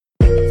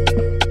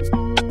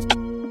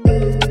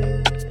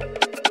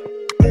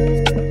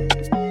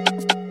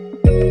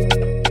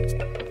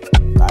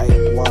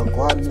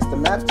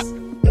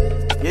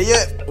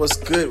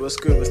good? What's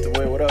good, Mr.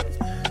 Boy? What up?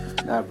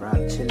 Nah, bro,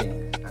 I'm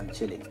chilling.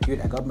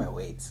 Dude, I got my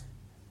weights.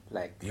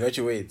 You got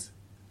your weights?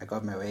 I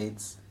got my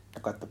weights.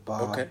 I got the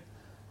bar. Okay.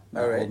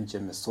 My All right. home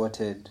gym is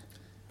sorted.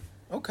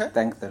 Okay.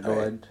 Thank the All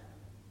Lord.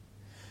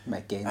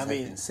 My gains have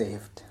been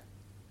saved.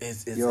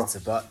 It's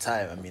about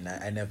time. I mean,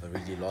 I never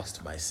really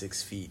lost my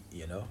 6 feet,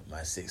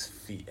 my 6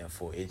 feet and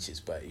 4 inches,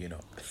 but Nah,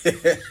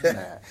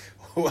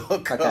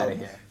 welcome. fuck out of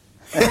here.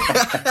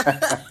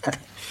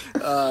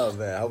 Oh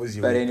man, how was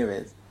your But week?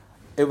 anyways,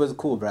 it was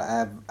cool,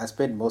 bro. I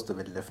spent most of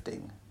it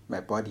lifting. My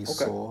body's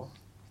Okay. sore.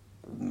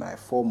 My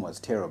form was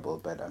terrible,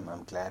 but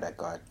I'm glad I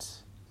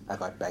got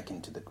back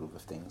into the groove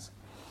of things.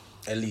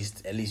 At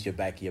least you're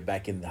back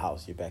in the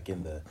house. You're back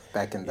in the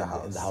house.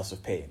 in the house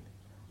of pain.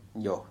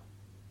 Yo,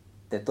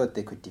 they thought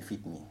they could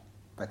defeat me,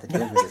 but the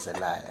devil is a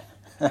liar.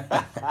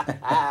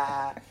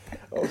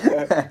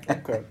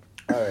 Okay.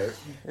 All right.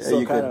 So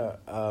you kind of,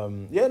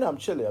 I'm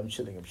chilling,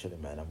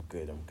 man. I'm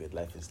good.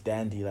 Life is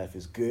dandy. Life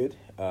is good.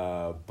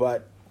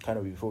 But kind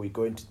of before we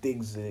go into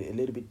things a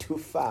little bit too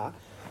far,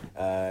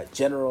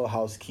 general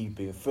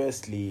housekeeping.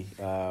 Firstly,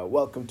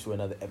 welcome to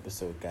another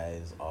episode,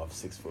 guys, of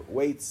 6 Foot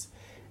Weights.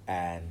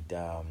 And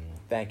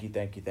thank you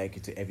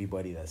to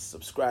everybody that's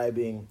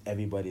subscribing,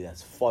 everybody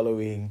that's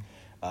following,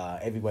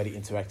 everybody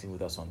interacting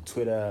with us on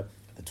Twitter.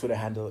 The Twitter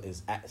handle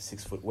is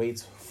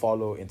 @6footweights.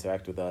 Follow,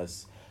 interact with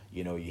us.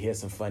 You hear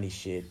some funny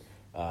shit,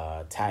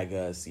 tag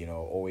us,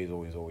 always.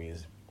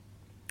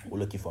 We're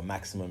looking for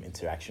maximum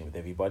interaction with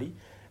everybody.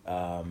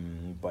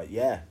 But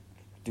yeah,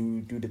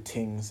 do the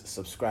things,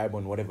 subscribe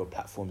on whatever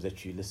platforms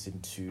that you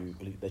listen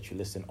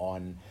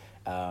on.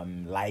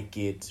 Like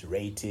it,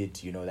 rate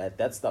it,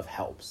 that stuff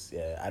helps.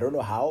 I don't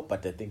know how,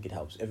 but I think it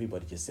helps.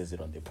 Everybody just says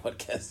it on their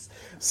podcasts,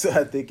 so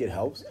I think it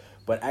helps.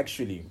 But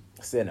actually,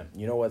 Senna,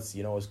 you know what's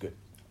good?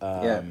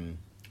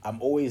 I'm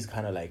always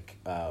kind of like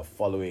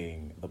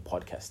following the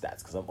podcast stats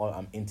because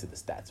I'm into the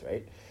stats,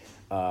 right?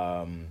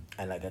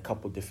 And like a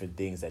couple different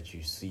things that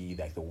you see,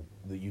 like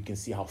you can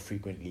see how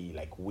frequently,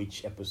 like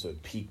which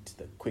episode peaked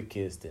the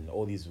quickest, and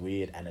all these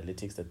weird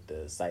analytics that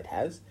the site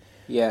has.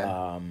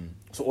 Yeah.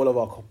 So all of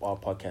our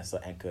podcasts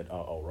are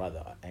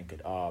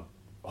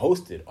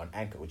hosted on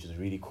Anchor, which is a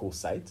really cool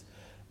site.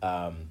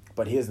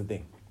 But here's the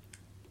thing,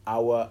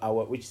 our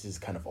which is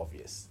kind of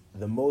obvious.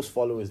 The most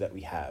followers that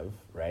we have,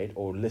 right,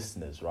 or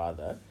listeners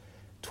rather,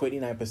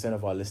 29%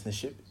 of our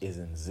listenership is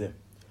in Zim,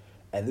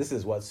 and this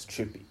is what's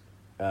trippy.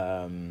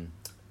 They're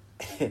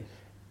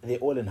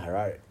all in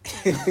Harare.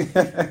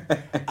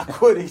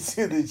 According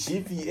to the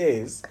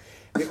GPAs,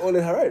 they're all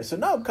in Harare. So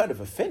now I'm kind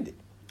of offended.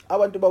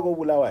 Abantu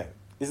bakobulawayo.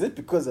 Is it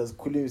because I was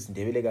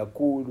Ndebele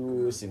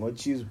kakhulu, singo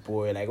cheese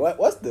boy? Like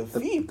what's the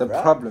fee, The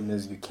bruh? problem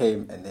is you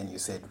came and then you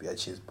said we are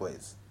cheese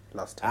boys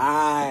last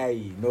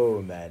time.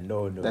 No, man,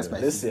 no. That's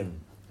my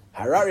Listen,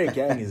 Harare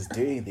Gang is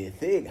doing their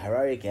thing.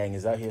 Harare Gang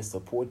is out here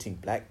supporting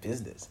black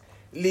business.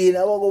 Lina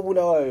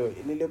bakobulawayo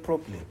lile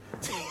problem.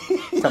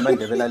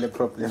 Amandebelale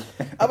problem.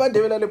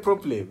 Abandebelale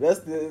problem.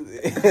 That's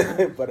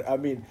the. But I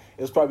mean,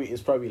 it's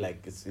probably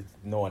like it's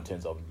no one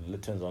turns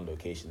on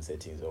location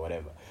settings or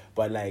whatever.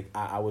 But like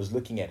I was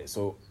looking at it,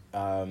 so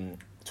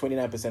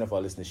 29% of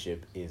our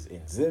listenership is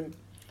in Zim,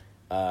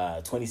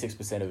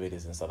 26% of it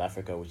is in South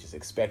Africa, which is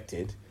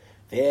expected.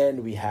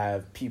 Then we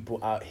have people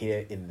out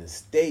here in the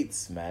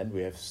States, man.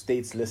 We have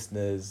States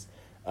listeners.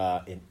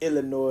 In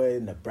Illinois,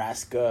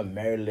 Nebraska,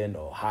 Maryland,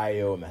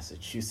 Ohio,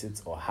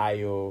 Massachusetts,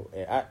 Iowa,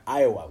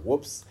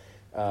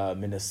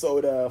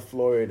 Minnesota,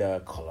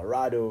 Florida,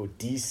 Colorado,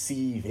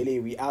 DC,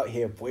 really, we out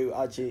here, boy, we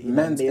out here.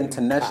 Man's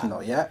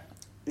international, yeah?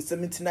 It's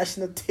an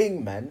international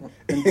thing, man.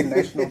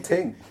 International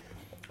thing.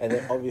 And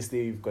then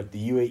obviously we've got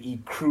the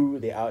UAE crew,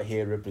 they're out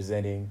here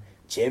representing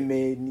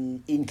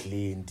Germany,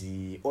 England,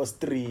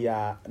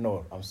 Australia.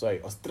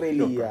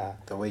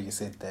 The way you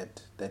said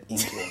that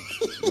England.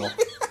 No.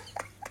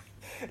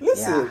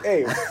 Listen,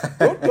 Hey,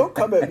 don't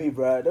come at me,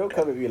 bro. Don't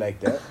come at me like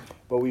that.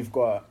 But we've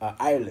got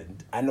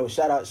Ireland. I know.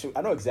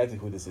 I know exactly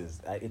who this is.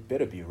 It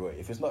better be Roy.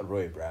 If it's not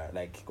Roy, bro,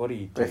 like what are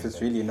you doing? If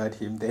it's really not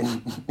him,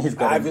 then he's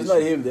got. If it's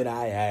not him, then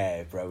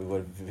bro, we've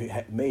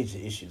got major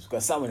issues. We've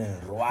got someone in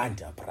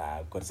Rwanda, bro.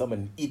 We've got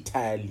someone in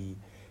Italy,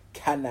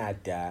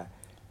 Canada,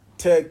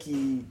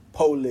 Turkey,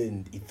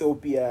 Poland,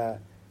 Ethiopia,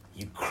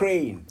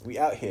 Ukraine. We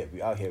out here.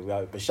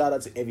 But shout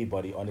out to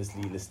everybody,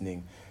 honestly,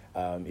 listening.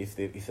 If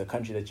the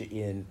country that you're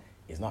in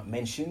is not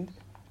mentioned,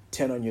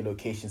 turn on your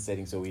location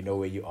settings so we know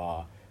where you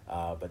are.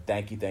 But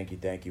thank you.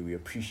 We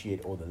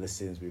appreciate all the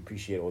listens. We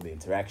appreciate all the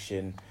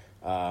interaction.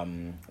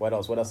 What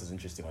else is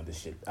interesting on this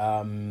shit?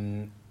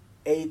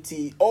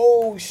 80.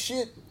 Oh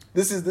shit!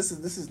 This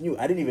is new.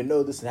 I didn't even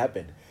know this had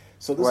happened.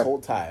 So this whole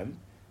time,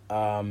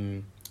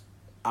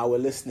 our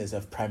listeners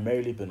have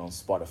primarily been on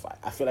Spotify.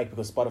 I feel like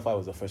because Spotify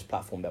was the first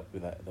platform that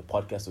the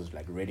podcast was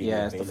like ready.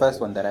 Yeah, it's the first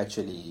one that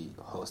actually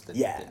hosted.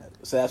 Yeah,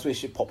 so that's where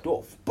shit popped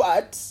off.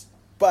 But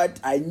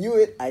I knew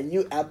it. I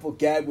knew Apple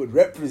Gang would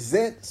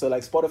represent. So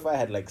like Spotify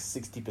had like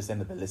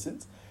 60% of the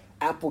listens.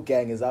 Apple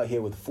Gang is out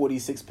here with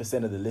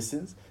 46% of the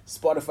listens.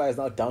 Spotify is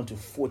now down to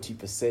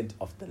 40%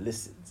 of the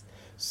listens.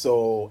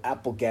 So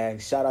Apple gang,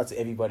 shout out to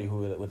everybody who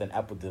with an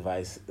Apple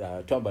device.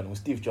 Tomban with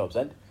Steve Jobs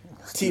and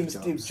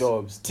Steve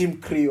Jobs,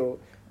 Team Creo.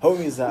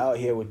 Homies are out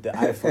here with the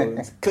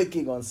iPhones,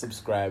 clicking on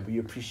subscribe. We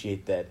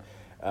appreciate that.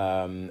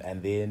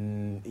 And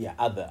then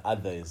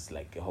other is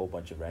like a whole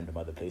bunch of random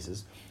other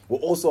places. We're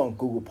also on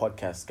Google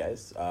Podcasts,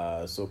 guys.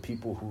 So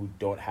people who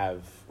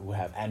have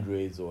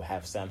Androids or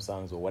have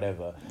Samsungs or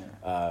whatever,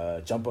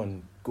 jump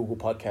on Google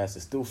Podcasts.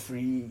 It's still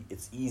free.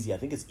 It's easy. I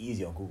think it's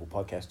easy on Google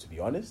Podcasts, to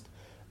be honest.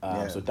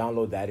 So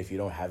download that if you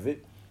don't have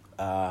it.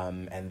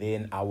 And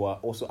then our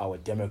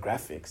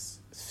demographics,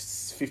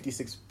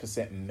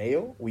 56%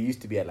 male. We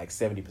used to be at like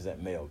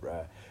 70% male,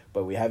 bruh.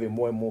 But we're having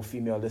more and more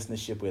female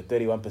listenership. We're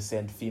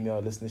 31%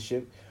 female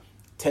listenership.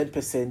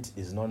 10%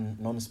 is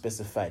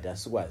non-specified.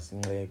 That's what. Which are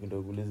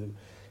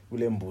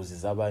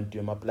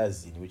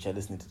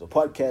listening to the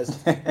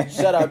podcast.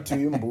 Shout out to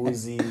you,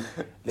 Mbuzi.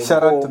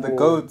 Shout out to the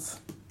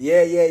goats.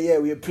 Yeah.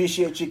 We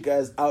appreciate you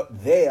guys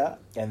out there.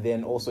 And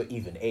then also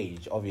even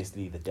age.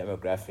 Obviously, the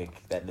demographic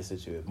that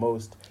listens to it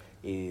most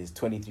is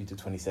 23 to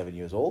 27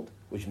 years old,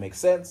 which makes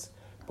sense.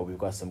 But we've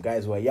got some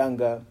guys who are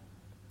younger.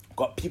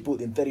 Got people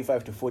in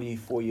 35 to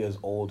 44 years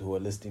old who are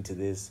listening to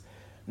this.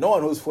 No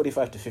one who's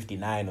 45 to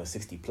 59 or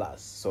 60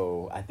 plus.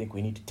 So I think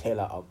we need to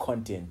tailor our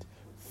content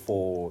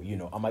for,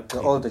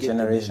 the older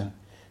generation.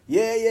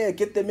 Yeah,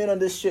 get them in on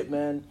this shit,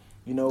 man.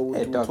 Hey,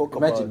 we'll talk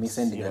imagine about, me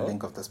sending a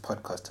link of this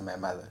podcast to my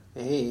mother.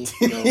 Hey,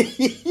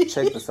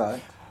 check this out.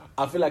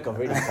 I feel like I've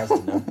already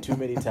cussed enough too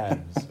many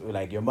times.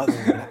 Like your mother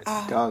will be like,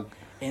 dog.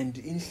 And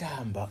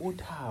inhlamba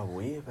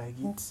uthawe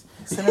bakithi.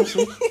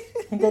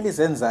 Into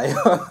lizenzayo.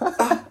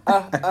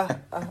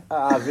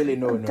 Really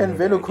no. Can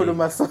vele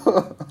ukhuluma so.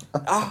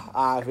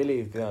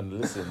 Really,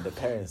 listen, the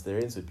parents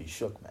would be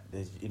shocked, man.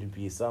 It would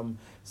be some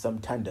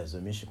tandas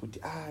omisho ukuthi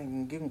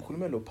ngeke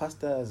ngikhulume lo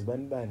pastors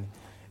bani.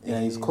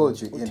 Yeah, he's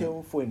called you. Uthe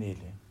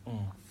umfonele.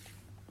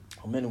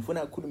 Man,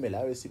 ngifuna ukukhuluma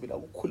lawe sibila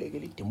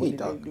ukukhulekela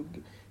idemoni.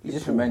 You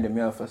just reminded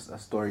me of a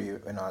story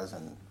when I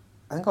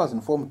think I was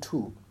in Form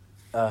 2.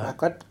 I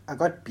got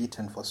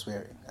beaten for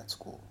swearing at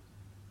school.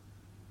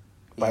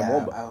 By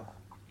Momba?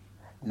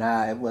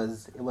 Nah, it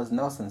was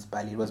Nelson's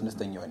Bali. It was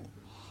Mr. Nyoni.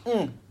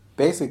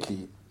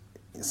 Basically,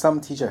 some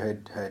teacher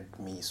heard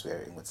me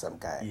swearing with some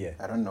guy. Yeah.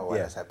 I don't know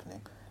what was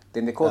happening.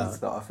 Then they called us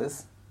to the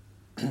office,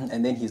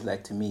 and then he's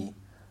like to me,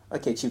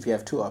 "Okay, Chief, you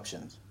have two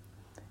options.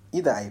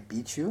 Either I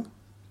beat you,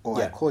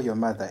 or I call your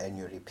mother and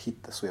you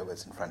repeat the swear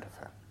words in front of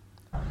her."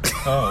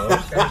 Oh,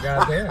 okay,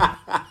 goddamn.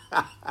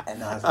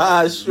 And I was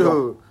like,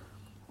 sure.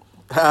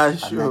 I'm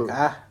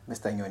like,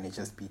 Mr. Nyoni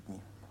just beat me.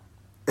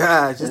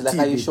 Just like,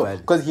 are you sure?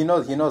 Because he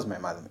knows my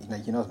mother.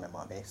 He knows my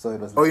mom. So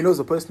it was. Oh, he knows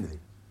her personally.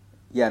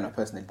 Yeah, no,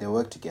 personally, they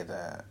worked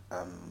together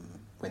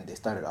when they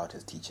started out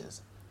as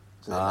teachers.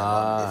 So then my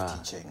mom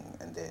left teaching,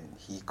 and then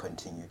he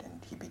continued,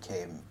 and he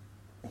became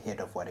head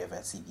of whatever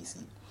at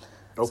CBC.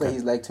 Okay. So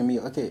he's like to me,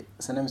 okay,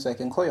 so I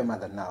can call your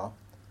mother now,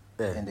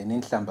 and then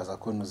inhlamba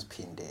zakhona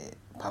uziphinde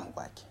phambi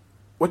kwakhe.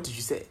 What did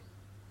you say?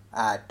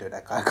 Dude,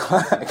 I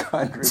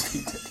can't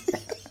repeat it.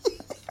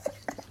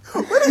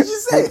 What did you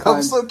say?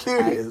 I'm so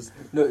curious.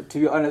 No, to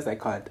be honest, I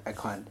can't.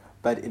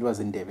 But it was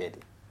in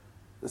David.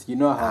 You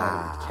know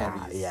how it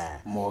carries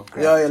more.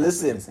 Yeah.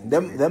 Listen,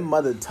 them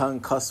mother tongue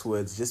cuss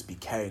words just be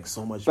carrying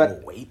so much more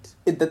weight.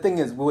 The thing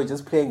is, we were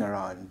just playing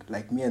around.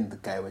 Like me and the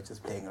guy were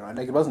just playing around.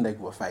 Like it wasn't like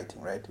we were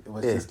fighting, right? It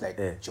was just like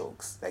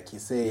jokes. Like he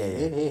say,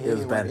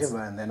 hey,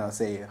 whatever, and then I'll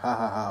say, ha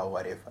ha ha,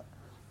 whatever.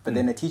 But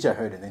then the teacher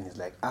heard, and then he's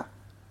like,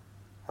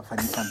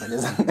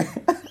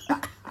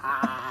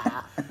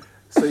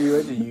 So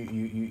you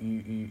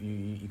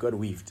got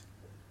weaved.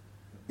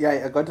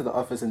 Yeah, I got to the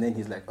office and then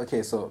he's like,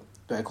 okay, so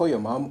do I call your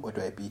mom or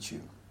do I beat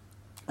you?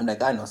 I'm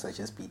like, I know, so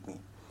just beat me.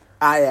 He's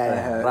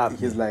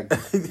like,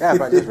 yeah,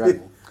 but just rap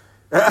me.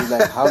 He's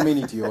like, how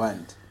many do you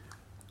want?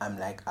 I'm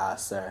like,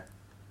 sir,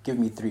 give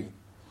me 3.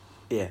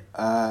 Yeah.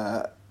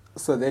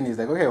 So then he's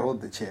like, okay,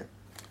 hold the chair.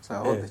 So I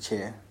hold the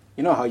chair.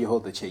 You know how you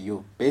hold the chair?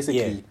 You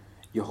basically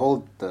you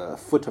hold the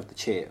foot of the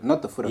chair,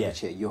 not the foot of the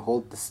chair. You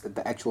hold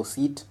the actual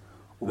seat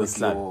with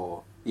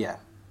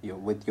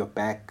with your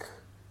back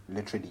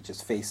literally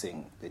just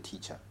facing the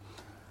teacher.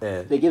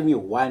 They give me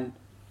 1,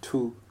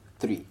 2,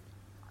 3.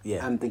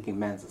 Yeah. I'm thinking,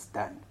 man's is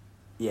done.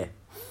 Yeah.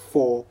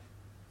 4,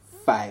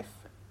 5,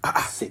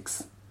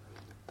 6.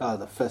 That was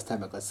the first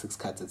time I got 6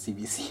 cards at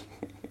CBC.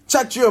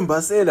 Chachu and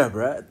Basela,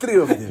 bruh. 3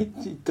 of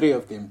them. 3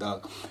 of them,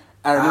 dog.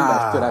 I remember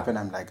I stood up and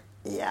I'm like,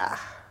 yeah.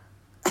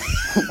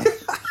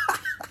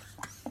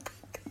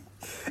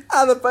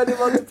 The party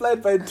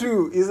multiplied by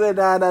 2. He said,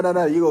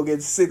 no. You go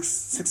get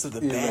 6 of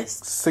the best. Like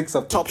 6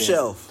 of the top best.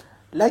 Shelf.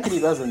 Luckily,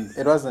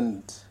 it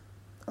wasn't.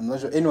 I'm not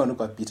sure anyone who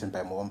got beaten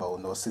by Mwamba will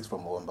know 6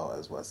 from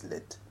Mwamba was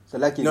lit. So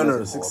luckily,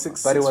 no,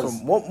 6. But it was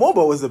from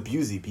Mwamba was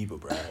abusing people,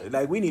 bro.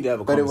 Like we need to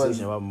have a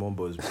conversation about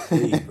Mwamba's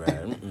big,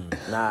 bro.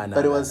 Nah.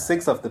 But it was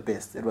 6 of the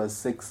best. It was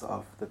 6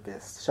 of the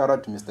best. Shout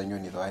out to Mr.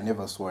 Nyoni though. I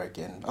never swore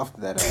again.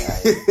 After that,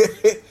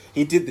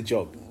 he did the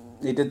job.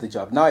 He did the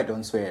job. Now I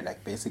don't swear.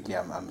 Like basically,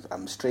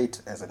 I'm straight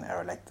as an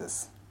arrow like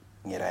this.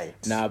 Yeah, right.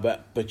 Nah,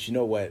 but you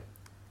know what,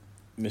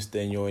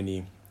 Mr.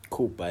 Nyoni,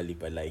 cool Bali,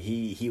 but like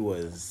he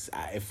was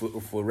if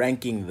we're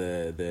ranking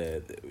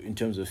the in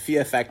terms of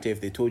fear factor,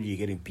 if they told you you're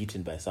getting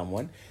beaten by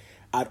someone,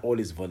 I'd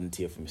always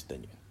volunteer for Mr.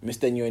 Nyoni.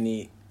 Mr.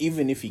 Nyoni,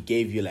 even if he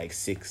gave you like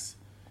 6,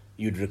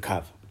 you'd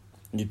recover.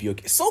 You'd be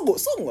okay.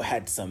 Songo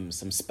had some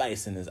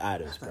spice in his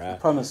items, bro.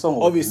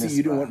 Obviously,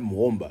 you didn't want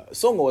Mwomba.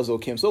 Songo was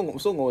okay.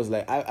 Songo was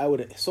like I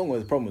would. Songo,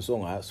 the problem with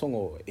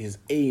Songo, his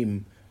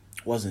aim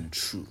wasn't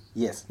true.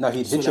 Yes, no,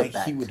 he'd hit your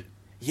back. He would.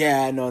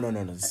 Yeah, no.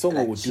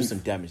 Songo would do some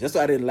damage. That's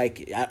why I didn't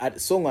like it.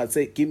 Songo, I'd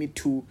say give me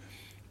 2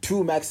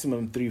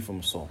 maximum 3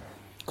 from Songo,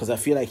 because I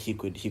feel like he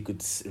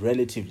could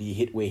relatively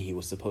hit where he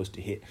was supposed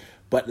to hit.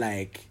 But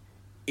like,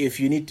 if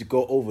you need to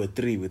go over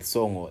 3 with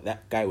Songo,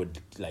 that guy would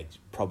like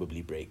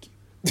probably break you.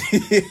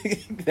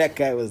 That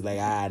guy was like,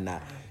 nah.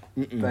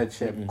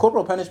 But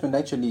corporal punishment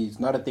actually is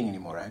not a thing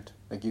anymore, right?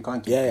 Like you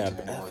can't. I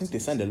think they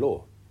signed a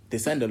law. They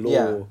signed a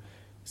law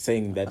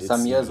saying that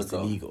some years ago it's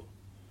illegal.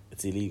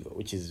 It's illegal,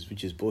 which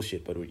is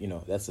bullshit. But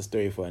that's a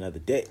story for another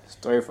day.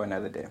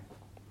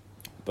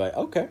 But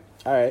okay,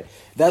 all right.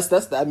 That's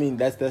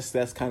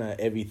kind of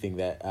everything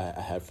that I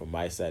have from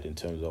my side in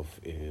terms of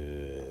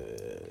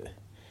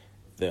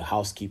the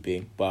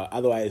housekeeping. But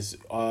otherwise,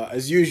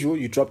 as usual,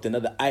 you dropped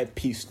another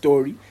IP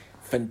story.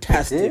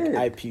 Fantastic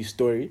IP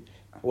story.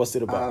 What's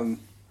it about?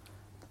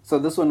 So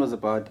this one was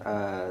about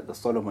the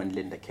Solomon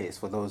Linda case.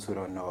 For those who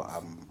don't know,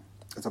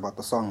 it's about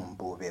the song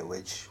Mbube,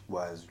 which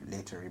was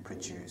later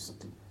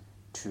reproduced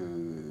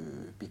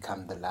to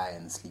become The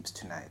Lion Sleeps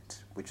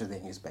Tonight, which was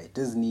then used by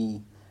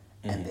Disney,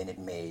 and then it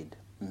made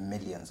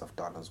millions of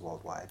dollars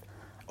worldwide.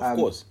 Of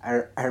course.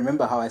 I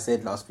remember how I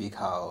said last week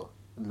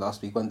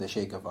when the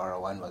Che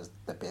Guevara one was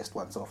the best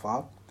one so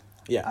far.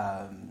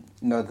 Yeah.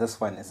 No, this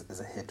one is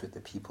a hit with the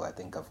people. I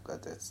think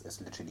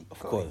it's literally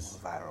going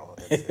viral.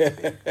 It's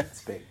big.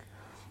 It's big.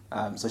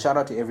 So shout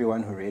out to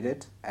everyone who read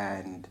it,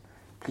 and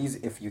please,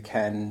 if you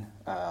can,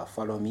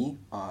 follow me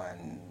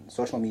on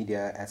social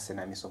media at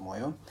Senami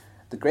Somoyo.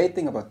 The great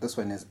thing about this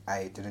one is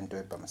I didn't do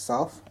it by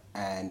myself,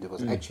 and it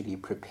was actually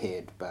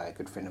prepared by a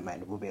good friend of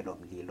mine, Bubelo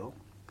Mlilo,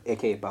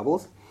 aka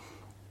Bubbles.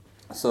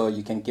 So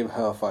you can give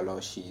her a follow.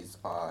 She's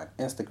on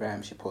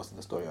Instagram. She posted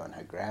the story on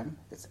her gram.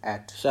 It's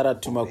at... Shout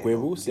out to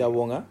Makwebu,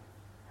 Siawonga.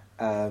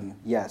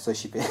 So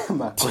she...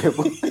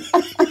 Makwebu.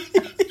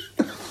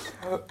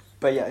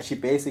 But yeah, she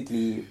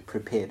basically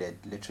prepared it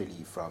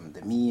literally from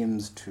the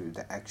memes to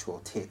the actual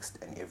text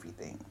and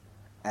everything.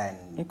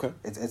 And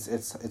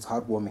it's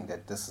heartwarming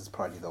that this is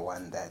probably the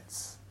one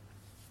that's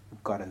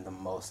gotten the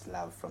most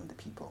love from the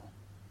people.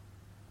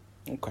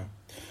 Okay.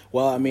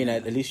 Well, I mean,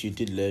 at least you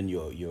did learn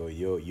your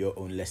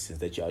own lessons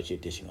that you're actually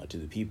dishing out to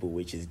the people,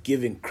 which is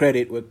giving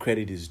credit where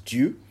credit is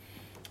due.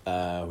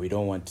 We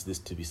don't want this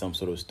to be some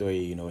sort of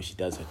story, she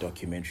does her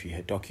documentary,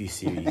 her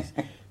docu-series,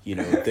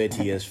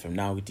 30 years from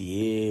now,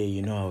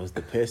 I was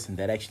the person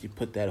that actually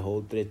put that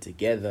whole thread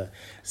together.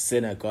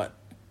 Senna got,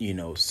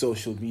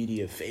 social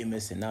media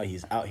famous, and now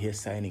he's out here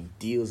signing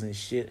deals and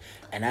shit,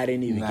 and I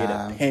didn't even get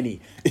a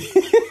penny.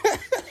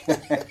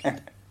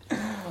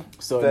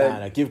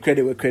 So give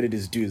credit where credit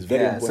is due. It's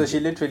very important. So she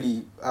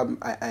literally,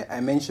 I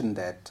mentioned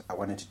that I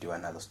wanted to do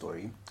another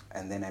story,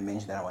 and then I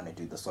mentioned that I want to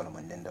do the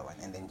Solomon Linda one,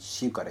 and then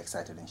she got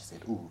excited and she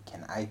said, "Ooh,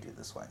 can I do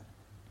this one?"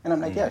 And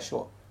I'm like, "Yeah,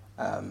 sure,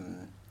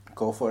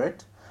 go for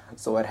it."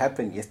 So what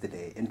happened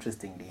yesterday,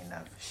 interestingly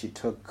enough, she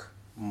took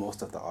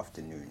most of the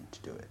afternoon to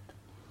do it.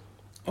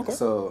 Okay.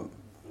 So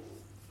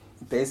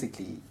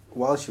basically,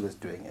 while she was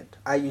doing it,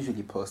 I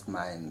usually post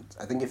mine.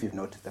 I think if you've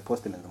noticed, I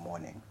post them in the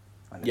morning,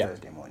 on a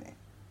Thursday morning.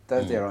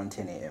 Thursday around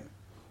 10 a.m.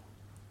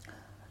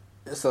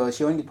 So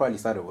she only probably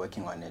started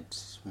working on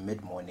it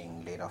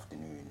mid-morning, late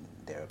afternoon,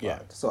 thereabout. Yeah.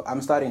 So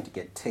I'm starting to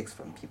get texts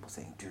from people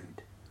saying,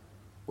 "Dude,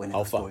 when is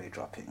the story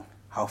dropping?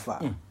 How far?"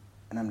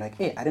 And I'm like,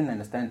 hey, I didn't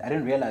understand. I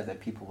didn't realize that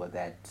people were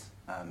that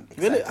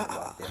excited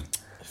about them.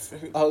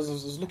 I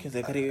was looking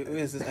like,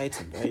 where's this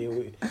item?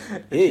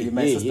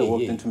 My sister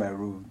walked into my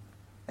room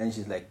and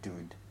she's like,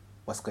 "Dude,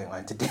 what's going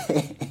on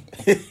today?"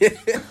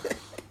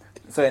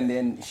 So, and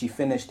then she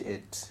finished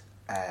it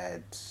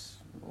at,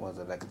 was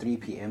it like 3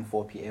 p.m.,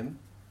 4 p.m.?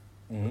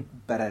 Mm-hmm.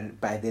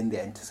 But by then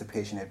the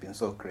anticipation had been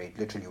so great.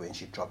 Literally when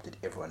she dropped it,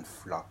 everyone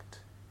flocked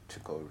to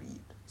go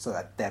read. So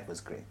that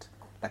was great.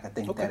 Like, I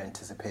think that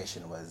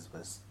anticipation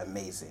was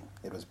amazing.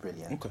 It was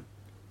brilliant.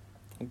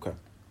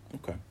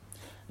 Okay.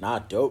 Nah,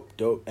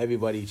 dope.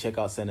 Everybody check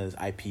out Senna's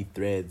IP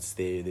threads.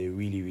 They're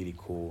really, really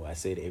cool. I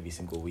say it every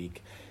single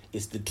week.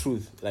 It's the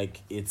truth.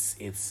 Like, it's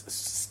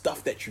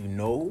stuff that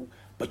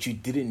but you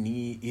didn't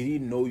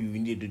know you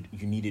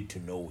needed to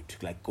know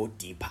to like go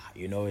deeper,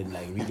 and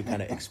like really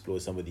kind of explore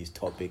some of these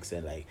topics,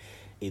 and like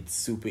it's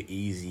super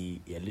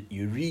easy.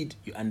 You read,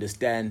 you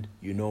understand,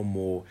 you know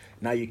more.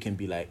 Now you can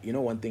be like,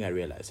 one thing I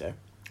realized,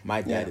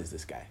 my dad is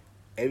this guy.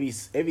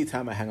 Every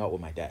time I hang out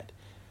with my dad,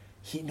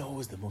 he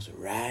knows the most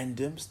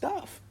random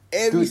stuff.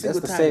 Every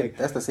single time.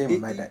 That's the same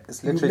with my dad.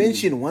 It's literally... You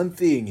mention one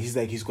thing, he's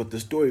like, he's got the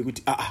story.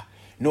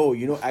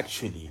 No,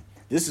 actually,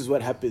 this is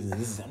what happens. And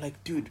this is, I'm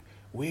like, dude,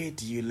 where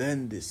do you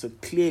learn this? So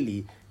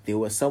clearly, there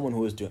was someone who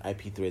was doing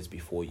IP threads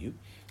before you.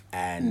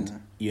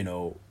 and you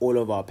know, all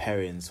of our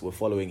parents were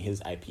following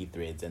his IP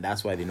threads, and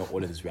that's why they know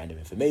all of this random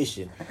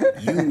information.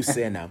 You,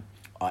 Sena,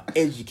 are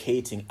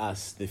educating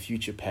us, the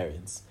future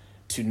parents,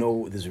 to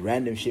know this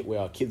random shit where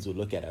our kids will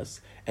look at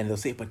us and they'll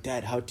say, "But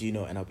Dad, how do you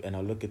know?" And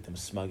I'll look at them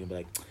smug and be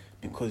like,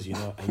 "Because you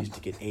know, I used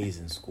to get A's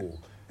in school.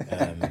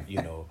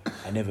 You know,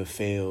 I never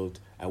failed.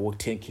 I walked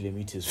 10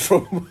 kilometers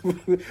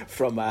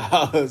from my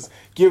house."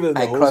 Give them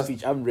the whole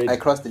speech. I'm ready. I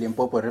crossed the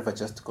Limpopo River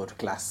just to go to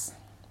class.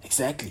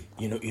 Exactly.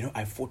 You know,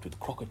 I fought with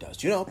crocodiles.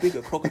 Do you know how big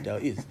a crocodile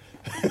is?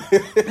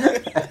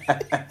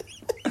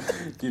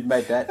 Dude,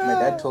 my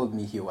dad told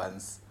me he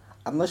once.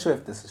 I'm not sure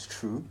if this is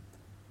true,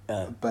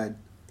 but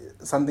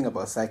something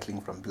about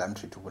cycling from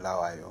Plumtree to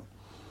Bulawayo.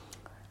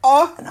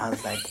 Oh, and I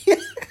was like,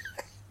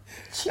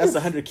 that's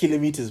 100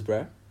 kilometers,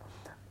 bruh.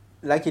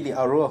 Luckily,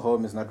 our rural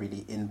home is not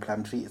really in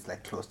Plumtree. It's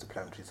like close to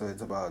Plumtree, so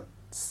it's about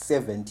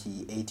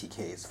 70, 80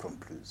 k's from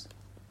Blues.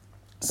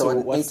 So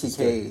an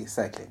 80k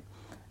cycling.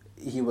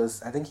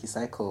 I think he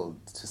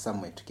cycled to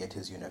somewhere to get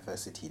his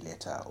university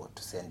letter or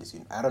to send his,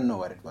 I don't know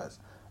what it was,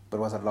 but it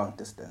was a long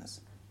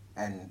distance.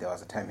 And there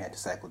was a time he had to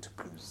cycle to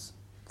Blues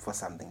for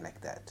something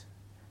like that.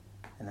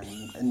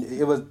 And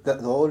it was, the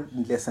whole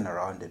lesson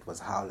around it was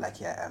how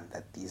lucky I am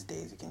that these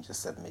days you can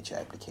just submit your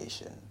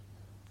application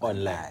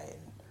online.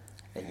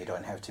 And you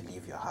don't have to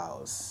leave your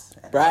house.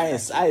 Brian,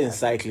 I am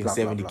cycling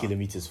 70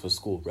 kilometers for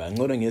school, bro.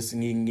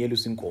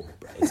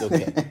 It's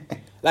okay.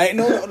 Like,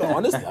 no,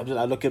 honestly,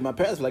 I look at my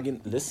parents like,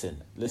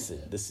 listen, this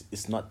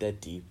is not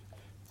that deep.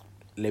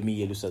 Let me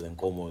yellow than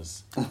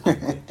Komos.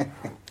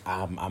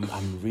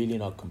 I'm really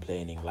not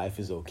complaining. Life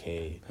is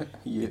okay.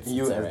 You as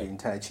the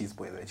entire cheese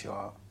boy that you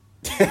are.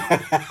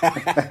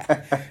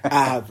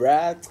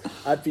 Brad,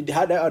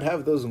 I'd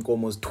have those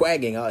Nkomos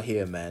twagging out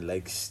here, man.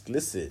 Like,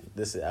 listen,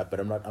 but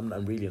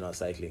I'm really not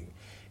cycling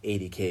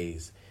 80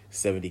 Ks,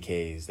 70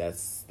 Ks.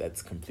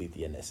 That's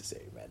completely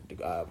unnecessary, man.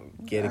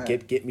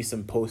 Get me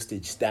some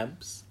postage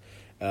stamps.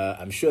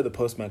 I'm sure the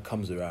postman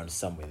comes around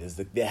somewhere.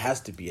 There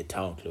has to be a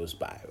town close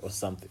by or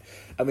something.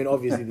 I mean,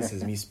 obviously, this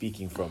is me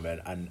speaking from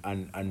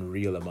an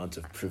unreal amount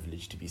of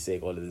privilege to be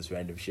saying all of this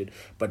random shit.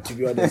 But to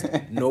be honest,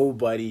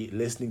 nobody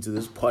listening to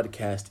this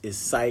podcast is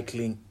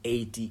cycling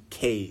 80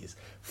 Ks.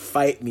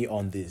 Fight me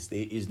on this.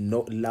 There is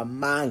no La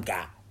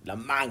Manga.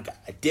 I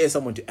dare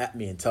someone to at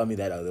me and tell me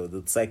that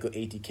they'll cycle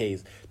 80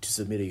 Ks to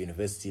submit a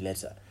university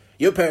letter.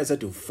 Your parents had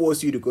to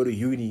force you to go to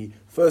uni,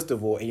 first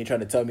of all, and you're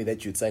trying to tell me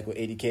that you'd cycle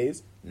 80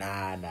 Ks?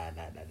 Nah.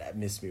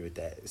 Miss me with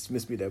that.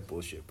 Miss me that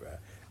bullshit, bro.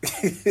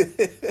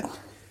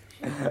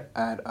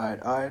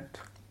 Alright.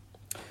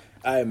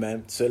 Alright,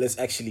 man. So let's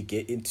actually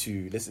get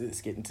into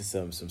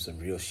some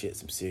real shit,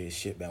 some serious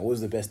shit, man. What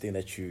was the best thing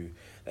that you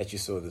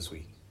saw this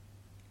week?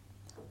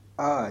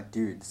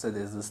 Dude. So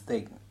there's this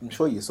thing. I'm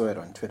sure you saw it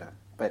on Twitter.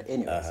 But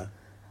anyways,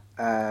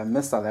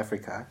 Miss South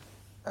Africa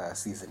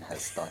season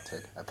has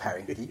started,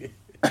 apparently.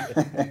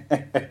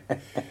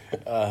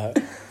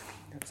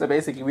 So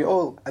basically,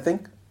 I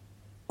think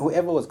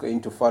whoever was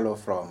going to follow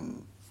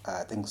from,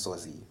 I think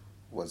Sozi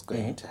was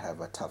going to have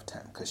a tough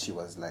time because she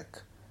was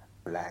like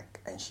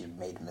black and she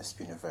made Miss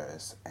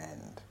Universe,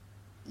 and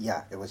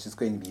yeah, it was just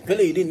going to be.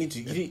 Really, you didn't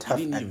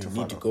even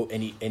need to go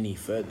any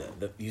further.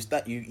 You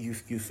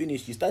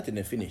finished. You started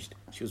and finished.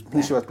 She was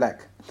black. She was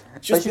black.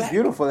 She's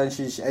beautiful, and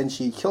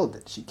she killed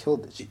it. She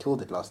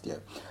killed it last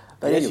year.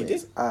 But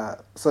anyways,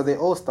 so they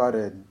all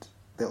started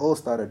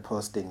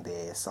posting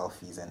their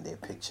selfies and their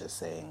pictures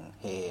saying,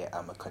 "Hey,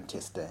 I'm a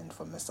contestant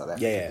for Miss South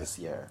Africa this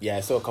year." Yeah,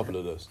 I saw a couple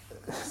of those.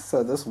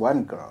 So this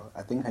one girl,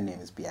 I think her name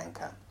is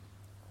Bianca.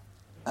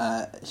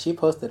 She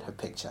posted her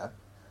picture.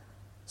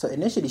 So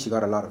initially she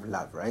got a lot of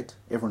love, right?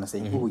 Everyone was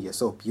saying, "Oh, you're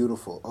so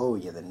beautiful. Oh,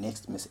 you're the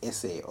next Miss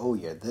SA. Oh,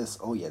 you're this.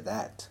 Oh, you're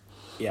that."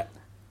 Yeah.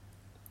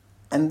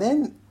 And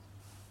then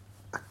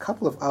a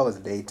couple of hours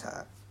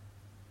later,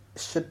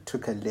 shit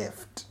took a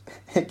left.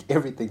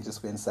 Everything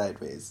just went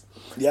sideways.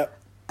 Yep.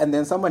 And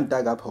then someone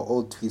dug up her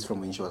old tweets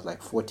from when she was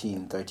like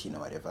 14, 13 or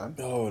whatever.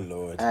 Oh,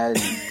 Lord. And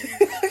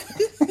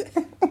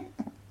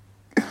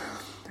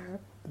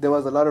there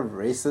was a lot of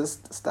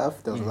racist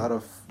stuff. There was a lot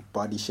of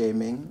body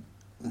shaming.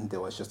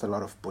 There was just a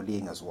lot of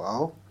bullying as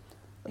well.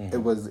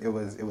 It was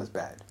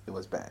bad. It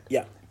was bad.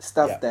 Yeah.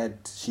 Stuff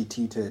that she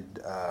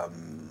tweeted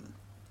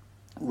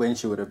when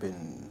she would have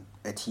been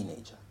a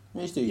teenager.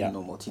 Just a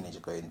normal teenager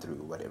going through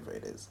whatever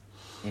it is.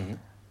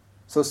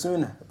 So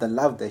soon, the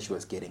love that she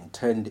was getting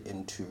turned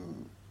into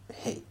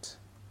hate.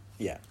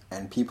 Yeah.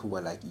 And people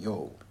were like,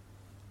 "Yo,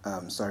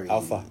 sorry,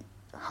 Alpha,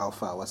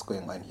 what's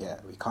going on here?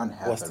 We can't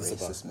have a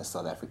racist Miss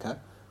South Africa.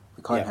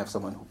 We can't have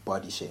someone who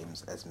body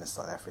shames as Miss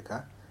South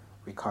Africa.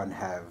 We can't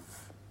have,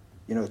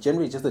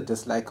 generally just a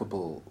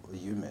dislikable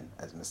human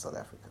as Miss South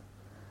Africa."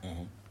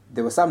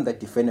 There were some that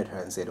defended her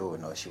and said, "Oh,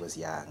 no, she was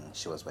young,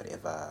 she was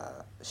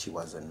whatever, she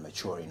wasn't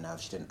mature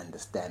enough, she didn't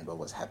understand what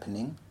was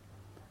happening."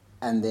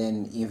 And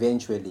then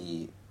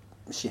eventually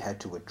she had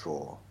to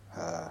withdraw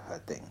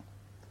her thing,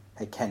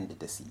 her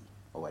candidacy,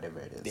 or whatever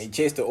it is. They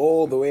chased her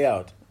all the way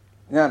out.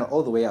 No,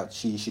 all the way out.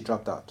 She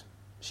dropped out.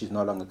 She's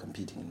no longer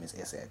competing in Miss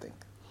SA, I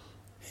think.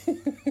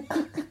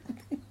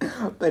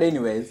 But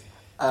anyways,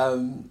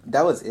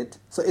 That was it.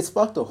 So it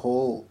sparked a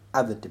whole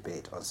other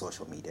debate on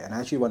social media, and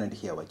I actually wanted to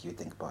hear what you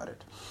think about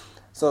it.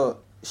 So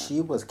she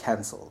was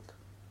cancelled,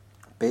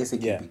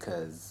 basically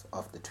because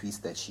of the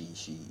tweets that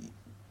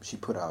she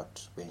put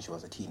out when she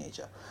was a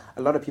teenager.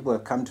 A lot of people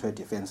have come to her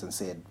defense and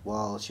said,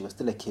 well, she was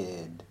still a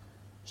kid,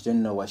 she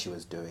didn't know what she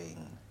was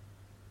doing,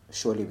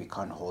 surely we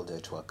can't hold her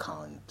to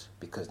account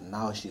because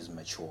now she's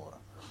mature.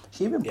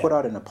 She even put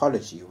out an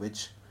apology,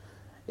 which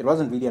it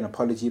wasn't really an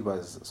apology, it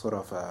was sort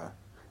of a,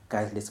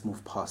 guys, let's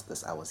move past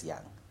this, I was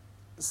young.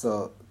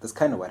 So that's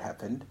kind of what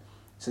happened.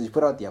 So she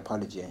put out the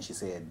apology and she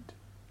said,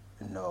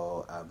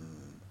 no,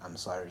 I'm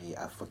sorry,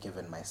 I've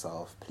forgiven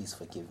myself, please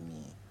forgive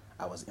me,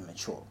 I was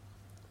immature.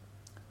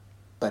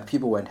 But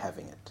people weren't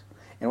having it.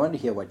 And I want to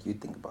hear what you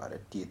think about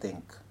it. Do you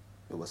think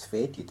it was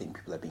fair? Do you think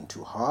people are being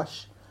too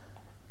harsh?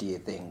 Do you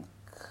think,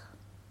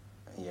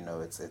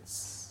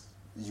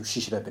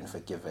 she should have been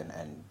forgiven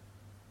and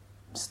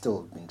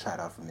still been tried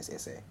out from his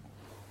essay?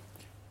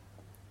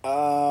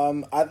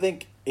 I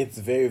think it's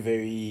very,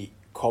 very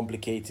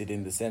complicated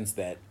in the sense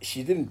that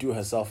she didn't do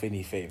herself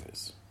any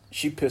favors.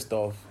 She pissed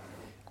off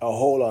a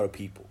whole lot of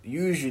people.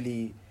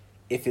 Usually,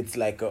 if it's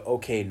like,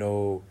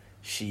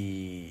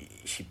 she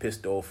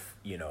pissed off,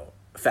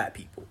 fat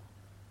people,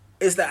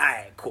 it's like,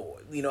 alright, cool.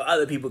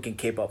 Other people can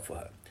cape up for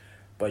her.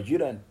 But you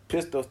done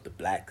pissed off the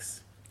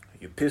blacks.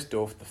 You pissed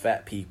off the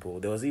fat people.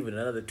 There was even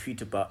another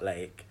tweet about,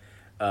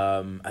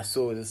 I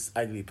saw this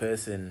ugly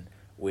person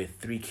with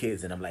 3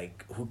 kids, and I'm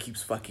like, who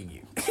keeps fucking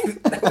you?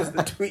 That was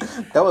the tweet.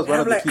 That was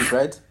one of the keys,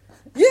 right?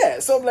 Yeah,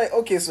 so I'm like,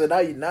 okay, so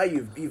now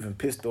you've even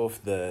pissed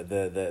off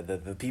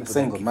the people, the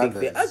single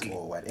mothers, they're ugly,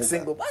 or whatever.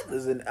 Single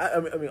mothers, and I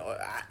mean,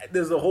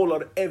 there's a whole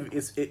lot of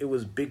it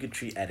was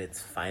bigotry at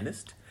its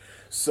finest.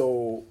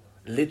 So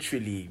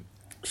literally,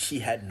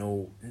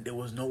 there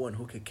was no one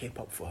who could cape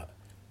up for her.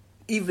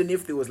 Even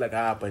if there was like,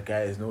 but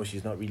guys, no,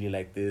 she's not really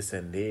like this,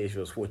 and there she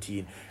was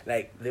 14.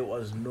 Like, there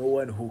was no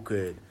one who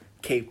could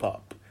cape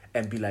up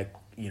and be like,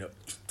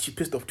 she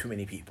pissed off too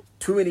many people,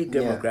 too many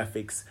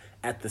demographics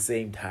at the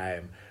same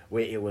time,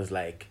 where it was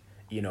like,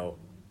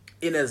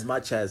 in as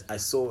much as I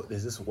saw,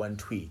 there's this one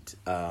tweet,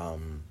 I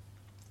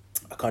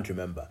can't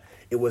remember.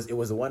 It was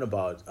the one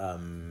about,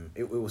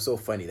 it was so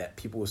funny that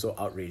people were so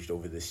outraged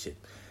over this shit.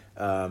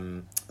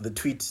 The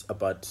tweet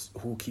about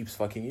who keeps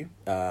fucking you,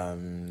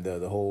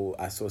 the whole,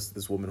 I saw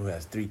this woman who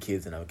has 3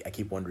 kids and I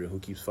keep wondering who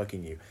keeps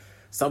fucking you.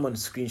 Someone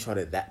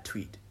screenshotted that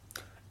tweet,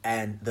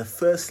 and the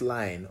first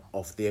line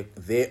of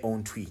their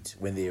own tweet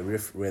when they're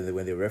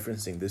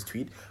referencing this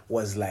tweet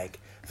was like,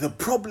 the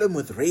problem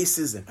with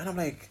racism. And I'm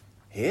like,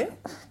 here?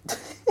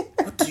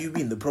 What do you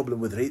mean the problem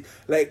with race?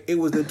 Like, it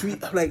was the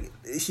tweet. I'm like,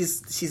 she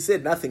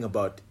said nothing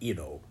about,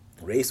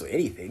 race or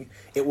anything.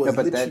 It was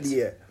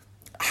literally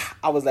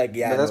I was like,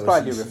 yeah. But that's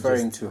probably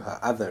referring to her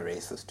other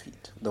racist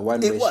tweet. The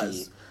one where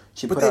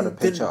she put out a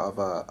picture of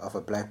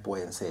a black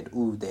boy and said,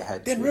 ooh, they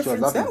had to. Then she was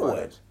laughing about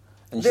it.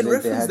 And she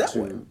said they had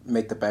to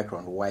make the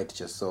background white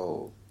just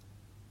so,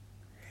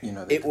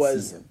 they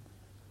could see him.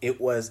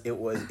 It was,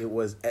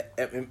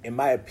 in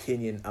my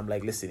opinion, I'm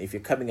like, listen, if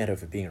you're coming at her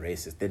for being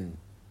racist, then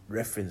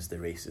reference the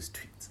racist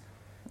tweets.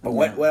 But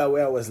where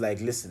I was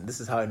like, listen, this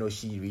is how I know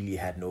she really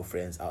had no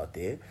friends out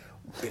there.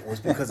 It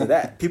was because of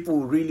that.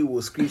 People really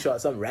will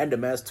screenshot some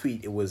random ass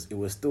tweet. It was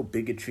still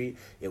bigotry.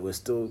 It was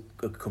still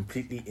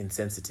completely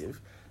insensitive.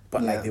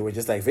 But like, they were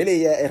just like,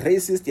 really, a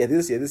racist,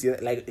 this.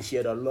 Like, she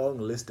had a long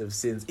list of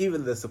sins.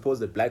 Even the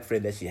supposed black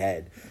friend that she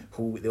had,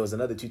 who, there was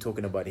another tweet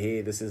talking about, hey,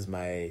 this is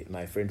my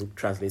friend who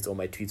translates all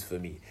my tweets for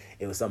me.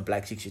 It was some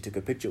black chick she took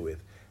a picture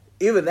with.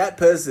 Even that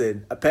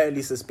person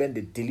apparently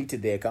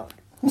deleted their account.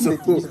 So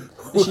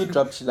she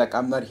dropped, she's like,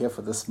 I'm not here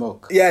for the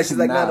smoke. Yeah, she's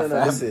like, no,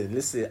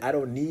 listen, I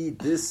don't need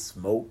this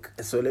smoke.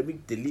 So let me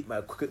delete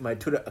my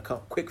Twitter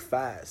account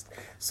fast.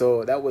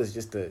 So that was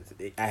just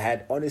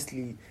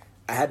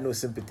I had no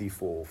sympathy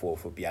for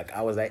Biak.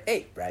 I was like,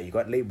 hey, Brad, you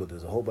got labeled.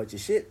 There's a whole bunch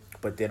of shit.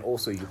 But then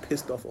also you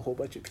pissed off a whole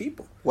bunch of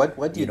people.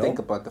 What do you think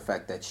about the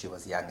fact that she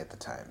was young at the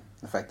time?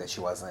 The fact that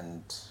she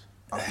wasn't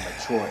of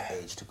mature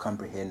age to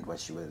comprehend what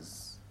she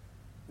was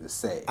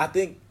saying? I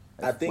think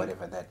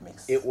whatever that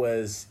makes. It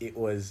was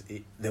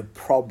the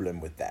problem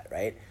with that,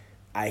 right?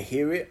 I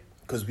hear it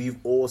because we've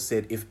all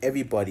said, if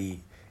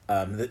everybody,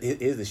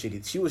 here's the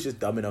shit. She was just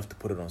dumb enough to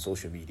put it on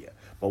social media.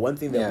 But one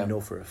thing that we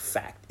know for a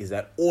fact is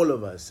that all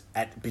of us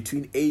at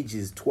between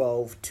ages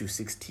 12 to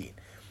 16,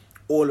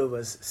 all of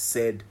us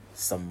said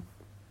some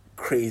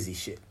crazy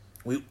shit.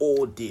 We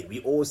all did.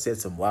 We all said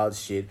some wild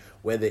shit,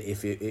 whether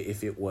if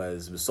it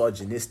was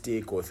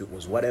misogynistic or if it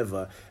was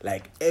whatever.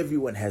 Like,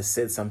 everyone has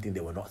said something they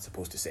were not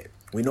supposed to say.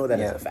 We know that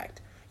as a fact.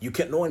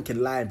 No one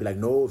can lie and be like,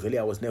 no, really,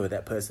 I was never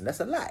that person.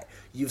 That's a lie.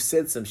 You've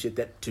said some shit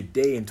that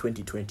today in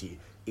 2020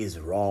 is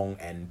wrong,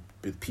 and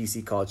with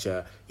PC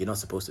culture, you're not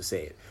supposed to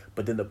say it.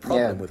 But then the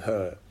problem with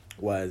her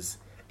was,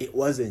 it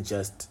wasn't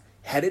just,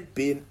 had it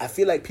been, I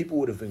feel like people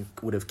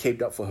would have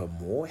caped up for her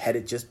more had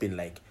it just been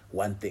like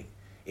one thing.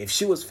 If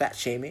she was fat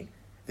shaming,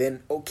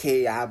 then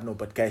okay, I have no,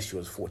 but guys, she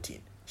was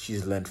 14.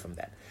 she's learned from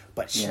that.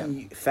 But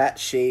she fat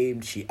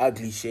shamed, she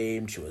ugly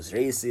shamed, she was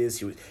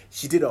racist,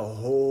 she did a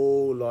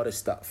whole lot of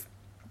stuff.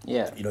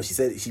 Yeah. You know, she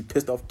said she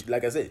pissed off,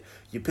 like I said,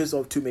 you piss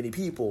off too many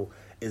people,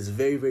 it's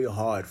very, very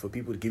hard for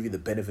people to give you the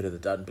benefit of the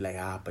doubt and be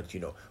like, but you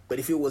know. But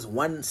if it was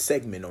one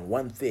segment on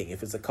one thing,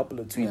 if it's a couple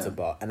of tweets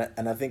about,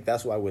 and I think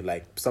that's why we're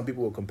like, some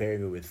people were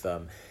comparing it with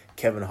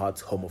Kevin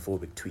Hart's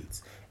homophobic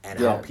tweets and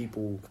how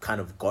people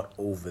kind of got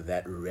over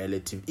that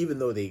relative, even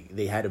though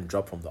they had him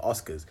drop from the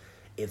Oscars,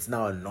 it's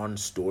now a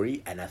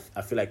non-story, and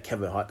I feel like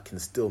Kevin Hart can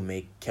still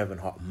make Kevin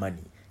Hart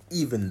money,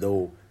 even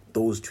though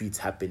those tweets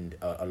happened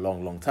a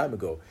long, long time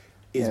ago,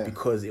 is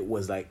because it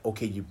was like,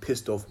 okay, you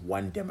pissed off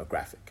one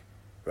demographic,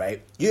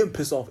 right? You didn't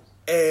piss off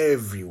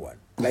everyone.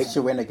 Like, she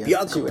went against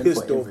Bianca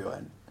pissed off everyone.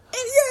 And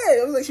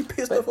it was like she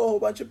pissed off a whole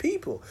bunch of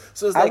people.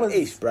 So it's like,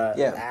 Ish, bruh.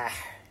 Yeah.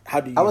 How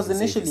do you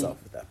save yourself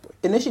at that point?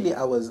 Initially,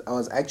 I was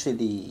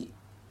actually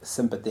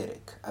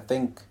sympathetic. I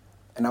think,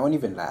 and I won't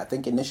even lie, I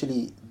think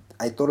initially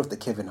I thought of the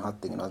Kevin Hart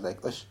thing and I was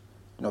like, you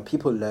know,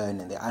 people learn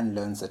and they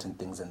unlearn certain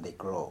things and they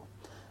grow.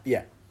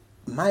 Yeah.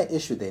 My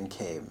issue then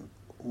came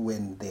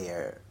when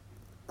they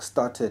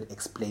started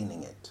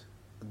explaining it.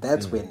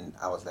 That's when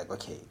I was like,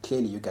 okay,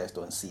 clearly you guys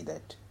don't see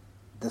that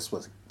this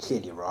was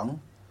clearly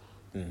wrong.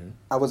 Mm-hmm.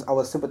 I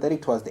was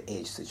sympathetic towards the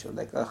age situation.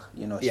 Like,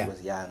 you know, she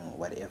was young,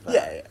 whatever.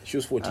 Yeah, she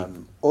was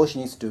 14. All she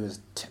needs to do is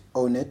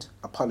own it,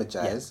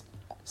 apologize,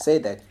 say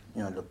that,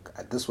 you know, look,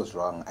 this was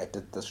wrong, I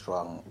did this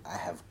wrong, I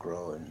have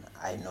grown,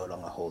 I no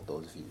longer hold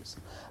those views.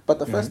 But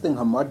the first thing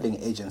her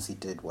modeling agency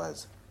did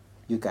was,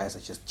 you guys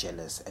are just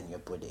jealous and you're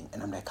bullying.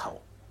 And I'm like, how?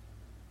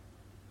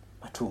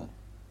 Matum,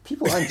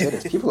 people aren't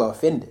jealous, people are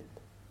offended.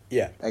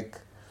 Yeah. Like,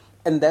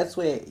 and that's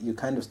where you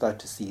kind of start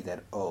to see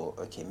that, oh,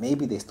 okay,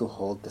 maybe they still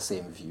hold the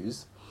same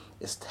views.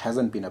 It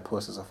hasn't been a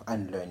process of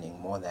unlearning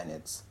more than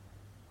it's,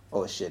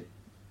 oh shit,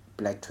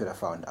 Black Twitter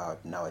found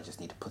out, now I just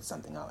need to put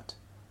something out.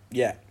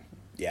 Yeah.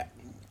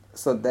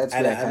 So that's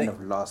where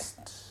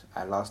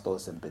I lost all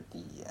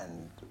sympathy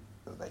and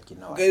like, you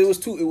know. It was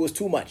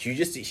too much.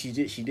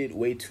 She did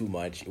way too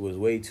much. It was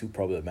way too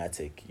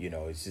problematic. You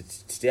know, it's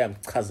just, today I'm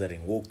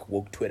covering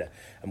woke Twitter.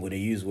 I'm going to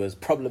use words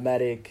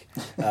problematic.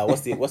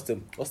 What's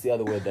the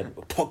other word,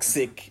 that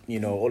toxic? You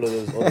know, all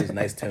those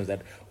nice terms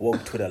that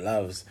woke Twitter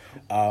loves.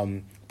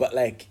 But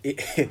like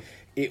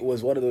it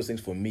was one of those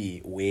things for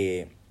me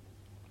where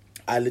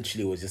I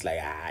literally was just like,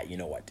 you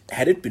know what?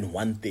 Had it been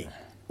one thing,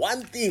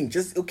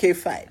 just okay,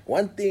 fine.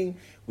 One thing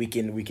we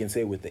can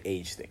say with the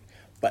age thing.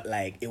 But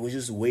like it was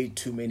just way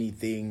too many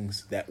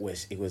things it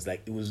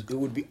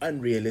would be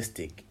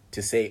unrealistic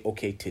to say,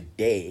 okay,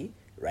 today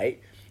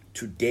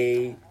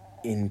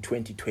in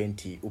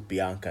 2020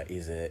 Bianca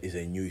is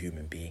a new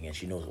human being and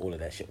she knows all of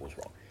that shit was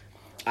wrong.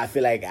 I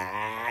feel like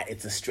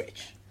it's a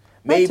stretch.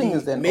 Maybe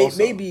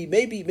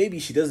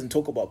she doesn't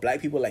talk about black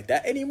people like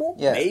that anymore.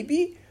 Yeah.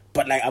 Maybe.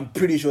 But like I'm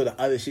pretty sure the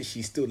other shit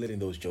she's still letting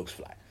those jokes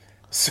fly.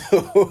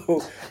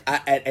 So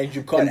and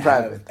you can't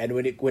have, and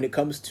when it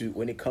comes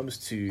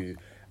to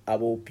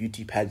our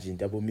beauty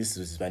pageant, our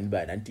Mrs.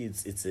 Vanban,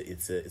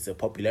 it's a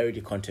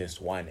popularity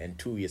contest, 1, and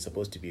 2, you're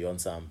supposed to be on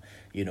some,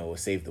 you know,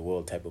 save the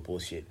world type of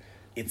bullshit.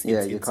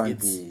 You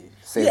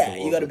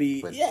gotta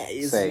be.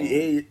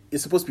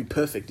 It's supposed to be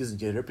perfect,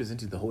 isn't it?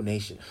 Representing the whole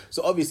nation.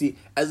 So obviously,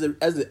 as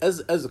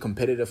a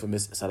competitor for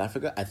Miss South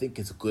Africa, I think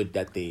it's good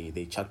that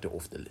they chucked her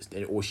off the list,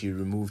 or she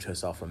removed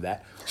herself from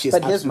that. She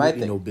has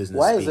absolutely no business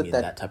being in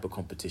that type of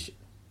competition.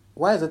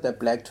 Why is it that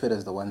Black Twitter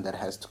is the one that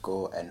has to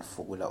go and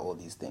formula all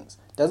these things?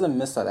 Doesn't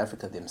Miss South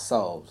Africa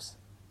themselves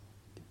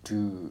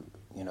do,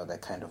 you know,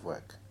 that kind of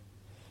work?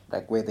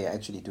 Like where they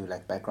actually do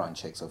like background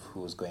checks of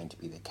who's going to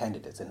be the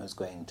candidates and who's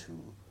going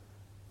to.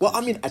 Well, I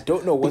mean, I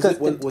don't know.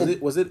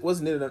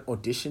 Wasn't it an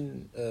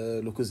audition,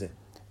 Lukuze?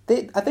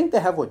 I think they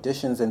have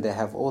auditions and they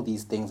have all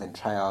these things and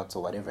tryouts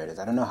or whatever it is.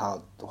 I don't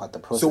know what the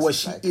process. So was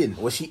she in?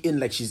 Was she in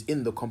like she's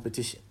in the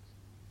competition?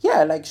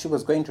 Yeah, like she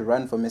was going to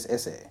run for Miss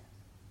SA.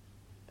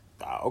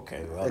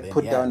 Okay. Well, they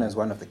put down as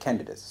one of the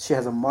candidates. She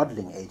has a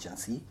modeling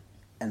agency,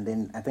 and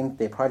then I think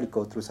they probably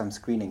go through some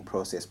screening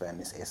process by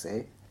Miss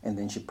SA. And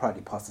then she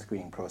probably passed the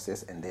screening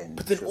process, and then.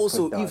 But then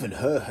also, even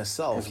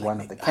herself, as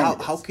one of the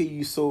candidates. How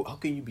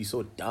can you be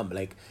so dumb?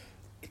 Like,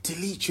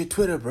 delete your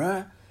Twitter,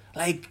 bruh.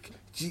 Like,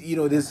 you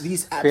know, there's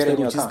these apps that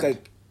will just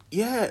like,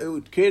 it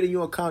would create a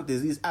new account.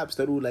 There's these apps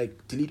that will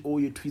like delete all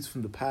your tweets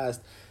from the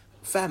past.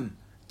 Fam,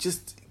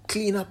 just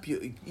clean up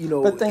your, you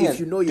know, if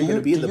you know you're going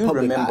to be in the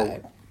public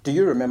eye. Do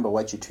you remember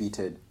what you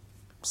tweeted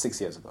 6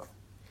 years ago?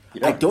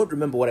 I don't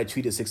remember what I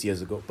tweeted 6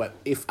 years ago, but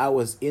if I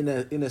was in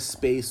a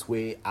space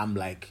where I'm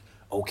like,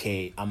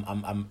 okay,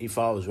 I'm if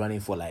I was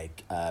running for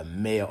like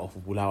mayor of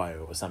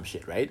Bulawayo or some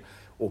shit, right?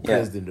 Or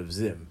president of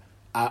Zim,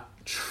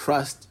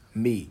 trust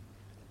me,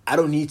 I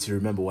don't need to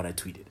remember what I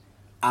tweeted.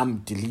 I'm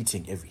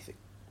deleting everything.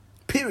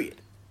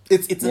 Period.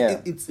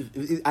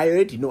 I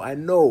already know. I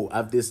know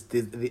there's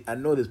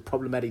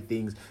problematic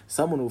things.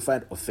 Someone will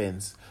find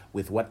offense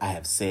with what I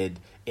have said,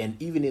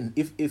 and even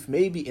if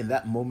maybe in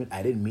that moment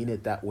I didn't mean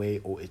it that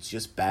way, or it's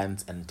just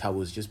bands and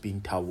towels just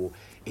being towel,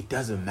 it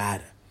doesn't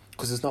matter.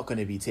 because it's not going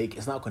to be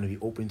it's not going to be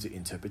open to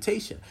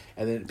interpretation.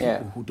 And then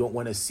people who don't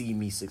want to see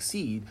me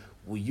succeed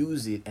will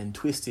use it and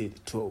twist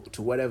it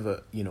to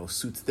whatever,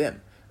 suits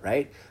them,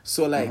 right?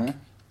 So like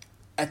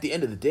at the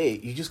end of the day,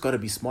 you just got to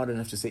be smart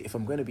enough to say, if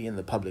I'm going to be in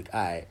the public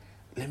eye,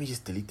 let me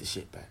just delete the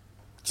shit, man.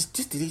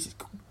 Just delete it.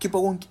 Keep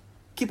on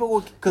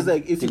because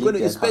like if you're gonna,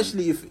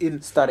 especially if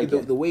in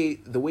the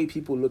way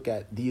people look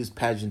at these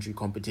pageantry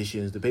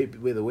competitions, the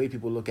way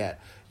people look at,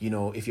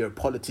 if you're a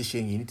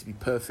politician, you need to be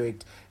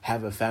perfect,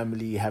 have a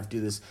family, do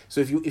this.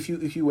 So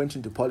if you went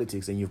into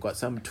politics and you've got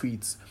some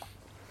tweets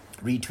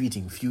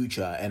retweeting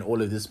Future and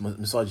all of this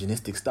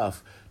misogynistic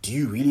stuff, do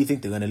you really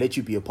think they're gonna let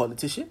you be a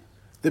politician?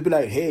 They'll be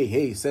like,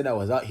 hey, said I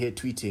was out here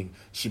tweeting,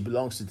 she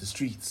belongs to the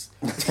streets.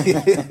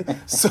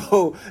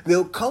 So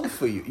they'll come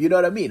for you. You know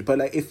what I mean? But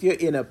like if you're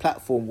in a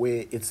platform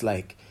where it's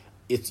like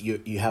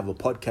you have a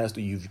podcast or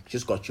you've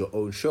just got your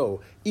own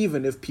show,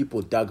 even if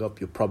people dug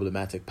up your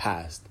problematic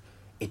past,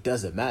 it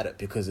doesn't matter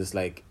because it's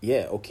like,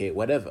 yeah, okay,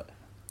 whatever.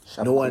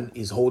 No one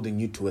is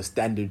holding you to a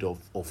standard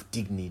of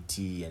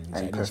dignity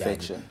and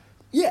perfection.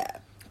 Yeah.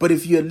 But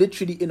if you're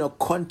literally in a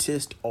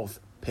contest of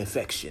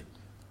perfection,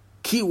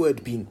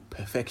 keyword being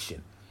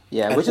perfection.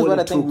 Yeah, and which is what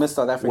I think Miss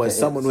South Africa was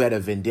someone who had a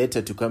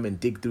vendetta to come and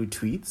dig through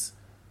tweets.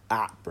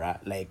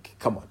 Bruh, like,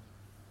 come on.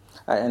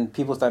 And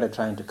people started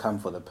trying to come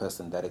for the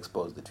person that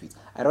exposed the tweets.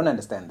 I don't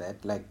understand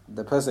that. Like,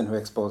 the person who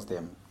exposed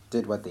them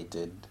did what they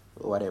did,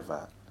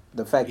 whatever.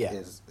 The fact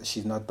is,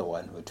 she's not the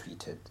one who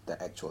tweeted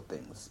the actual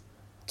things.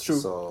 True.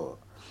 So,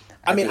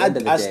 I mean,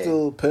 I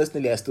still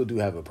do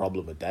have a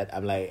problem with that.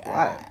 I'm like,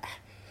 why?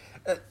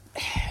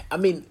 I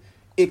mean,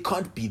 it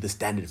can't be the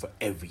standard for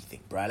everything,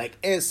 bro. Like,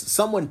 as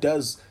someone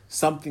does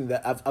something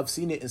that I've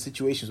seen it in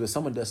situations where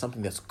someone does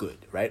something that's good,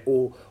 right?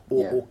 Or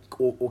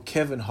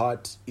Kevin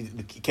Hart.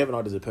 Kevin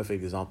Hart is a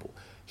perfect example.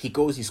 He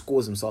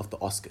scores himself the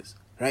Oscars,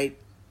 right?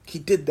 He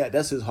did that.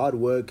 That's his hard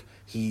work.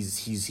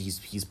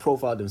 He's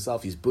profiled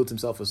himself. He's built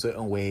himself a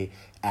certain way,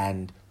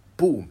 and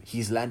boom,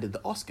 he's landed the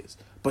Oscars.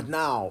 But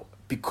now,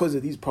 because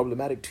of these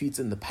problematic tweets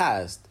in the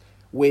past,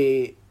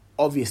 where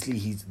obviously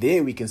he's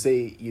there, we can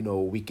say,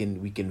 we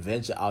can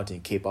venture out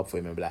and cape up for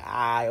him and be like,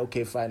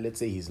 okay, fine, let's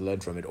say he's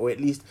learned from it, or at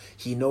least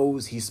he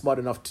knows he's smart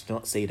enough to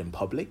not say it in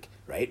public,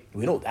 right?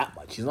 We know that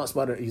much. He's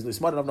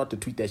smart enough not to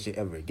tweet that shit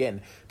ever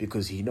again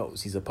because he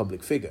knows he's a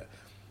public figure.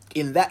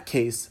 In that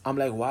case, I'm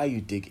like, why are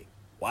you digging?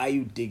 Why are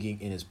you digging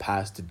in his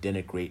past to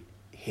denigrate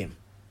him?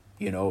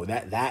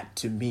 That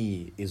to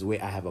me is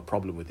where I have a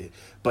problem with it.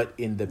 But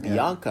in the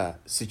Bianca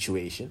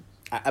situation,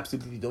 I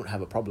absolutely don't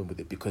have a problem with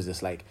it because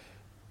it's like,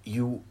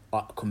 you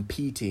are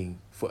competing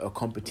for a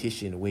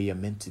competition where you're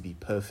meant to be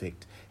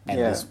perfect and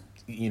this,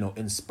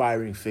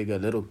 inspiring figure.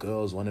 Little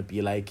girls want to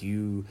be like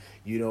you,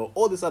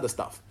 all this other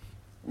stuff.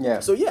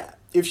 Yeah. So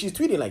if she's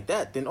tweeting like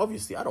that, then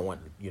obviously I don't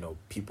want,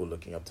 people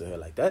looking up to her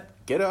like that.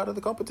 Get her out of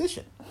the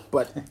competition.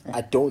 But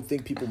I don't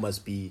think people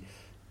must be,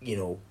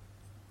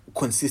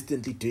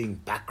 consistently doing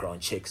background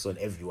checks on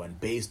everyone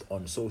based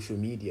on social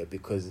media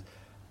because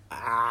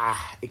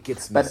it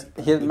gets messy.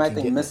 But here's my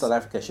thing, Miss South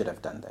Africa should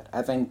have done that.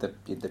 I think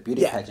the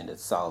beauty pageant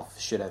itself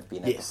should have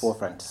been at the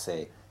forefront to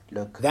say,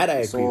 look, that I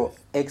agree with.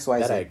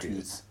 XYZ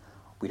tweets,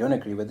 we don't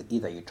agree with it.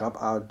 Either you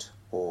drop out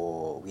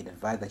or we'd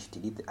advise that you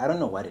delete it. I don't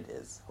know what it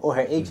is. Or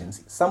her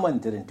agency. Someone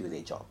didn't do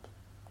their job.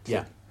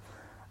 Yeah.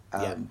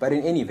 But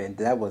in any event,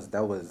 that was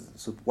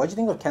so what do you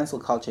think of cancel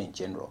culture in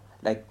general?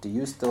 Like, do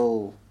you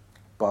still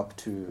bop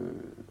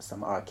to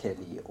some R.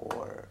 Kelly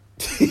or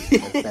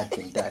has that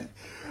been done?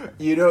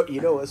 You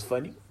know what's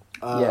funny?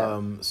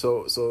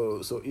 So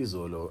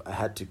Izolo, I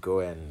had to go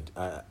and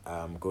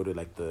go to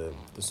like the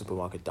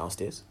supermarket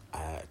downstairs.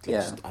 I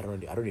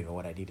don't even know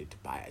what I needed to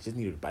buy. I just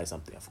needed to buy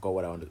something. I forgot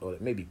what I wanted, or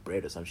maybe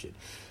bread or some shit.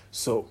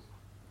 So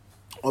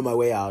on my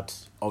way out,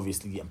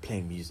 obviously I'm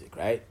playing music,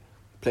 right?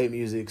 Play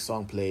music,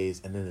 song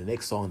plays, and then the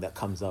next song that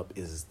comes up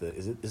is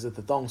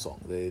the thong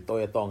song, the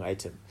Toya Thong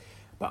item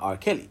by R.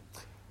 Kelly.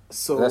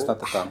 So that's not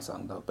the thong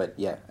song though, but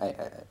yeah,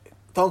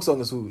 thong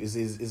song is who?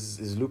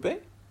 Is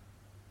Lupe?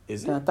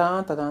 Is it? Dun,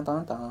 dun, dun, dun,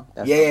 dun, dun.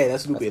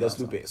 That's Lupe. That's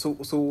Lupe. So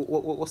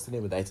what's the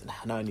name of the item?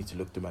 Now I need to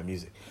look through my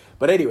music.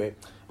 But anyway,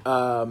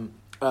 the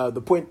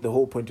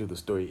whole point of the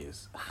story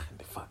is,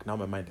 fuck. Now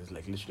my mind is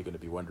like literally going to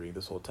be wandering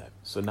this whole time.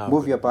 So now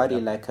move your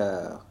body like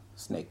a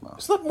snake mouth.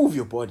 It's not move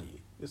your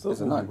body. It's not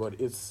move your body.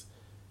 It's,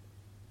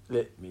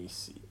 let me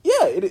see.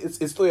 Yeah, it's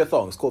Toya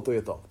Thong. It's called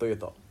Toya Thong. Toya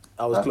Thong.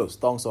 I was close.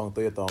 Thong song,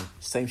 Toya Thong,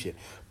 same shit.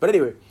 But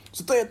anyway,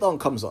 so Toya Thong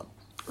comes on,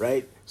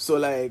 right? So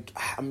like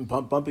I'm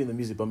bumping the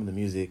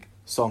music.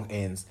 Song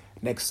ends.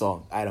 Next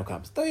song, item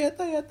comes. Toya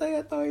Thong.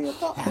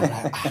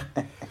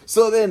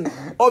 So then,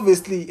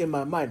 obviously, in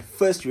my mind,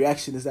 first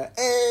reaction is like,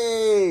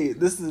 hey,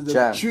 this is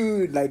the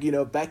tune, like,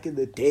 back in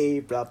the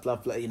day, blah, blah,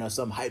 blah,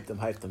 so I'm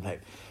hyped.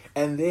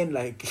 And then,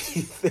 like,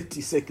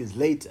 30 seconds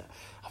later,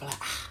 I'm like,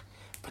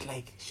 but,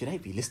 like, should I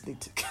be listening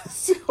to...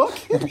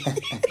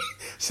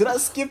 Should I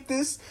skip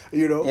this?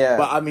 Yeah.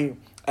 But, I mean,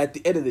 at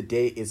the end of the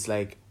day, it's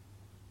like,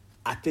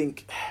 I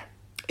think...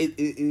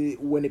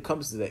 when it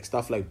comes to like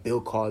stuff like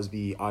Bill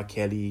Cosby, R.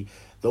 Kelly,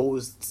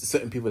 those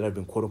certain people that have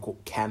been quote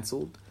unquote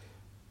cancelled,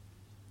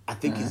 I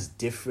think is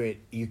different.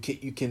 You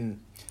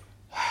can.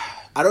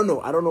 I don't know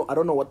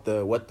what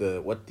the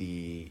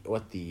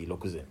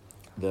locuzin,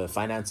 the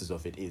finances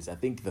of it is. I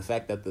think the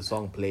fact that the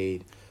song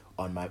played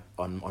on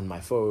my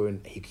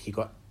phone, he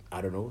got,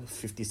 I don't know,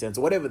 50 cents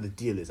or whatever the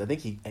deal is. I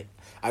think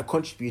I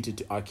contributed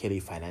to R. Kelly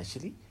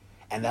financially,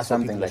 and that's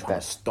Something what people like are trying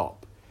that. to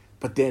stop.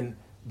 But then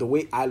the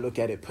way I look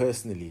at it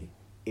personally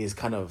is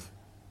kind of,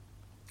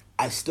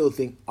 I still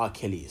think R.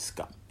 Kelly is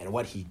scum, and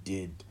what he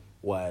did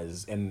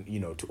was, and you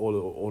know, to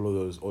all of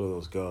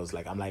those girls,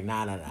 like I'm like,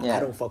 nah, Yeah. I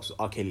don't fuck with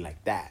R. Kelly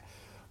like that.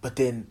 But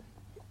then,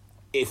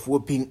 if we're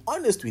being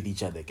honest with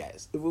each other,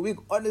 guys, if we're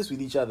being honest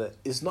with each other,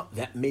 it's not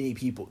that many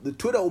people. The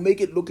Twitter will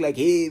make it look like,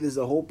 hey, there's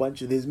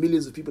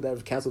millions of people that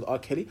have cancelled R.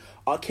 Kelly.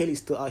 R. Kelly's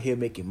still out here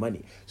making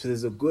money. So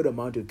there's a good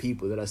amount of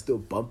people that are still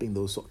bumping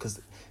those songs.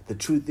 Because the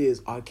truth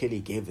is, R. Kelly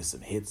gave us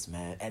some hits,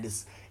 man. And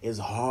it's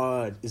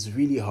hard. It's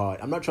really hard.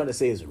 I'm not trying to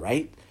say it's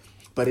right,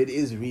 but it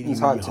is really,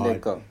 It's really hard to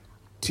let go.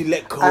 To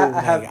let go.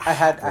 I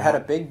had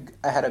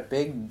a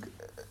big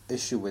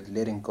issue with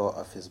letting go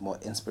of his more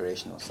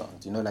inspirational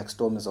songs. You know, like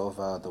Storm is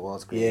Over, The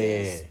World's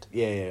Greatest.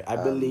 Yeah. I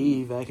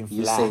believe I can fly.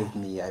 You Saved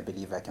Me, I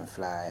Believe I Can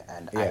Fly,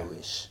 and I Yeah.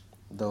 Wish.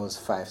 Those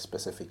 5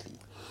 specifically.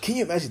 Can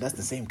you imagine that's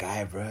the same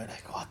guy, bro?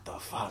 Like, what the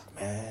fuck,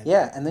 man?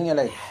 Yeah, and then you're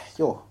like,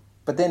 yo.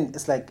 But then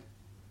it's like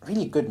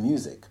really good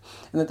music.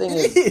 And the thing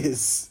It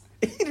is.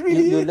 It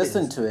really you is.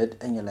 listen to it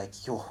and you're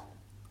like, yo,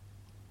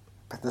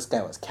 but this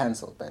guy was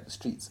cancelled by the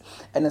streets.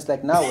 And it's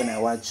like now when I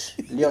watch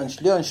Leon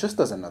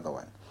Schuster's another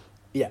one.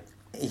 Yeah.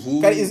 Is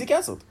he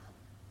cancelled?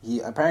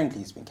 Apparently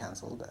he's been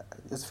cancelled.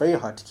 It's very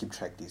hard to keep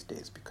track these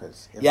days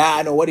because Yeah,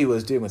 I know what he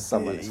was doing with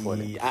someone is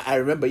falling. I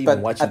remember even But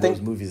watching I think-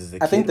 those movies as a I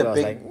kid. think the and I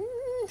was big- like,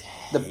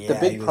 the yeah, he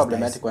big was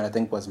problematic nice. one I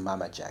think was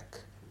Mama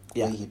Jack,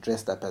 Yeah. where he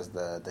dressed up as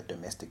the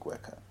domestic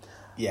worker.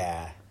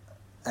 Yeah.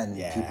 And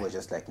Yeah. people were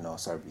just like, no,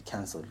 sorry, we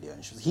cancelled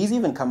Leon Schuster. He's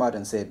even come out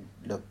and said,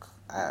 look,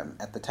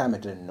 at the time I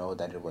didn't know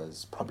that it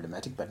was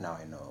problematic, but now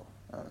I know.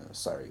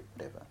 Sorry,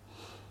 whatever.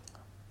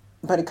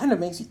 But it kind of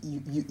makes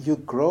you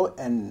grow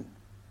an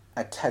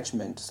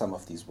attachment to some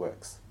of these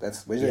works.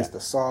 That's whether it's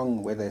the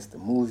song, whether it's the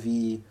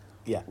movie,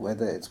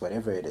 whether it's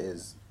whatever it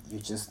is, you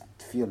just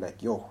feel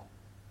like, yo,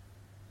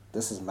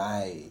 this is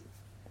my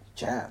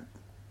jam.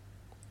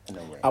 In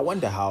a way. I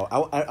wonder how.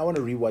 I want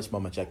to rewatch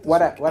Mama Jack.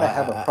 What I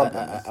have a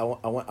problem with.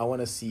 I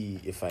want to see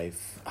if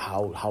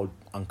how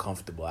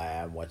uncomfortable I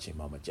am watching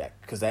Mama Jack,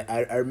 because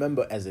I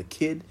remember as a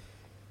kid,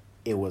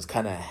 it was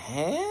kind of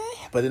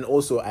but then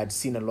also I'd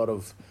seen a lot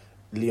of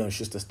Leon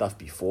Schuster stuff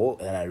before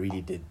that I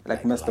really did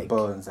like Mr.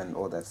 Bones and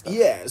all that stuff.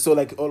 Yeah, so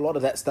like a lot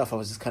of that stuff I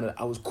was just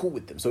I was cool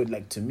with them. So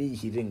like to me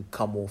he didn't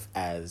come off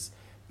as,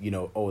 you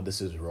know, oh,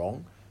 this is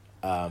wrong.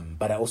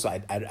 But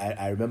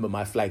I remember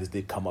my flags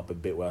did come up a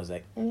bit where I was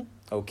like,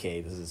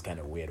 okay, this is kind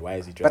of weird. Why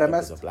is he dressed up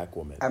as a black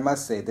woman? I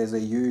must say, there's a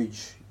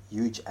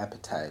huge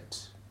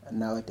appetite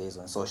nowadays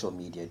on social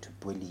media to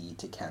bully,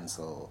 to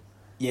cancel.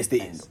 Yes,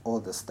 there and is. all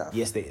this stuff.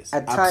 Yes, there is.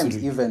 At times,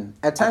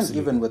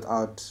 even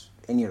without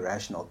any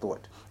rational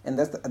thought. And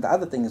that's the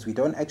other thing is we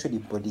don't actually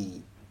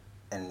bully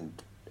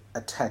and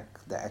attack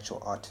the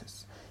actual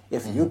artists.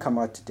 If you come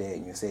out today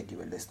and you said you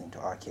were listening to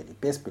R. Kelly,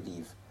 best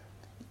believe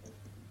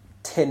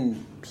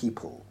 10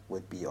 people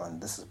would be on,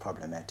 this is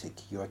problematic,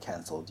 you're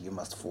cancelled, you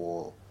must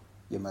fall,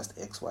 you must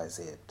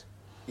XYZ.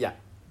 Yeah.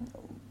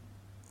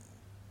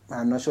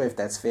 I'm not sure if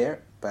that's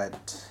fair,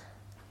 but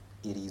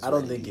it is. I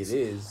don't think it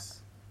is.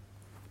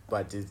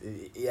 But there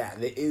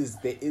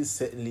is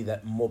certainly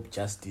that mob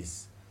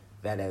justice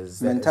that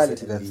has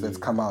mentality that's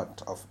come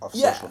out of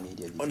social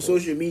media. On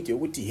social media,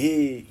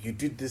 hey, you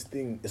did this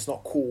thing, it's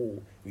not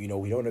cool, you know,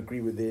 we don't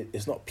agree with it,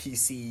 it's not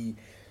PC.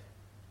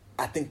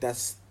 I think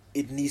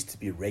it needs to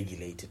be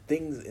regulated.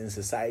 Things in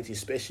society,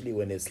 especially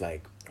when it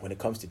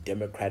comes to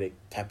democratic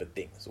type of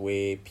things,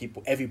 where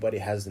everybody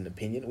has an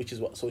opinion, which is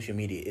what social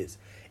media is.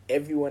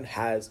 Everyone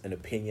has an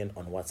opinion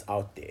on what's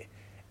out there.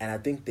 And I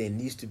think there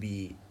needs to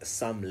be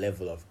some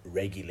level of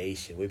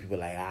regulation where people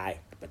are like,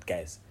 but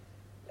guys,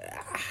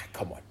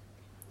 come on.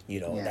 You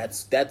know,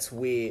 that's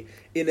where,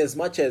 in as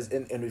much as,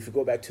 and if you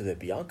go back to the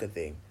Bianca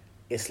thing,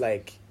 it's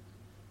like,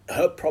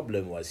 her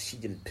problem was she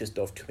didn't piss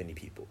off too many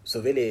people. So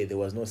really, there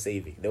was no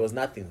saving. There was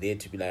nothing there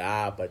to be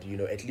like, but you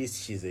know, at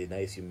least she's a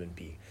nice human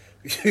being.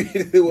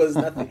 There was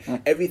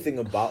nothing. Everything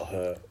about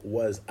her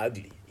was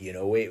ugly. You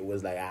know, where it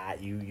was like,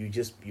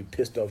 you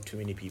pissed off too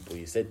many people.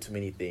 You said too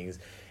many things.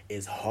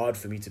 It's hard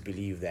for me to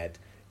believe that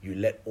you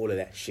let all of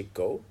that shit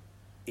go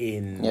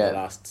in the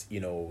last,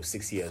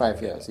 6 years.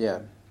 5 years,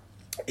 yeah.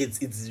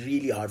 It's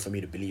really hard for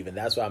me to believe, and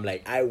that's why I'm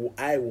like, I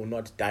will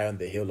not die on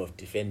the hill of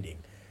defending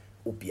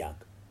Upiang.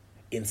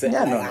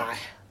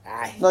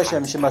 No,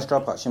 she must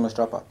drop out. She must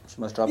drop out.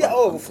 Yeah,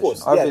 of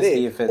course.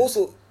 Obviously, if it's...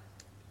 Also,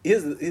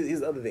 here's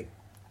the other thing.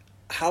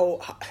 How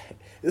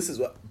this is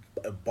what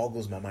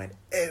boggles my mind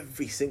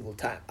every single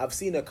time. I've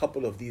seen a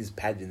couple of these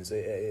pageants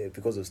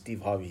because of Steve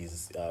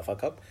Harvey's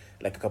fuck up,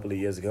 like a couple of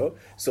years ago.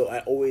 So I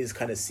always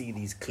kind of see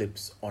these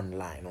clips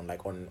online,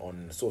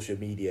 on social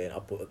media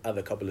and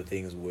other couple of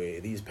things where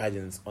these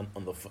pageants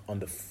on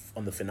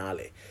the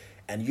finale.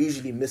 and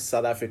usually Miss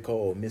South Africa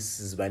or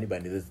Mrs. Bani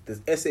Bani,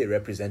 there's SA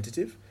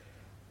representative.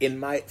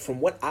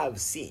 From what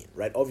I've seen,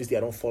 right? Obviously, I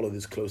don't follow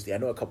this closely. I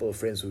know a couple of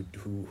friends who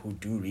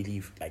do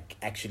really like,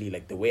 actually,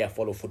 like the way I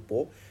follow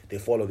football, they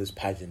follow this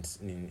pageant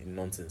in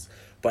nonsense.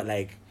 But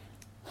like,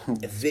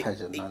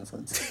 pageant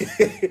nonsense.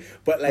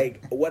 but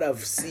like what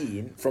I've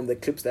seen from the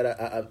clips that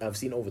I've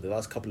seen over the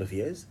last couple of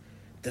years,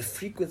 the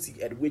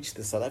frequency at which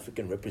the South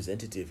African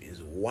representative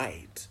is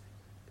white,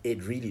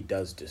 it really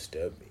does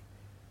disturb me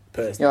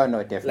personally. Yeah,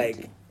 no,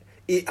 definitely.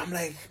 Like, I'm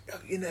like,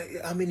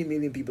 how many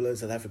million people are in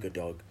South Africa,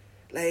 dog?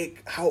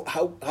 Like,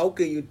 how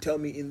can you tell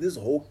me in this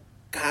whole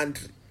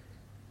country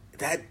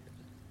that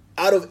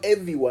out of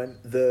everyone,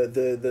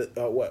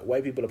 what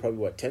white people are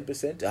probably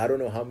 10%? I don't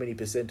know how many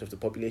percent of the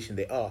population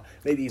they are.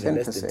 Maybe even 10%.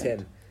 less than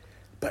 10.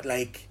 But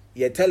like,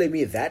 you're telling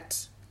me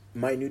that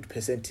minute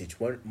percentage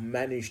won't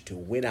manage to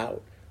win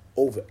out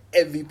over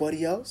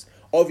everybody else?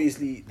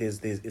 Obviously,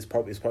 it's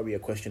probably a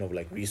question of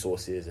like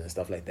resources and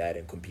stuff like that,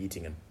 and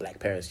competing, and black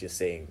parents just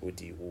saying,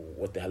 "Uti,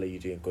 what the hell are you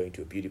doing going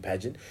to a beauty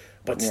pageant?"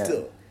 But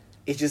still,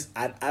 it's just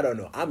I don't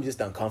know. I'm just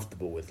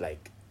uncomfortable with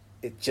like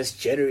it. Just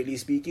generally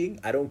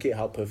speaking, I don't care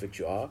how perfect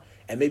you are,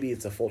 and maybe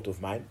it's a fault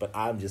of mine, but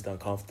I'm just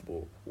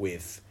uncomfortable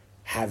with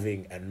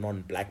having a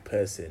non-black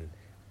person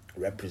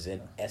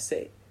represent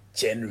SA.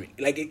 Generally,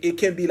 like it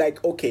can be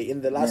like, okay,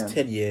 in the last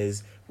 10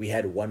 years we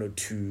had 1 or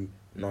 2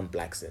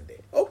 non-blacks in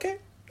there. Okay,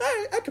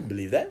 I can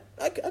believe that.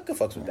 I can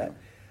fucks with that.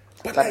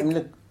 But like, I mean,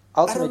 look,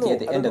 ultimately, at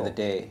the end of the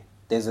day,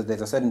 there's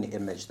a certain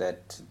image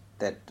that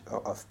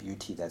of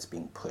beauty that's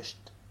being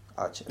pushed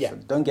out. So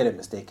don't get it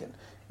mistaken.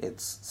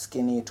 It's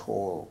skinny,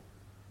 tall,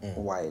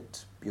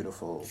 white,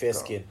 beautiful, fair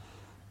skin.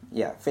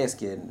 Yeah, fair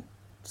skin,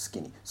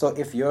 skinny. So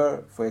if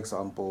you're, for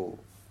example,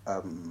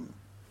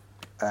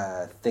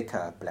 a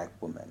thicker black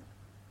woman,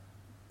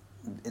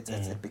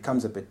 it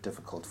becomes a bit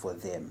difficult for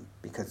them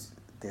because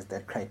there's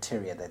that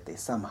criteria that they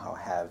somehow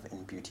have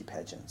in beauty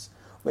pageants,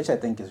 which I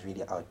think is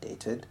really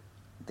outdated.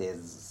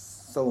 There's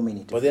so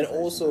many different. But then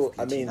also,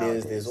 I mean,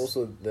 nowadays. there's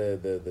also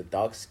the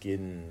dark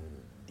skin,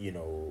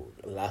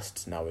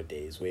 lust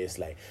nowadays, where it's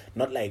like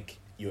not like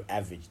your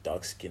average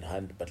dark skin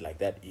hunt, but like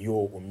that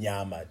your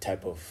umnyama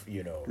type of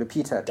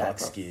Lupita dark type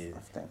skin.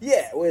 of thing.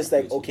 Yeah, where it's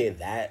like, okay,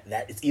 that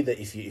it's either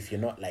if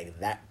you're not like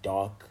that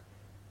dark,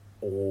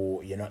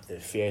 or you're not the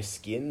fair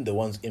skin. The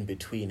ones in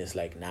between is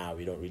like, nah,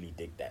 we don't really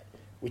dig that,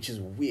 which is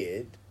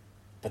weird.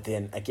 But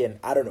then again,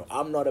 I don't know.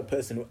 I'm not a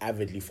person who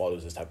avidly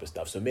follows this type of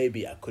stuff, so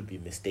maybe I could be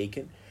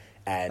mistaken.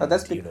 And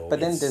that's but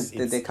then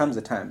there comes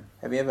a time.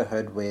 Have you ever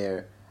heard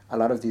where a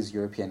lot of these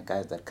European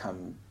guys that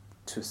come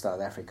to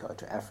South Africa or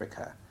to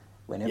Africa,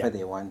 whenever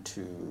they want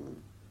to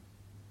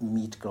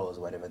meet girls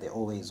or whatever, they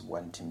always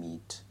want to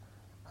meet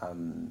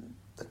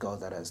the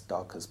girls that are as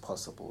dark as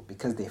possible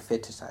because they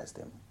fetishize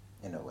them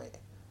in a way.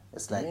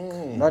 It's like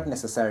not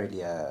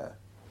necessarily I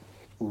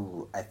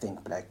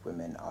think black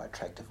women are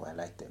attractive or I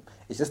like them.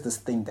 It's just this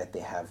thing that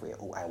they have where,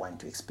 I want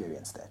to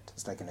experience that.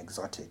 It's like an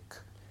exotic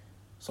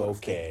sort of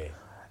thing.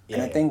 Yeah.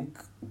 And I think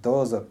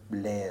those are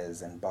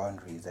layers and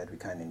boundaries that we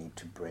kind of need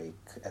to break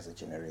as a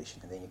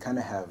generation. And then you kind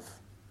of have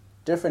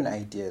different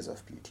ideas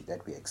of beauty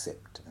that we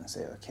accept and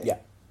say, okay,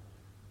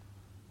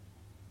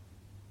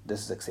 this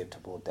is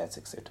acceptable, that's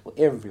acceptable.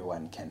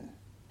 Everyone can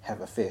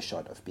have a fair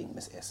shot of being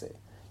Miss SA.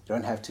 You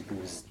don't have to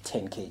lose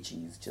 10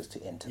 kgs just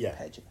to enter the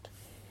pageant.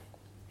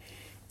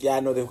 Yeah, I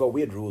know they've got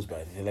weird rules,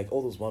 but they're like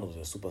all those models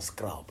are super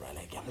scrub, bro.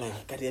 Like I'm like,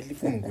 like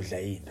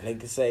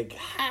it's like,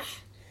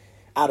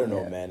 I don't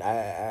know, man.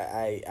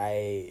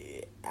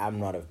 I'm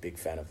not a big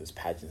fan of this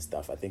pageant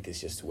stuff. I think it's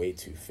just way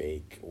too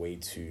fake, way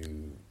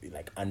too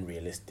like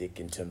unrealistic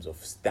in terms of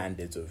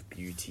standards of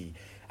beauty.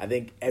 I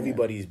think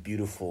everybody's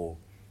beautiful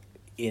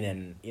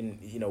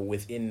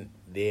within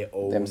their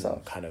own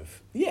themselves. Kind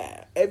of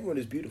everyone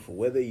is beautiful,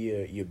 whether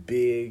you're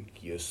big,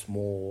 you're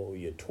small,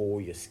 you're tall,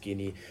 you're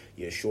skinny,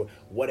 you're short,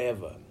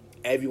 whatever.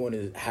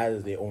 Everyone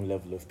has their own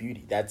level of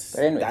beauty. That's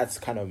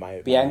kind of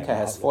my Bianca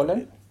has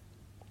fallen.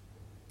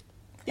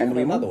 And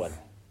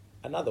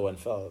another one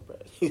fell, bro.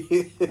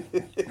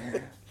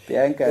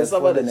 Bianca has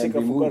some other fallen chick,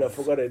 and I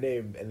forgot her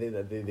name, and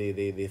then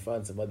they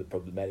found some other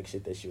problematic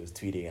shit that she was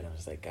tweeting, and I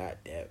was like, God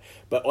damn.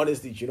 But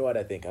honestly, do you know what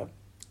I think?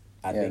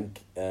 I think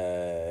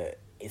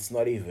it's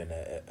not even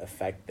a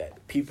fact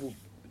that people.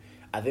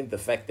 I think the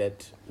fact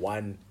that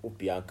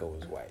Bianca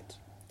was white,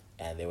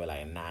 and they were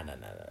like, nah,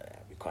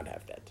 we can't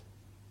have that.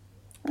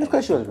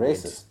 Because she was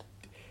racist.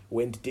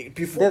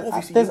 Before,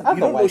 obviously, you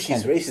don't know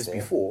she's racist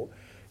before.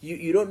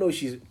 You don't know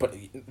she's. But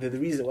the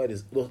reason why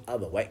there's those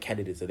other white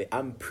candidates are there,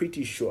 I'm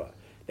pretty sure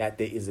that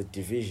there is a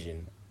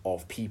division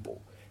of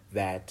people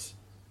that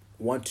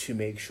want to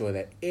make sure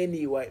that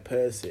any white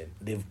person,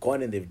 they've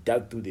gone and they've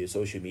dug through their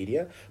social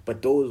media,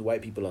 but those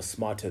white people are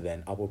smarter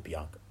than Abo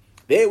Bianca.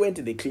 They went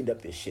and they cleaned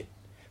up their shit.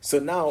 So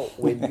now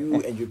when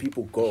you and your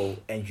people go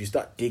and you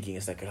start digging,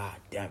 it's like,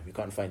 damn, we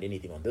can't find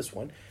anything on this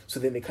one. So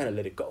then they kind of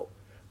let it go.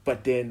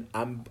 But then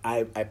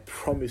I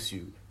promise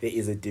you, there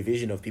is a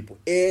division of people.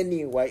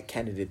 Any white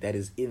candidate that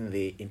is in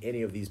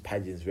any of these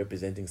pageants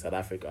representing South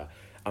Africa,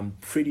 I'm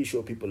pretty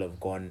sure people have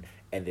gone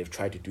and they've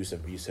tried to do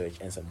some research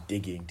and some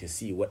digging to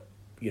see what,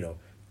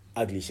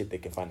 ugly shit they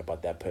can find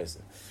about that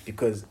person.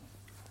 Because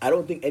I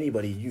don't think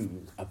anybody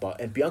knew about,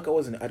 and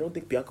I don't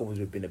think Bianca would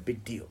have been a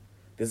big deal.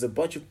 There's a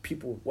bunch of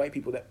white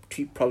people that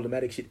tweet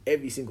problematic shit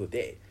every single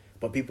day,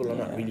 but people are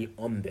not really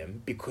on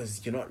them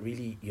because you're not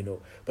really,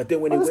 But then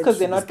when because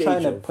they're not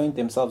trying to point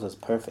themselves as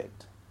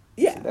perfect.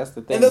 Yeah, so that's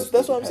the thing. And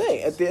that's what I'm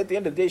saying. At the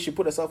end of the day, she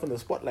put herself in the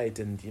spotlight,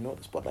 and the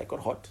spotlight got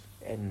hot,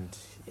 and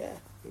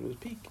it was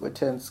peak. Good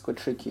tense, good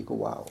tricky, good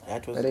wow.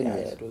 It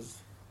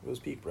was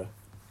peak, bro.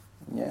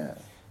 Yeah.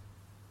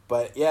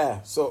 But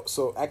yeah,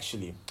 so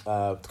actually,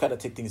 to kind of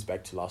take things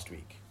back to last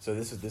week. So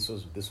this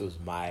was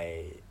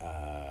my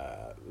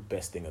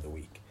best thing of the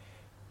week.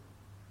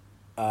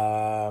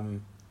 Wow,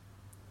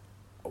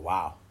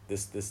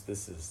 this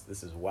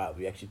is wild.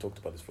 We actually talked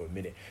about this for a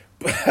minute,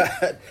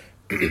 but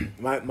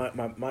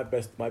my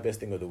best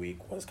thing of the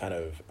week was kind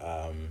of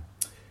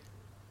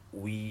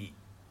we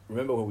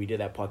remember when we did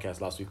that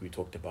podcast last week. We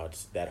talked about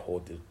that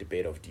whole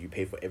debate of do you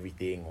pay for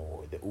everything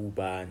or the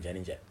Uber and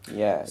Janinja.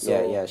 Yeah.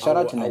 Shout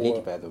out to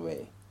Naledi, by the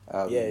way.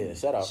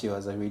 Shout out. She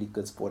was a really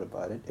good sport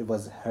about it. It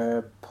was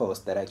her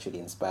post that actually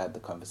inspired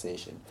the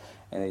conversation,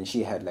 and then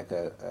she had like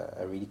a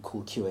really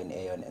cool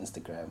Q&A on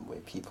Instagram where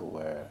people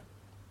were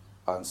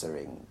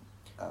answering.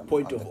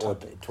 Point of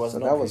order. It was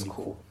not really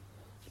cool.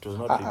 It was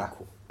not really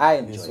cool. I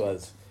enjoyed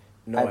it.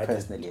 I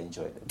personally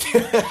enjoyed it.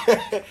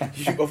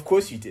 Of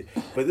course you did.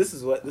 But this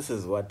is what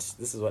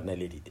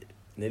Naledi did.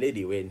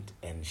 Naledi went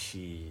and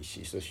she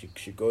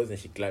goes and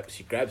she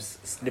grabs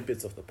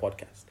snippets of the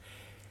podcast.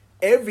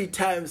 Every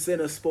time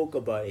Senna spoke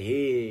about,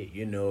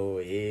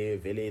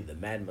 Vele, the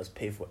man must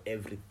pay for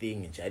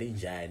everything,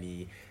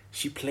 Jani,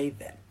 she played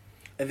that.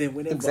 And then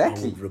whenever I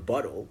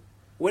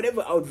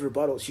would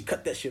rebuttal, she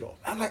cut that shit off.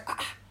 I'm like,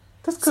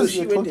 That's because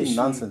you're talking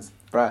nonsense,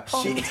 bruh.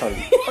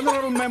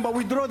 Honorable member,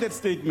 withdraw that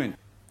statement.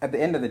 At the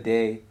end of the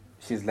day,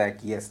 she's like,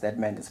 yes, that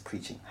man is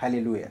preaching.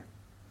 Hallelujah.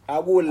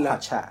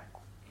 Hacha.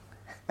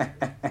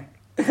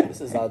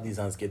 This is how these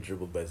hands get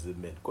dribbled by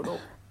Zidman. Konoko.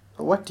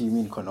 What do you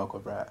mean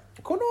Konoko, bruh?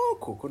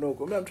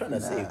 Konoko. Man, I'm trying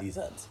to save these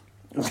hands.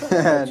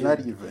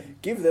 Not even.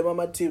 Give them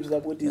mama tips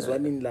about this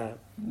one in la.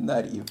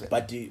 Not even.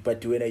 But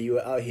when you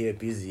were out here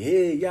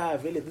busy,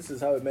 Vele, this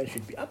is how a man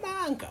should be. I'm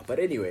an anchor. But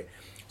anyway,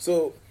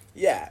 so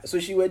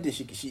she went there,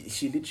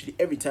 she literally,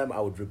 every time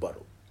I would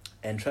rebuttal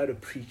and try to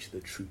preach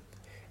the truth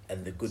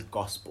and the good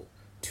gospel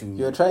to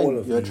you're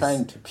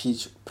trying to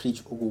preach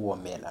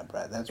ukuwomela,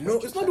 bro. That's no,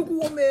 it's not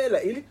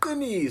ukuwomela.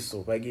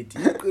 Iliqiniso,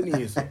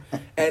 bagithi.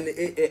 And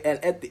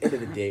at the end of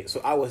the day, so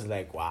I was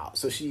like, wow.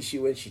 So she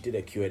did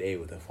a Q&A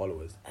with her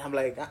followers. And I'm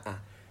like,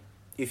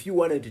 if you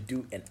wanted to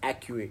do an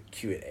accurate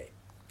Q&A,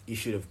 you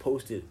should have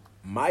posted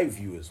my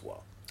view as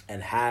well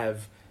and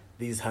have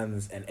these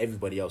hands and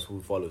everybody else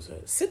who follows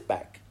her sit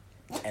back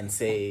and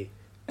say,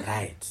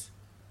 right,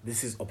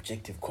 this is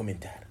objective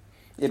commentary.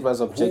 It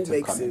was objective Who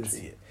makes commentary.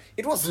 sense here?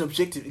 It wasn't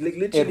objective. Like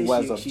literally, it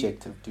was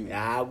objective, dude.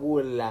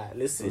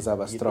 Listen. It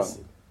was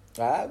strong.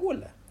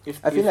 If,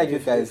 I feel like you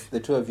guys, the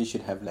two of you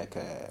should have like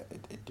a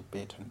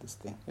debate on this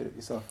thing. It would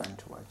be so fun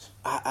to watch.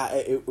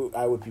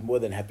 I would be more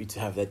than happy to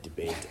have that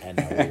debate, and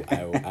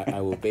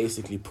I will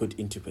basically put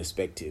into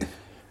perspective,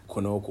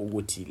 Konoko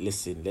Wuti,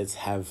 listen, let's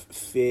have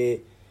fair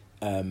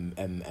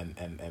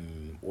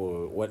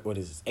or what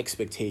is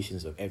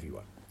expectations of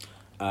everyone.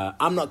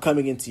 I'm not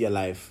coming into your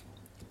life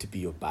to be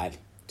your body,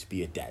 to be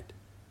your dad,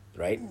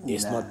 right?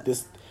 It's not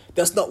this.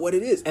 That's not what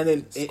it is. And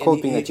then it's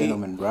called being a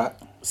gentleman, bro.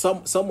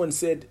 Someone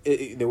said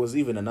there was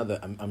even another.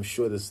 I'm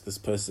sure this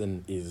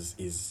person is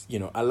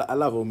I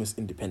love her Miss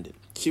Independent.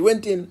 She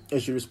went in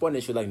and she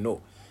responded. She was like,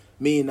 no,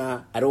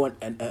 mina, I don't want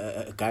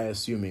a guy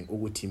assuming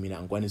ukuthi mina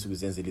angikwanisi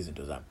ukuzenzela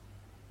izinto zami.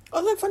 I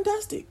was like,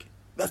 fantastic.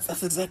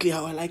 That's exactly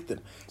how I like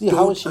them. Yeah,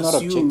 how is she not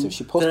objective?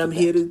 She posted that I'm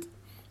here to.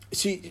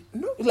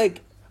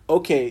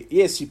 Okay,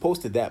 yes, she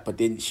posted that, but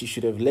then she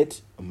should have let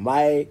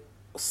my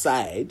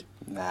side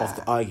of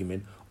the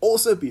argument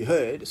also be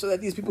heard so that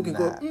these people can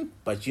go,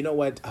 but you know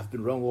what? I've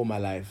been wrong all my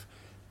life.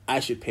 I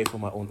should pay for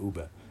my own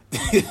Uber.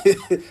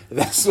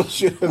 That's what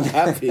should have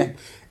happened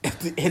at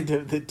the end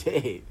of the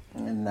day.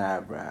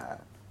 Nah, bruh.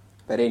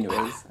 But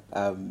anyways,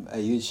 a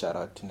huge shout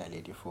out to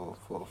Naledi for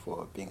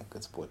being a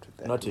good sport with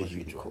that. Not a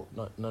huge one. Cool.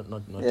 Not.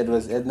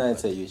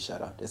 It's a huge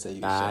shout out. It's a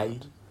huge shout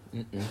out.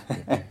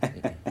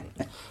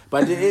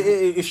 But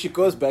if she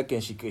goes back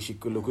and she goes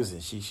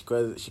and she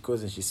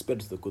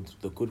spreads the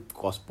good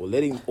gospel,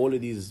 letting all of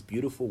these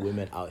beautiful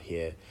women out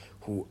here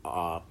who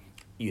are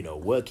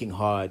working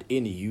hard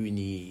in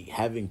uni,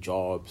 having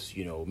jobs,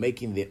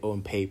 making their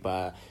own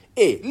paper,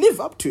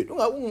 live up to it.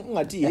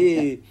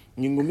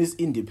 Miss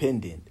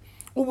Independent.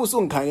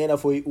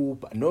 For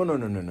Uber.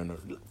 No.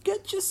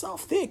 Get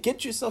yourself there.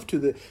 Get yourself to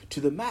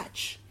the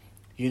match.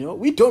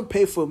 We don't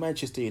pay for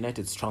Manchester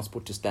United's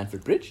transport to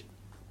Stamford Bridge.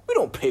 We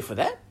don't pay for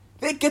that.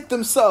 They get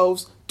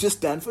themselves to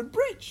Stamford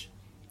Bridge.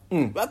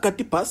 They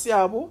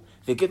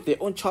get their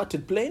own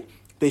chartered plane.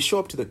 They show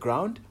up to the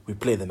ground. We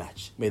play the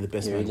match. May the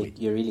best man win.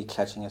 You're really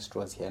clutching at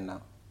straws here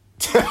now.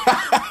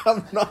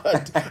 I'm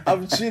not.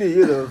 I'm cheating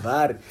you the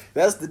vibe.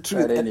 That's the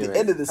truth. But anyways, at the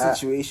end of the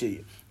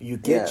situation, you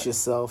get yeah.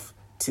 yourself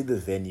to the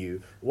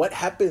venue. What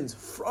happens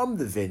from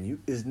the venue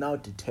is now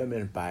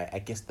determined by, I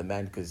guess, the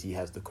man, because he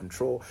has the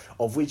control,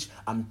 of which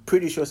I'm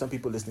pretty sure some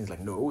people listening is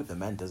like, no, the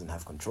man doesn't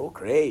have control.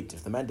 Great.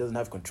 If the man doesn't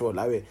have control,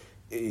 add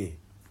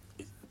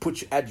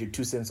your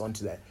 2 cents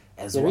onto that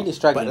as You're well. really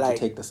struggling But, to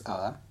take this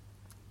hour.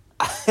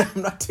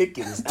 I'm not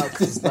taking this L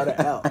because it's not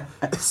an L.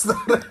 It's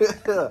not an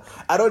L.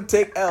 I don't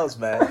take L's,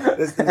 man.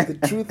 The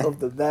truth of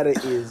the matter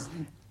is,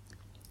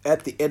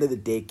 at the end of the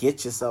day,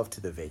 get yourself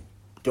to the venue.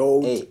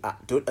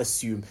 Don't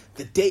assume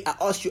the date. I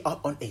asked you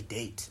out on a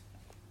date,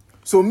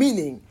 so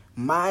meaning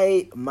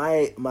my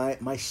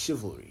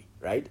chivalry,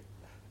 right?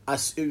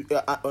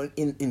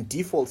 In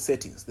default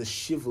settings, the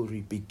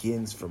chivalry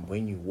begins from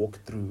when you walk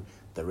through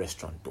the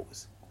restaurant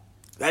doors.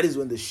 That is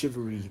when the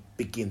chivalry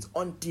begins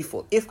on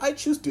default. If I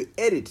choose to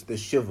edit the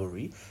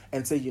chivalry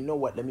and say, you know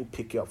what, let me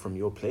pick you up from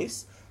your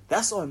place,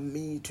 that's on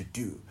me to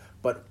do.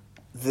 But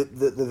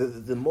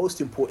the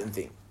most important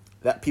thing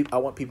that I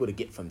want people to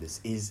get from this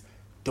is,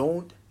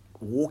 don't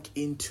walk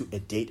into a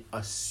date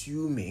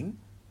assuming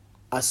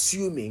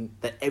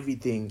that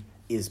everything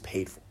is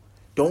paid for.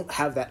 Don't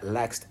have that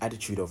laxed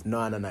attitude of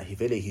no,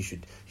 he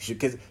should,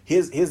 because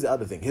here's the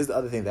other thing. Here's the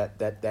other thing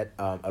that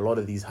a lot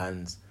of these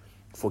hands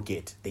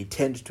forget. They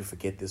tend to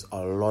forget this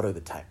a lot of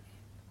the time.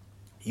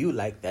 You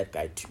like that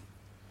guy too.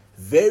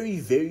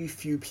 Very, very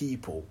few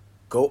people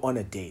go on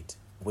a date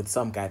with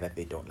some guy that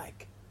they don't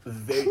like.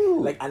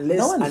 Unless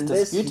no one's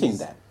disputing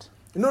that.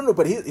 No,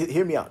 but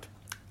hear me out.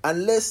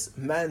 Unless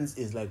man's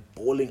is like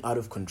balling out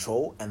of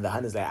control and the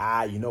hand is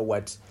like, you know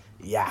what?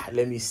 Yeah,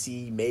 let me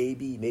see.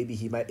 Maybe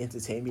he might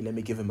entertain me. Let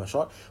me give him a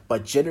shot.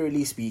 But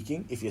generally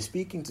speaking, if you're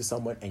speaking to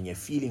someone and you're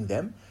feeling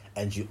them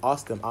and you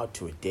ask them out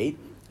to a date,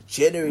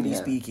 generally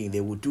speaking,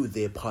 they will do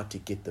their part to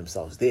get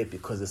themselves there,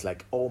 because it's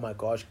like, oh my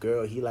gosh,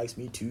 girl, he likes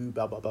me too,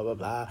 blah, blah, blah, blah,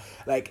 blah.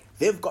 Like,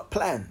 they've got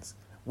plans.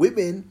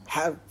 Women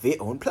have their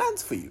own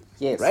plans for you.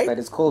 Yes, right? but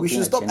it's called we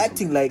should stop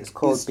acting like it's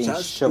called being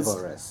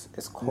chivalrous.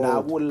 It's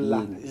called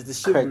being it's the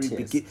chivalry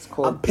courteous.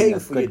 I'm paying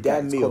for your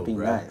damn meal, it's called being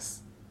bro.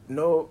 Nice.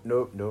 No.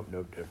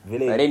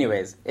 Really, But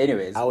anyways,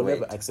 I will wait.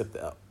 never accept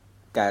that.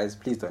 Guys,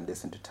 please don't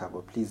listen to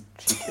Tabo. Please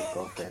treat your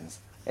girlfriends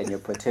and your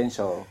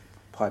potential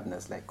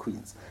partners like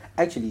queens.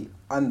 Actually,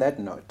 on that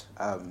note,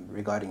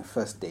 regarding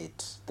first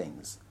date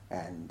things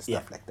and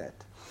stuff like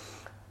that,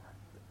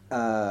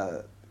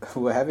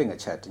 we were having a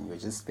chat and you were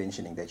just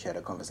mentioning that you had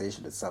a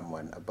conversation with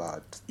someone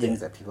about things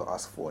that people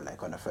ask for,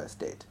 like on a first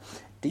date.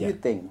 Do you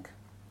think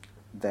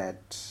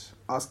that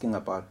asking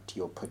about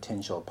your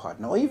potential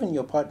partner or even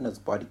your partner's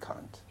body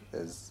count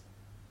is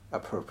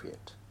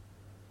appropriate?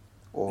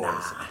 Or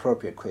is an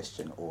appropriate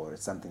question, or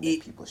something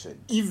that people should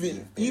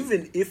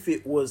even if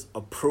it was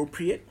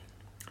appropriate,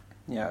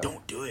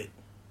 don't do it.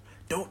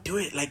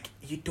 Like,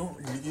 you don't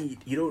need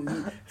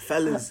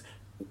fellas,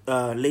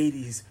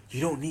 ladies, you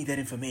don't need that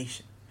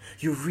information.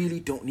 You really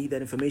don't need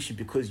that information,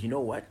 because you know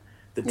what?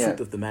 The truth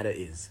of the matter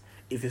is,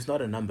 if it's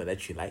not a number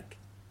that you like,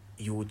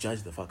 you will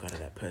judge the fuck out of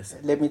that person.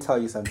 Let me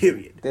tell you something.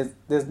 Period.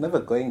 There's never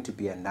going to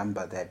be a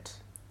number that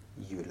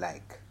you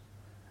like.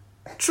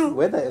 True.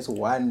 Whether it's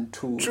 1,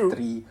 2,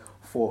 3,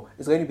 4,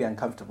 it's going to be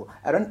uncomfortable.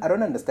 I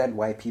don't understand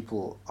why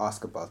people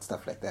ask about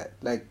stuff like that.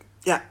 Like,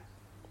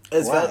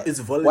 it's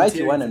volunteering why do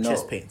you want to for know?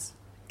 chest pains.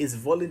 It's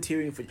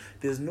volunteering for.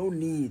 There's no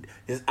need.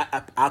 There's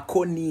our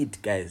core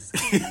need, guys.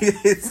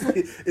 it's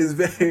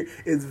very.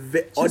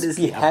 Just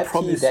honestly, be happy I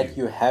promise that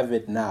you have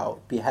it now.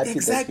 Be happy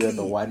that you're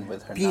the one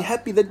with her. Be now.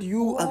 happy that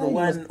you are the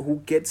one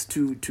who gets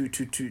to do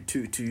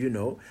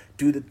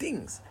the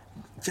things.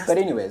 But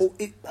anyways,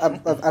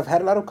 I've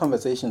had a lot of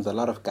conversations. A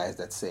lot of guys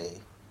that say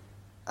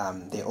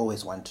they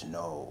always want to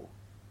know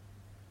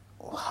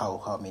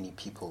how many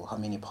people, how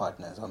many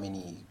partners, how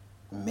many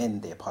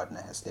men their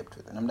partner has slept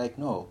with, and I'm like,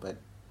 no, but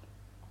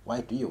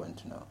why do you want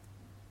to know?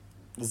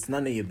 It's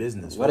none of your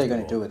business. What are you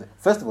going to do with it?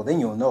 First of all, then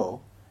you'll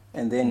know,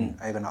 and then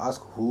are you going to ask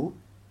who?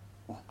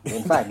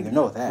 Then fine, you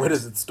know that. Where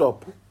does it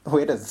stop?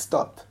 Where does it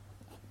stop?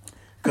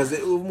 Because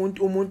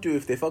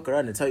if they fuck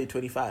around and tell you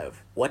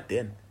 25, what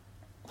then?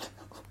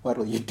 What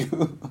will you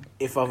do?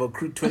 If I've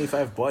accrued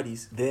 25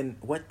 bodies, then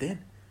what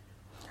then?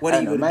 What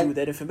are you going to do with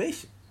that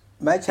information?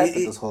 My chat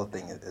with this whole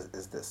thing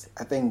is this.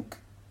 I think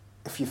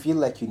if you feel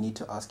like you need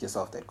to ask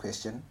yourself that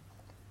question,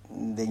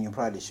 then you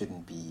probably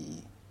shouldn't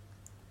be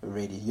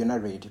ready. You're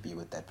not ready to be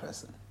with that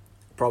person.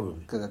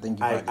 Probably. Because I think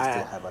you probably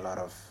still have a lot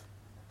of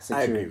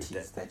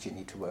securities that you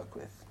need to work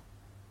with.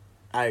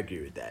 I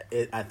agree with that.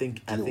 I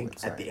think at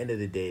the end of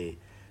the day,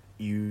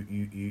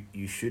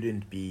 you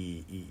shouldn't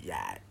be.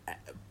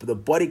 The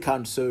body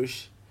count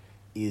search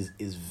is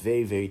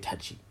very, very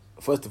touchy.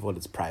 First of all,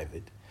 it's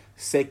private.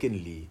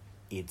 Secondly,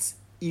 it's,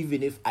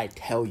 even if I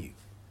tell you,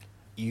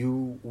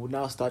 you will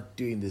now start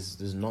doing this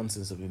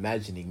nonsense of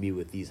imagining me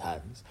with these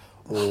hands,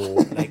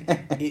 or like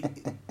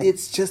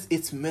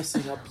it's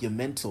messing up your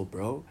mental,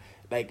 bro.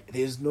 Like,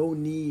 there's no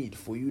need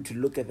for you to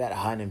look at that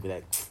hand and be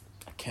like,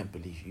 I can't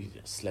believe you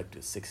just slept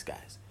with 6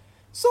 guys.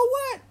 So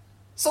what?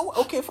 So,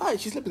 okay, fine.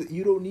 She slept with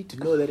you. Don't need to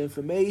know that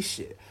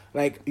information.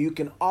 Like, you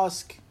can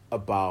ask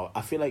about,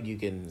 I feel like you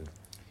can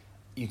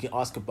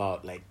ask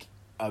about, like,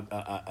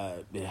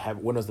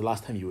 when was the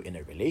last time you were in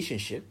a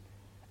relationship?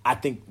 I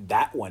think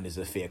that one is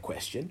a fair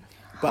question.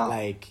 But,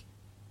 like,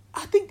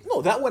 I think,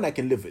 no, that one I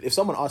can live with. If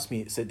someone asked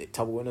me, said,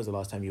 Tabo, when was the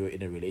last time you were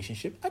in a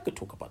relationship? I could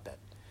talk about that.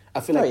 I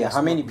feel like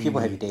how many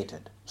people have you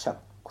dated? Sure,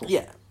 cool.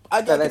 Yeah,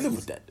 I can live easy.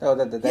 with that. Oh,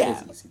 that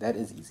is easy. That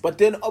is easy. But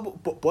then,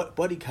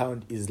 body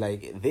count is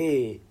like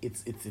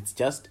it's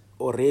just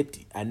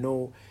already. I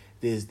know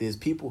there's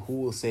people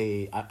who will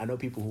say, I know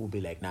people who will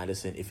be like, nah,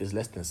 listen, if it's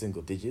less than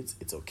single digits,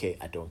 it's okay.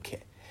 I don't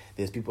care.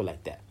 There's people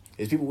like that.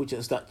 There's people who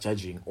just start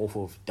judging off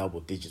of double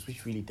digits,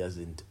 which really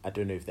doesn't. I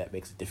don't know if that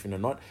makes it different or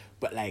not.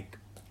 But like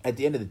at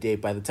the end of the day,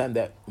 by the time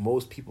that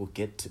most people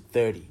get to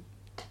 30,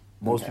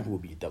 most people will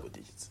be double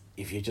digits.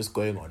 If you're just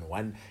going on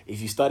one,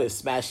 if you started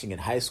smashing in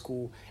high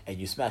school and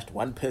you smashed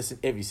one person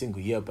every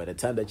single year, by the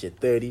time that you're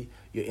 30,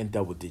 you're in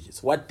double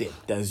digits. What then?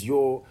 Does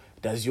your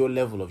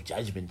level of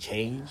judgment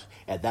change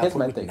at that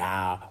point?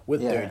 Nah, we're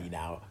 30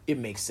 now. It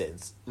makes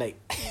sense. Like,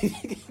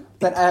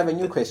 but I have a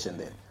new question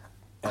then.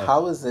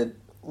 How is it?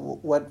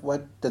 What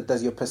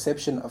does your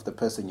perception of the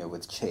person you're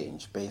with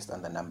change based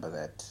on the number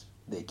that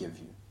they give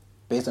you,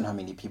 based on how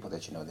many people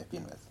that you know they've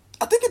been with?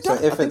 I think it does.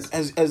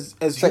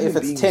 So if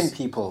it's 10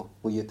 people,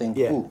 will you think,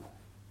 ooh,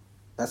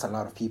 that's a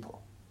lot of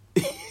people?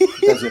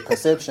 Does your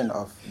perception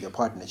of your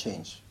partner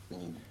change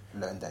when you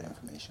learn that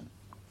information?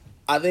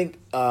 I think,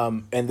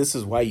 and this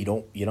is why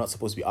you're not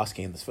supposed to be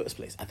asking in the first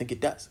place. I think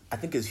it does. I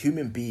think as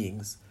human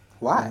beings,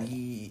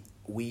 why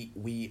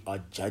we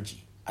are judgy.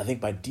 I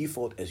think by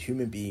default, as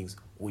human beings,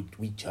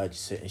 we judge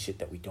certain shit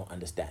that we don't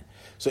understand.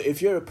 So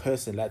if you're a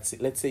person, let's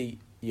say,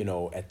 you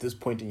know, at this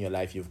point in your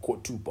life, you've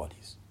caught two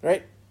bodies,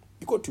 right?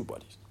 You caught two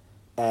bodies,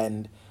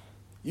 and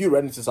you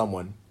run into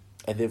someone,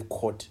 and they've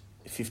caught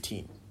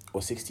 15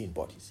 or 16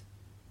 bodies,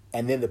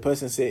 and then the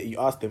person you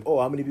ask them, oh,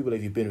 how many people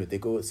have you been with? They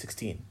go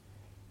 16.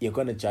 You're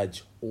gonna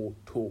judge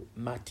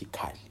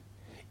automatically.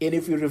 And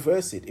if you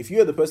reverse it, if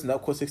you're the person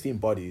that caught 16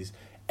 bodies,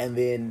 and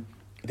then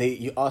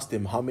you ask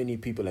them how many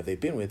people have they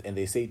been with, and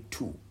they say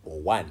 2 or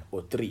 1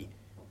 or 3,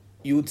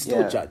 you would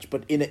still judge,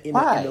 but in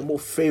a more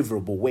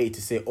favorable way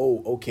to say,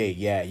 oh, okay,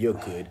 yeah, you're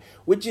good,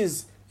 which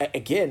is.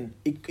 Again,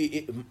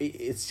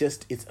 it's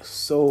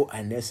so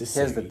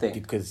unnecessary. Here's the thing.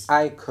 Because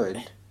I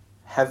could,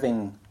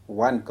 having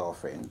one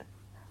girlfriend,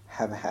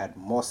 have had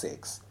more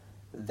sex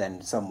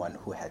than someone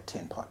who had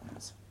 10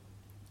 partners.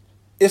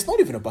 It's not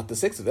even about the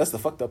sex. That's the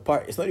fucked up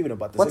part. It's not even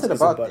about the sex. What's it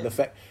about? It's about the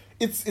fact.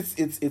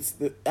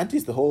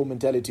 It's the whole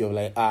mentality of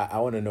like, I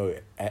want to know,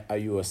 are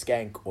you a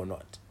skank or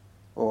not?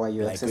 Or are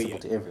you accessible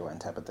to everyone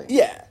type of thing?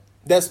 Yeah.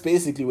 That's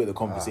basically where the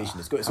conversation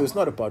is going. So it's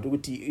not about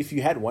if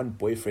you had one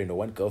boyfriend or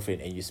one girlfriend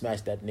and you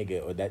smashed that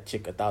nigga or that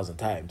chick 1,000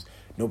 times,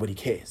 nobody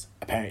cares,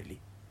 apparently.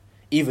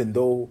 Even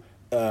though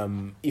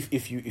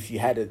if you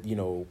had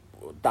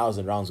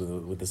 1,000 rounds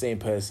with the same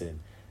person,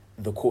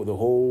 the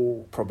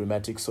whole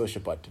problematic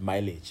sociopath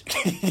mileage.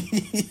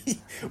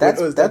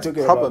 that's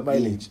probably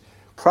mileage.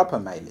 Proper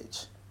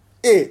mileage.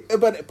 Yeah,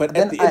 but at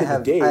the end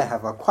of the day, I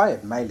have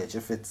acquired mileage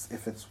if it's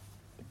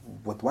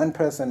with one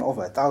person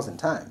over 1,000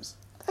 times.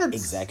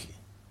 Exactly.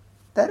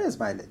 That is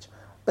mileage.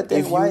 But then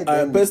if you are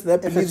a person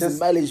that believes in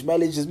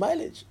mileage is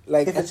mileage.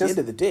 Like, at the end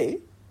of the day,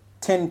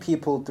 10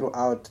 people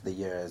throughout the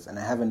years and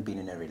I haven't been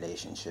in a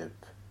relationship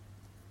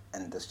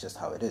and that's just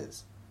how it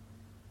is.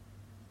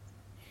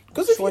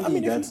 Because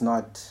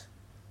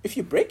if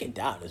you break it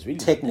down, it's really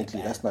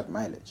technically that's not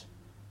mileage.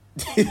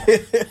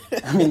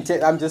 I mean,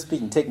 I'm just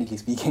technically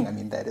speaking, I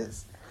mean, that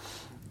is.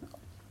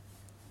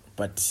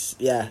 But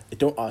yeah,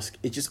 don't ask.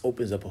 It just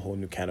opens up a whole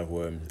new can of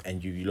worms,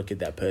 and you look at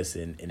that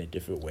person in a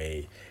different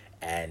way,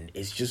 and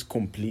it's just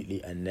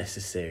completely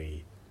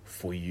unnecessary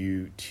for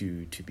you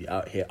to be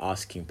out here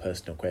asking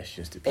personal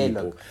questions to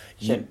people.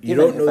 Hey, look, you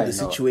don't know the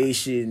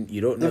situation,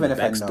 you don't know the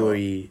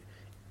backstory.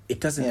 It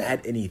doesn't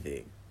add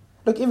anything.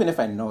 Look, even if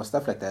I know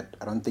stuff like that,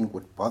 I don't think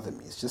would bother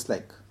me. It's just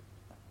like,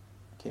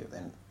 okay,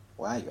 then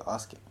why are you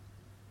asking?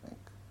 Like,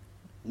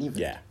 leave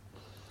it.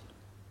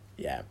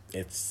 Yeah,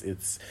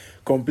 it's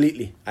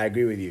completely. I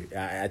agree with you.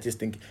 I just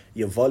think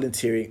you're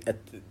volunteering.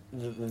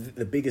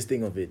 The biggest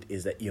thing of it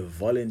is that you're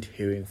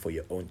volunteering for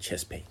your own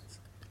chest pains.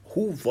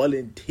 Who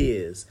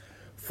volunteers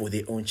for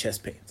their own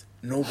chest pains?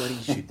 Nobody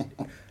should.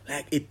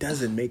 Like, it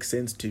doesn't make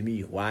sense to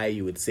me why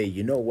you would say,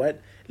 you know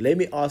what? Let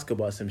me ask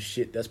about some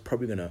shit that's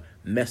probably gonna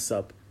mess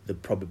up the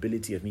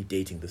probability of me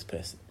dating this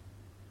person.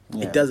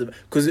 Yeah. It doesn't,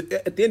 because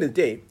at the end of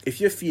the day,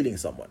 if you're feeling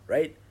someone,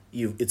 right?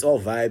 It's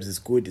all vibes. It's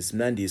good. It's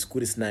Nandi. It's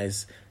good. It's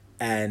nice.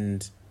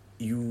 And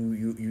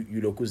you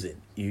lokuzin,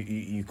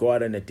 you go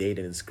out on a date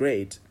and it's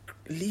great,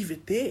 leave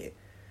it there.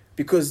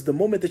 Because the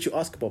moment that you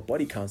ask about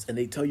body counts and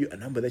they tell you a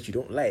number that you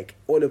don't like,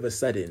 all of a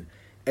sudden,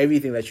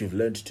 everything that you've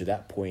learned to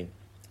that point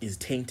is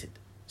tainted.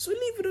 So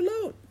leave it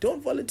alone.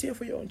 Don't volunteer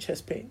for your own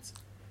chest pains.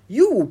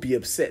 You will be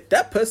upset.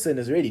 That person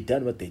has already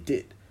done what they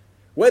did.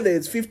 Whether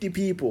it's 50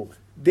 people,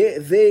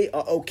 they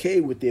are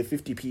okay with their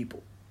 50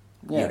 people.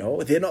 Yeah. You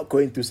know, they're not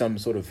going through some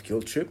sort of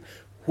guilt trip.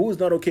 Who's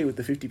not okay with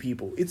the 50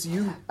 people? It's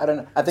you. I don't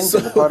know. I think So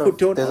there's a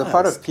don't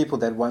part of ask. people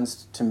that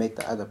wants to make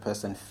the other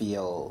person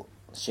feel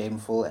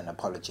shameful and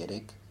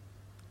apologetic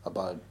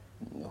about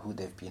who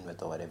they've been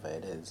with or whatever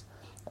it is,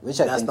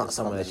 which I That's think not is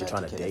someone that you're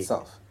trying to problematic in date.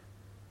 itself.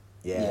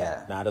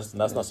 Yeah. Nah, that's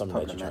not It's something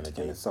that you're trying to problematic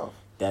in do. itself.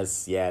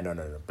 That's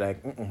no. Like,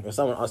 if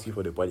someone asks you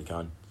for their body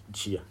count,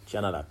 chia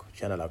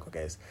lako,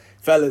 guys.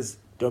 Fellas,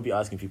 don't be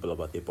asking people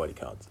about their body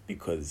counts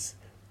because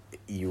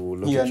you will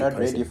look You're at your not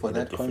ready person for in a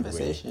that different way.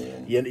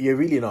 conversation. You're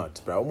really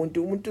not, bro. Umuntu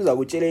uza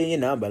kutshela enye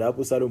number lapho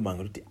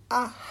usalomanga uthi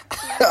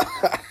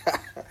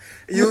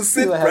you'll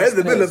sit You'll have right in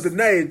the middle of stress. the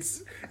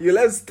night. You'll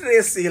have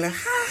stress. You're like,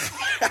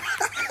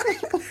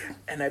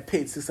 and I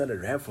paid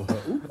 600 rand for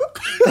her.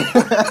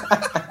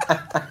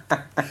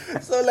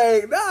 So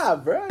like, nah,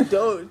 bro.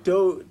 Don't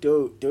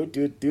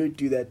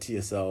do that to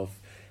yourself.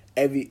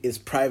 It's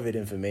private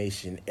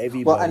information.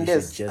 Everybody Well,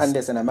 should just,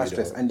 unless, and I must you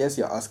know, stress, unless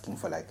you're asking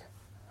for like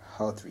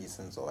health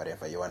reasons or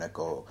whatever you want to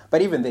go.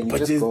 But even then, you But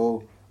just just-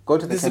 go to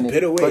the There's a clinic,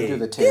 better go way. do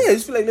the test. Yeah,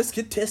 just be like, let's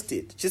get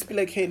tested. Just be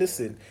like, hey,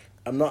 listen,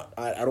 I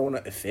don't want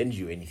to offend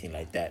you or anything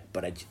like that,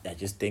 but I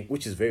just think,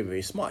 which is very,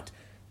 very smart,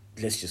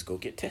 let's just go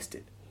get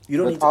tested. You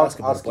don't need to Without ask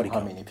about asking body how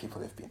count. many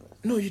people they've been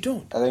with. No, you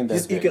don't. I think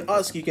that's you very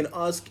can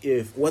ask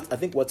if I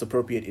think what's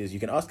appropriate is you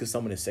can ask if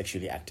someone is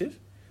sexually active.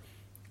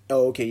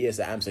 Oh, okay, yes,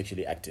 I am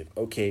sexually active.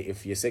 Okay,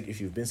 if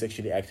you've been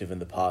sexually active in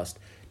the past,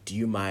 do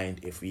you mind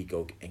if we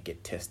go and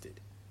get tested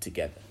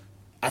together?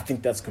 I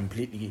think that's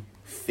completely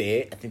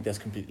fair. I think that's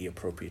completely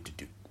appropriate to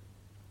do.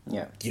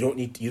 Yeah. You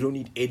don't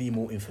need any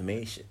more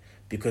information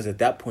because at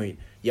that point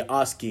you're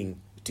asking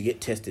to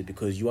get tested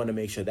because you want to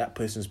make sure that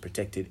person's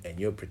protected and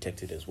you're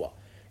protected as well.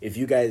 If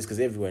you guys, because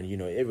everyone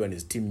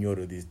is Team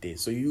Nyoro these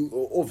days, so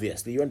you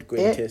obviously you want to go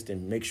and test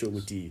and make sure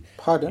with the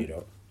Pardon? you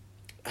know.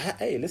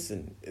 Hey,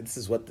 listen, this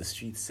is what the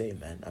streets say,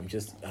 man. I'm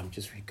just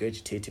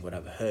regurgitating what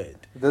I've heard.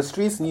 The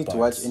streets need to But-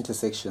 watch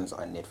Intersections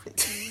on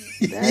Netflix.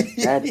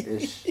 that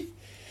is.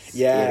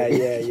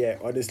 Yeah.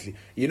 Honestly,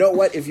 you know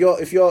what? If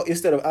you're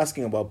instead of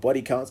asking about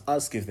body counts,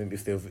 ask if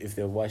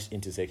they've watched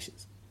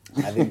Intersections.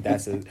 I think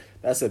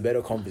that's a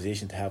better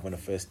conversation to have on a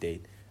first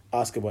date.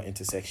 Ask about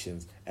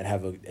Intersections and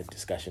have a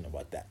discussion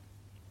about that.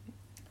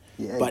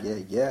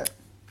 Yeah.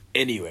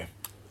 Anyway,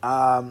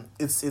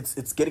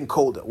 it's getting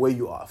colder where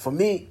you are. For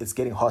me, it's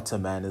getting hotter,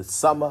 man. It's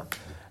summer.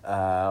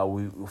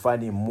 We're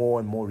finding more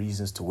and more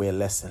reasons to wear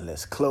less and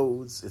less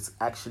clothes. It's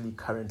actually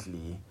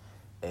currently,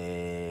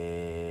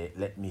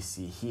 let me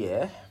see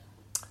here,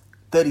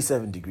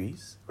 37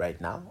 degrees right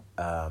now,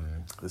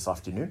 this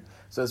afternoon.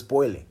 So it's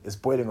boiling. It's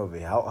boiling over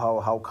here.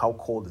 How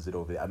cold is it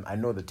over there? I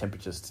know the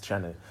temperature's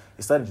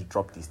it's starting to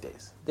drop these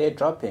days. They're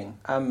dropping.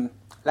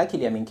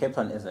 Luckily, I mean, Cape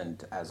Town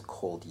isn't as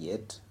cold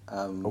yet.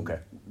 Okay.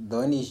 The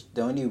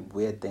only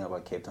weird thing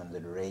about Cape Town is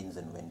it rains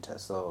in winter.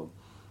 So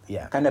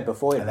Yeah. kind of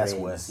before it And that's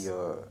rains,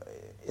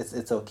 worse.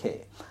 it's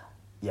okay.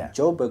 Yeah.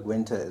 Joburg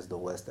winter is the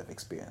worst I've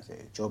experienced.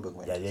 Joburg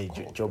winter. Yeah, is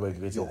cold. Joburg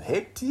winter is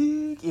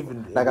hectic.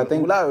 Even Like, I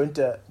think-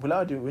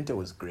 Bulawayo winter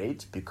was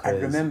great because I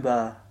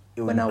remember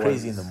it was when I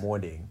crazy was in the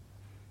morning,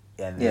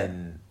 and Yeah.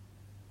 then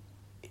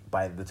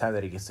by the time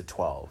that it gets to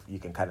 12, you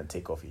can kind of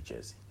take off your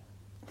jersey.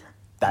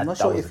 I'm not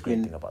That sure was if the great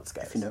you thing about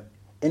skies. if you know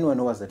anyone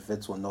who was at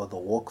Wits will know the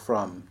walk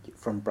from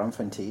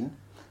Bramfontein,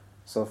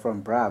 so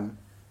from Bram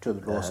to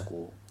the law Uh-huh.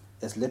 school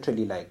is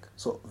literally like,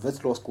 so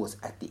Wits Law School is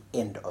at the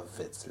end of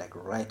Wits, like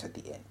right at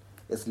the end.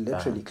 It's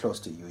literally close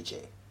to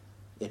UJ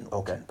in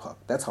Auckland Park.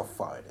 That's how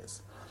far it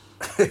is.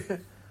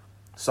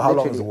 So how long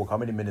is literally- the walk? How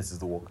many minutes is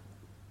the walk?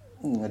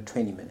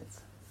 20 minutes.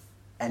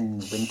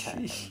 And winter,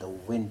 and Sheesh. the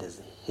wind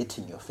is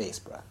hitting your face,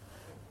 bruh.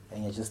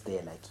 And you're just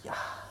there like, yeah.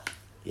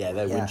 Yeah,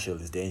 that Yeah. wind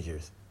chill is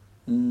dangerous.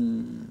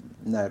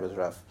 No, it was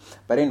rough.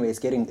 But anyway, it's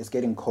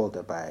getting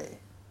colder by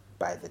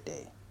the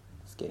day.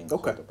 It's getting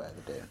Okay. colder by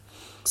the day.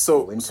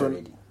 So, Winter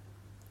ready.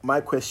 my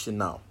question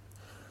now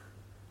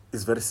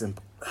is very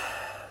simple.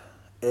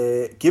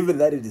 Given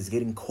that it is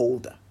getting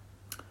colder,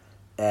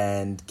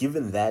 and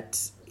given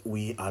that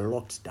we are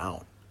locked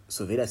down,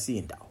 so we're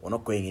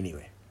not going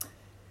anywhere,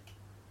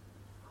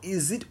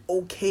 is it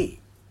okay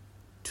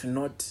to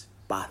not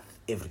bath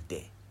every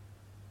day?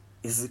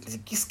 Is it,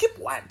 you skip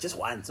one, just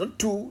once, not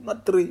two,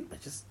 not three, but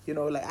just, you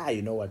know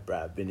what,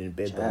 bruh, I've been in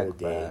bed the whole Jack,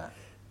 day, bruh.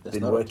 That's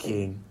been not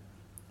working.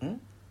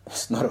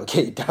 It's not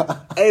okay, dog.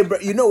 Hey, bro,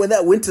 you know when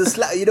that winter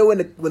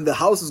when the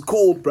house is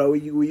cold, bro,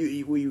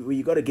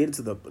 you gotta get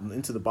into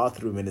the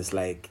bathroom and it's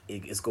like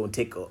it's gonna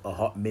take a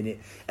hot minute,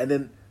 and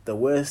then the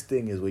worst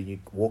thing is when you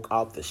walk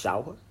out the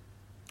shower,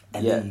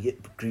 and then you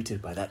get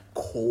greeted by that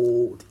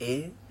cold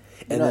air,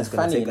 and then it's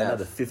gonna funny take enough.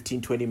 another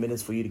 15-20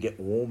 minutes for you to get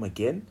warm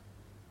again.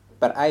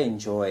 But I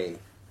enjoy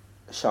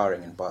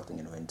showering and bathing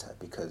in winter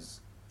because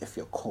if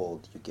you're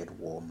cold, you get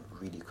warm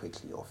really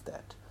quickly off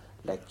that.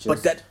 Like just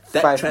But that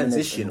 5 minutes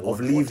transition in of warm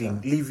leaving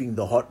water.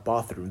 the hot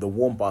bathroom, the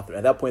warm bathroom,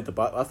 at that point,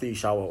 after you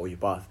shower or you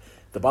bath,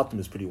 the bathroom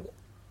is pretty warm,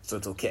 so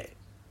it's okay.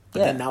 But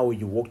Yeah. then now when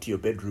you walk to your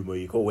bedroom or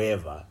you go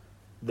wherever,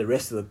 the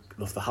rest of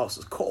the house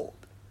is cold.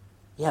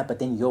 Yeah, but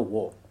then you're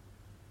warm.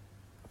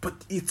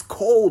 But it's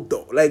cold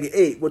though. Like,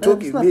 hey, we're No,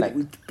 talking it's not like-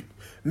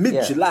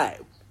 mid July.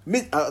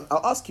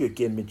 I'll ask you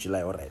again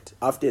mid-July, all right?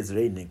 After it's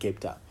raining in Cape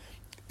Town,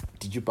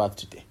 did you bath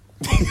today?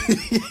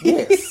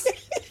 Yes.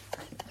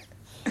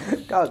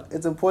 God,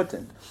 it's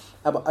important.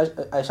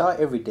 I shower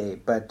every day,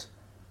 but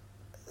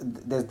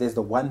there's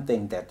the one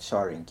thing that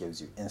showering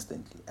gives you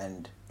instantly,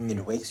 and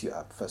it wakes you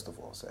up, first of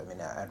all. So, I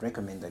mean, I'd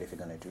recommend that if you're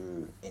going to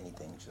do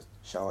anything, just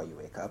shower, you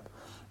wake up.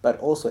 But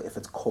also, if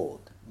it's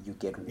cold, you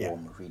get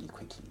warm really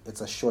quickly.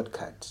 It's a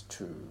shortcut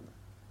to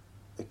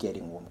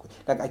getting warm.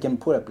 Like, I can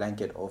put a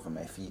blanket over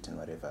my feet and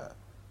whatever.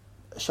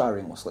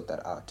 Showering will sort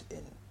that out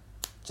in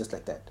just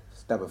like that.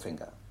 Stab a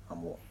finger,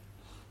 I'm warm.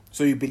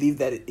 So you believe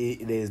that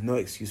there's no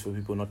excuse for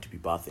people not to be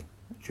bathing?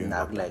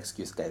 Not like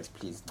excuse, guys.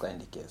 Please,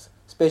 kindly guess.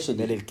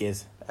 Especially,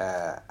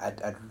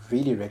 I'd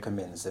really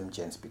recommend Zim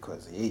Gents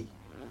because hey,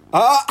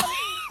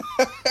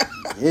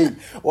 hey,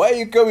 why are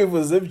you coming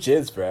for Zim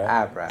Gents, bro?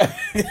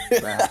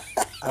 Bruh.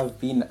 I've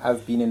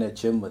been in a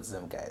gym with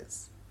Zim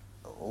guys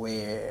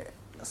where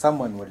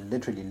someone would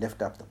literally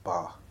lift up the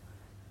bar,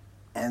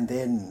 and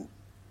then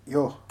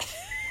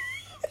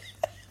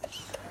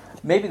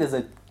maybe there's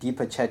a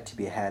deeper chat to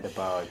be had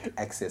about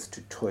access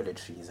to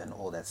toiletries and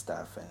all that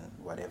stuff and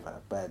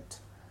whatever, but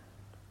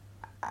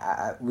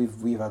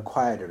we've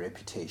acquired a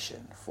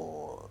reputation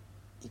for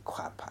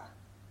ikwapa.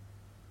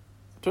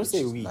 Don't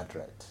say we. Not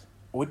right.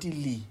 What do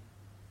you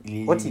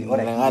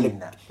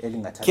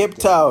Cape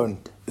Town,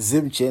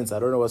 Zim Gents. I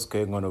don't know what's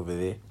going on over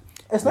there.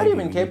 It's not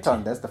even Cape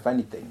Town. That's the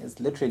funny thing. It's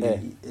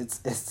literally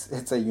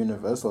it's a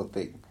universal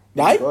thing.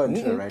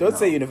 Don't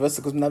say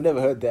universal because I've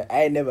never heard that.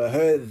 I never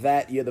heard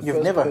that. You're the You've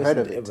first never person heard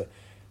of to it. ever.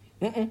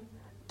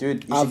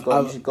 Dude, you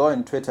should go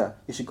on Twitter.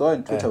 You should go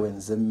on Twitter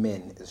when Zim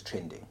Men is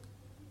trending.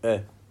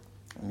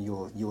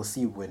 You'll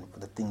see when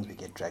the things we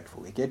get dragged for.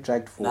 We get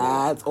dragged for.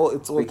 It's all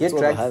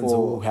the hands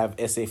who have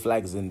SA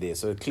flags in there.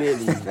 So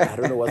clearly, I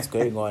don't know what's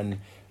going on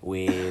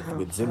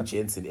with Zim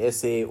Gents in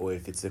SA, or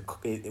if it's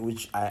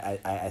which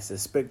I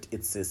suspect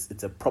it's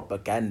a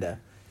propaganda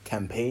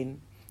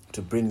campaign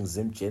to bring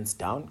Zim Gents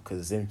down,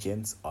 because Zim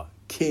Gents are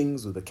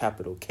kings with a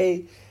capital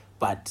K.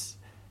 But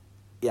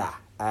yeah,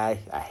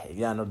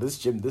 this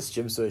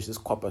gym search, this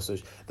Kwapa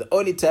search. The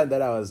only time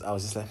that I was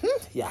just like,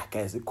 yeah,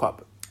 guys, it's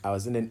Kwapa. I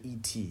was in an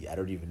ET, I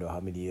don't even know how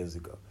many years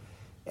ago.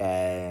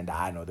 And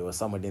I know there was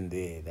someone in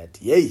there that,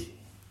 there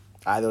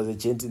was a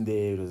gent in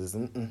there, it was just,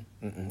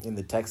 in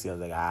the taxi. I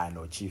was like,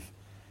 no, Chief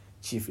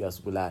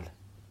Yasbulal.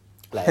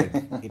 Like,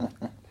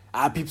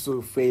 people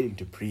were failing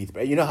to breathe,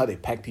 bro. You know how they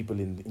pack people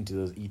into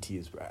those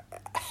ETs, bro.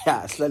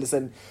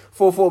 Listen,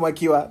 4-4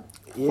 Makiwa.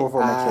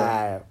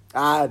 4-4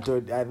 Makiwa.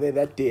 Dude,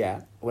 that day,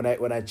 when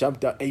I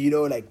jumped out,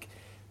 and like,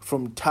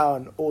 from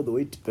town all the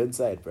way to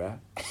Benside, bro.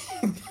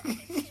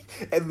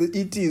 And the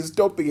ET is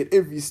stopping at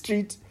every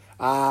street.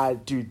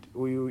 Dude,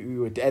 we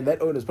were, and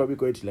that owner's probably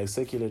going to like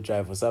Circular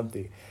Drive or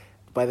something.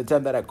 By the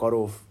time that I got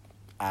off,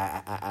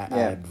 I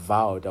had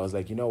vowed. I was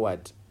like, you know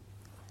what?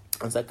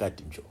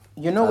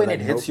 You know when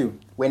it hits you,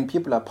 when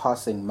people are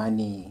passing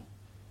money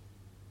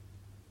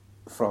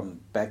from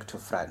back to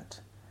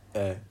front,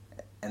 and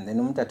then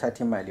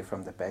umtatati mali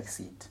from the back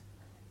seat,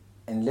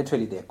 and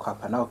literally their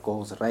kwapa now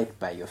goes right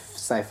by your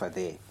cipher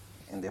there.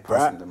 And they're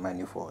passing the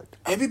money forward.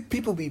 Every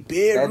people be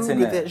bare rude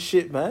with that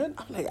shit, man.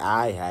 I'm like,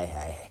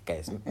 aye,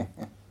 guys.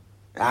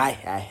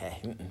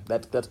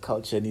 That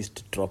culture needs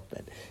to drop,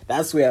 man.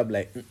 That's where I'm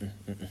like,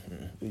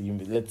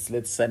 let's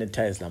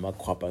sanitize Lama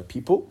Kwapa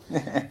people,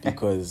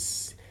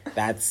 because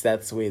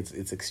that's where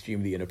it's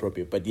extremely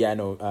inappropriate. But yeah,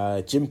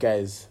 no, gym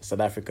guys,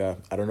 South Africa.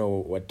 I don't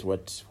know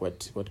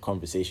what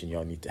conversation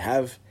y'all need to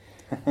have,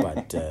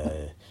 but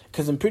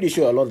because I'm pretty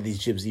sure a lot of these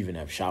gyms even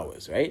have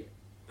showers, right?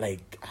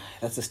 Like,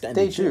 that's a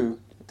standard.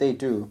 They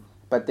do.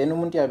 But then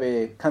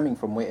umuntu coming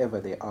from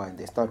wherever they are and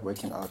they start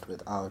working out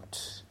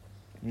without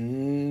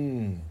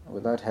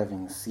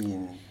having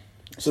seen.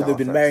 So they've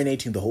been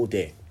marinating the whole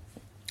day.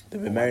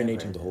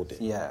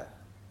 Yeah.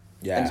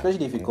 And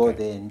especially if you go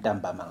there in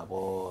Damba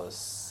Mangabo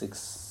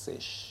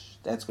 6ish,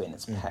 that's when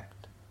it's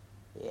packed.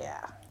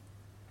 Yeah.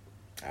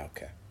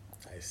 Okay,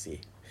 I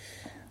see.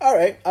 All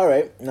right.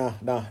 No.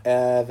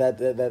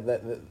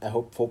 That I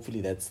hopefully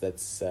that's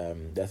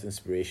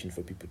inspiration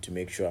for people to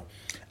make sure.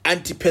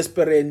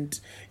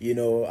 Antiperspirant,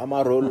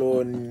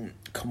 Amarolon.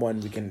 Come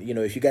on, we can.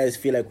 If you guys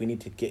feel like we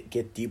need to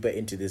get deeper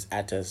into this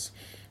at us,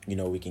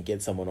 we can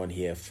get someone on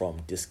here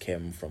from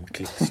Dischem, from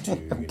Clicks to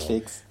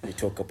Clicks. We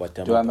talk about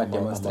do a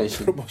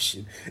demonstration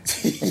promotion.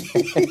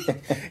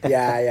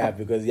 yeah,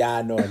 because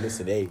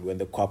listen, hey, when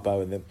the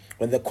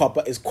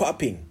Kwapa is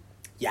quapping,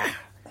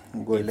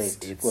 go late.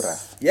 It's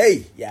rough.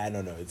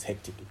 No, it's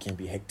hectic. It can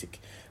be hectic.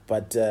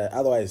 But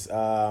otherwise,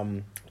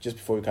 just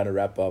before we kind of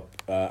wrap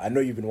up, I know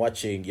you've been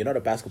watching, you're not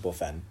a basketball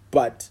fan,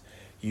 but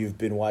you've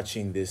been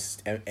watching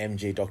this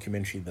MJ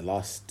documentary, The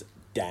Last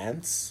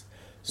Dance.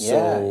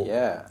 So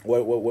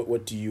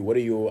what are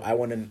you, I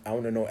want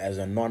to know, as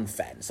a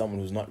non-fan, someone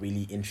who's not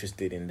really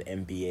interested in the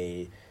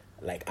NBA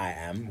like I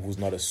am, who's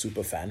not a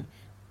super fan.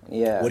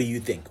 Yeah. What do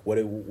you think?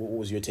 What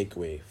was your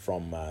takeaway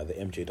from the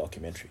MJ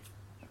documentary?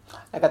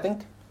 Like, I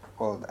think,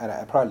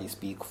 I probably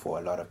speak for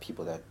a lot of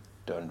people that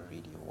don't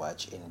really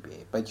watch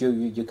NBA, but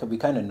we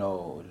kind of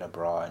know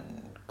LeBron,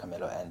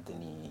 Carmelo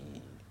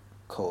Anthony,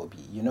 Kobe.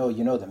 You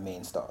know the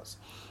main stars,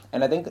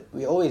 and I think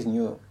we always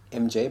knew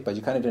MJ, but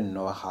you kind of didn't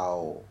know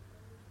how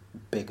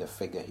big a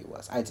figure he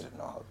was. I didn't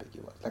know how big he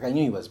was. Like, I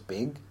knew he was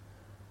big,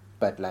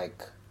 but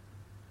like,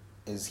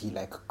 is he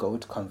like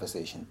GOAT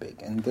conversation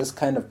big? And this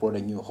kind of brought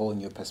a whole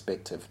new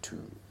perspective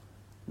to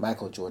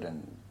Michael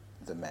Jordan,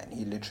 the man.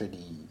 He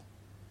literally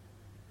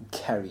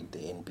carried the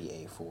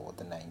NBA for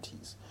the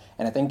 90s.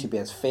 And I think to be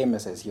as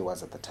famous as he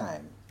was at the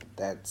time,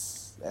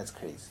 that's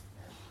crazy.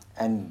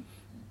 And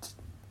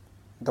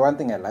the one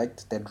thing I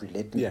liked, that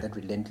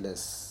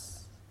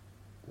relentless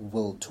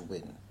will to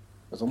win.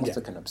 It was almost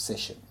like an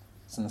obsession.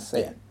 It's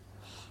insane.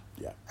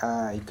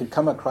 Yeah. He could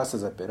come across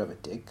as a bit of a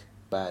dick,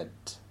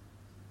 but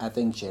I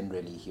think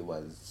generally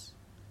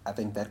I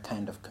think that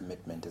kind of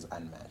commitment is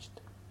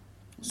unmatched.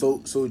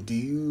 So do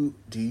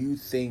you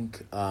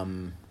think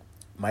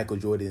Michael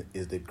Jordan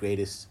is the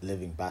greatest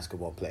living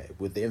basketball player?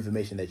 With the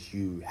information that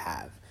you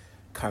have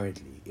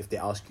currently, if they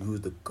ask you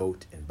who's the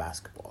GOAT in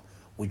basketball,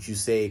 would you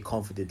say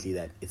confidently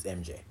that it's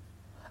MJ?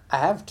 I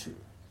have to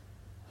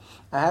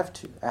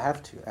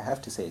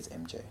say it's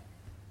MJ.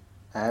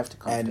 I have to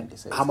confidently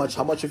say. How much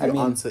of your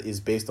answer is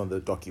based on the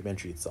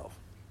documentary itself?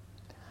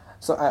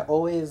 So I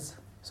always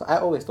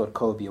thought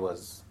Kobe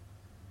was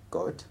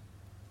GOAT.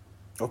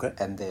 Okay.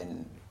 And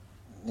then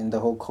in the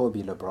whole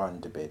Kobe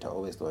LeBron debate, I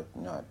always thought,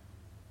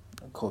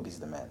 Kobe's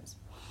the man's.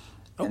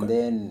 Okay. And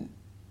then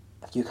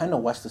you kind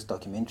of watch this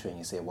documentary and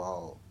you say,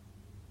 well,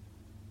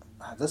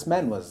 this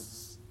man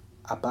was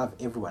above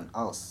everyone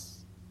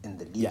else in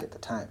the league at the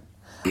time.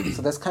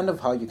 So that's kind of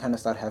how you kind of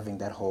start having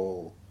that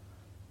whole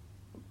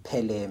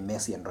Pele,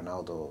 Messi, and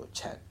Ronaldo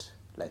chat.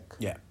 Like,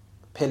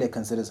 Pele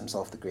considers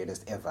himself the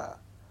greatest ever,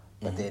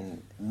 but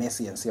then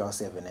Messi and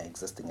CR7 are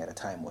existing at a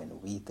time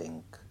when we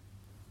think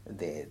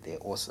they're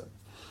awesome.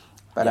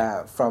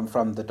 But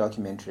from the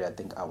documentary, I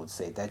think I would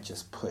say that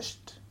just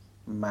pushed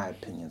my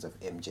opinions of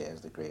MJ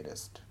as the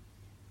greatest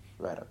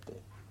right up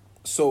there.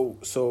 So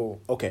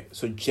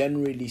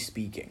generally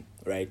speaking,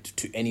 right,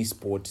 to any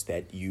sports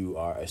that you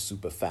are a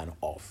super fan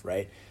of,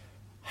 right,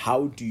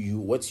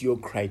 what's your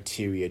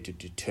criteria to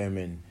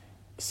determine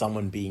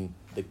someone being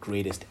the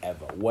greatest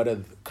ever? What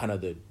are kind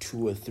of the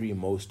 2 or 3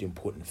 most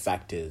important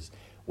factors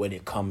when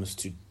it comes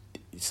to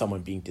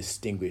someone being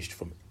distinguished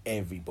from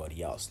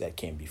everybody else that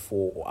came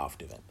before or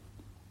after them?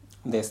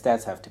 Their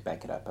stats have to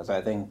back it up. So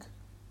I think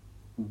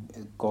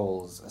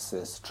goals,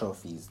 assists,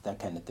 trophies, that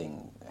kind of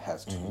thing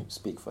has to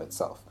speak for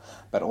itself.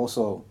 But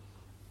also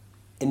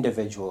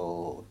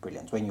individual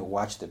brilliance. When you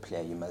watch the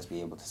player, you must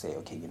be able to say,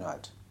 okay, you know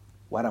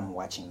what I'm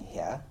watching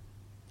here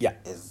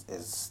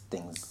is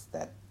things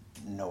that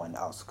no one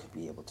else could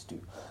be able to do.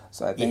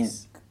 So I think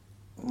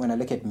when I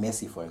look at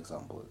Messi, for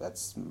example,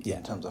 that's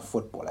in terms of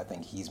football, I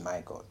think he's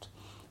my GOAT.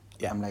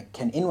 Yeah. I'm like,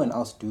 can anyone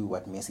else do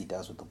what Messi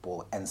does with the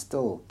ball and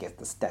still get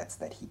the stats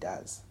that he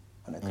does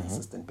on a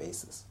consistent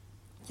basis?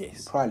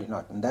 Yes. Probably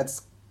not. And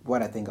that's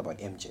what I think about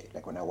MJ.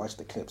 Like, when I watch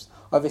the clips,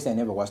 obviously I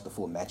never watched the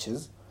full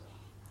matches,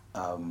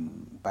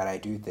 but I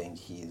do think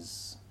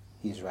he's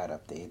right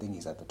up there. I think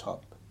he's at the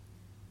top.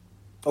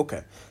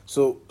 Okay.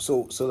 So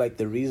like,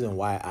 the reason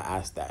why I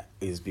asked that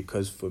is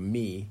because for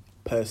me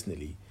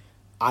personally,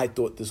 I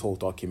thought this whole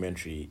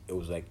documentary,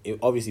 it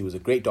obviously was a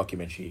great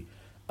documentary.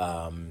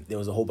 There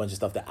was a whole bunch of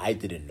stuff that I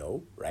didn't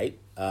know, right?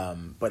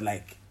 But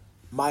like,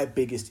 my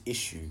biggest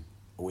issue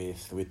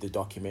with the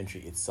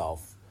documentary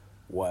itself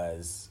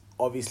was,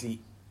 obviously,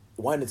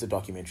 one, it's a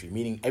documentary,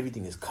 meaning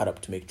everything is cut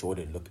up to make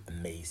Jordan look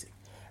amazing,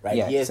 right?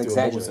 Yeah, yes, there were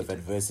moments of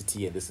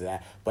adversity and this and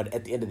that, but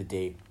at the end of the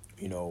day,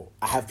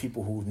 I have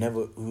people who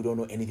don't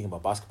know anything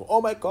about basketball.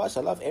 Oh my gosh,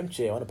 I love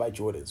MJ, I want to buy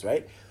Jordans,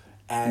 right?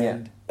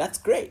 And that's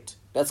great.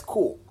 That's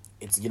cool.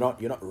 You're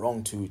not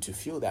wrong to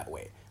feel that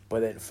way.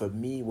 But then for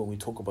me, when we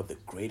talk about the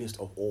greatest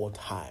of all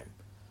time,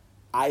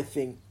 I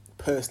think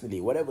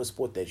personally, whatever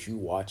sport that you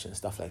watch and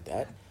stuff like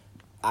that,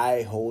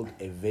 I hold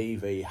a very,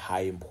 very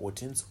high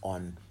importance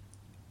on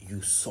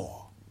you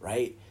saw,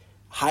 right?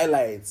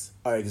 Highlights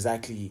are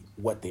exactly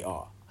what they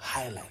are.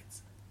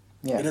 Highlights.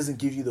 Yeah. It doesn't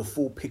give you the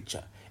full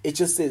picture. It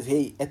just says,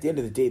 hey, at the end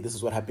of the day, this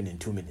is what happened in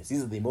 2 minutes.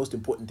 These are the most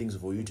important things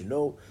for you to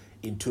know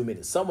in 2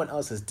 minutes. Someone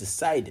else has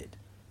decided,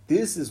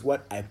 this is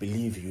what I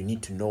believe you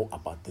need to know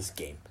about this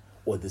game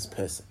or this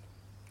person.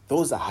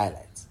 Those are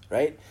highlights,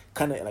 right?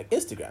 Kind of like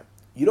Instagram.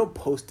 You don't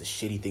post the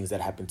shitty things that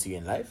happen to you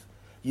in life.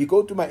 You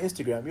go to my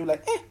Instagram, you're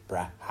like,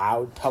 bruh,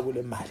 how Tabo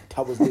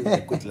Tabo's living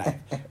a good life.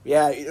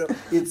 Yeah,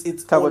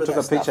 it's Tabo took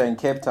a picture in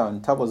Cape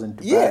Town. Tabo's in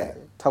Dubai. Yeah,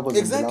 Tabo's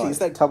exactly. In it's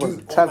like, Tabo's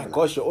dude, traveling. oh my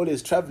gosh, you're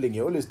always traveling.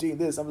 You're always doing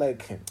this. I'm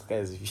like,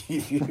 guys,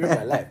 you're in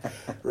my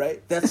life,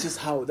 right? That's just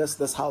how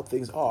that's how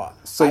things are.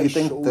 So you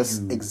think this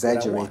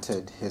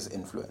exaggerated his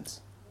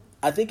influence?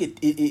 I think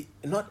it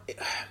not.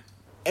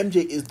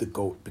 MJ is the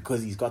GOAT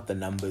because he's got the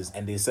numbers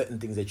and there's certain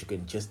things that you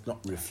can just not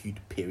refute,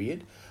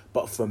 period.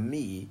 But for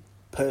me,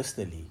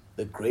 personally,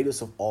 the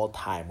greatest of all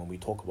time when we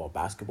talk about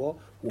basketball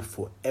will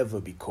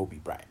forever be Kobe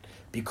Bryant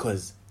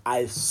because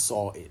I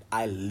saw it.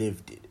 I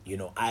lived it.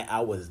 I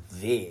was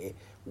there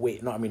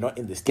not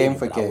in the stadium, Game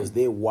for but game. I was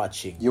there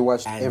watching. You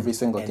watched every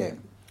single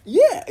game.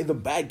 Yeah, in the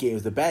bad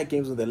games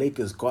when the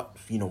Lakers got,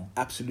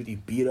 absolutely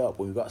beat up,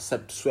 when we got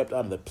swept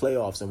out of the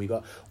playoffs, and we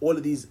got all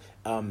of these,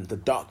 the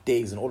dark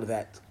days and all of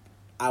that.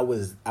 I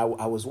was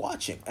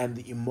watching, and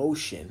the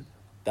emotion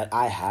that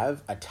I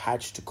have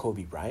attached to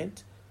Kobe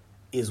Bryant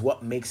is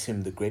what makes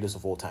him the greatest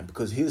of all time,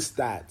 because his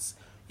stats,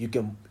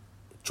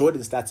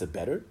 Jordan's stats are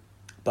better,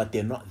 but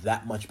they're not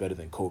that much better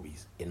than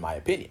Kobe's, in my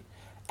opinion.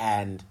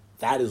 And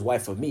that is why,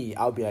 for me,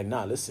 I'll be like,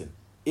 nah, listen,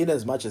 in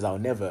as much as I'll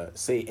never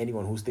say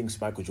anyone who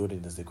thinks Michael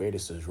Jordan is the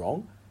greatest is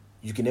wrong,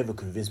 you can never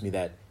convince me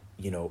that,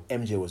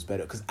 MJ was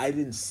better, because I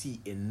didn't see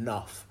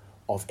enough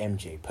of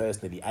MJ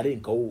personally. I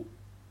didn't go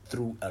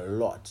through a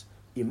lot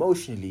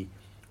emotionally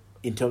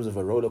in terms of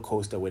a roller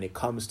coaster when it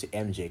comes to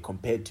MJ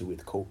compared to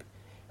with Kobe,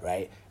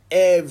 right?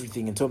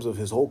 Everything in terms of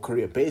his whole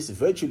career,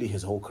 basically virtually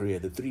his whole career,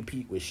 the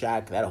 3-peat with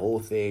Shaq, that whole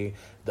thing,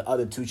 the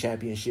other 2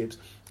 championships,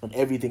 and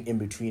everything in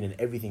between and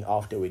everything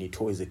after when he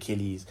tore his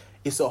Achilles.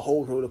 It's a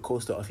whole roller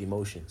coaster of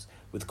emotions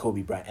with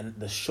Kobe Bryant. And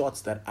the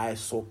shots that I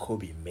saw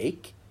Kobe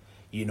make,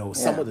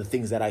 some of the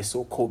things that I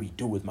saw Kobe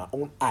do with my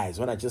own eyes,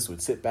 when I just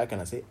would sit back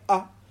and I say,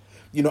 I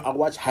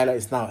watch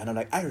highlights now and I'm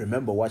like, I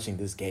remember watching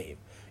this game.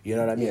 You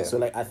know what I mean? Yeah. So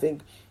like, I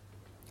think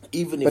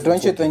even if But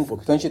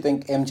don't you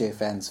think MJ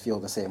fans feel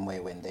the same way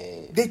when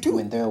they do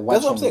when they're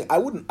watching? That's what I'm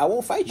saying. I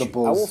won't fight you.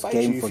 Bulls I won't fight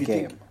game you for if you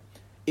game.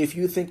 if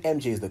you think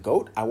MJ is the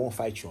GOAT. I won't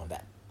fight you on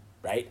that,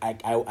 right?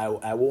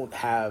 I won't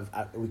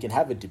have. We can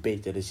have a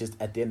debate that is just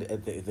at the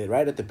end,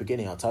 right at the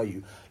beginning. I'll tell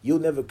you, you'll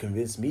never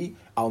convince me.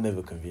 I'll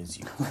never convince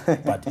you.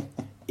 But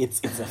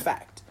it's a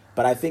fact.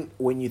 But I think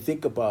when you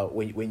think about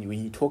when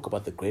you talk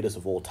about the greatest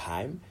of all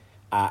time,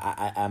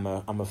 I'm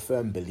a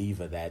firm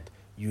believer that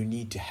you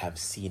need to have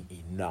seen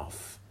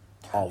enough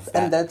of that.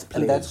 And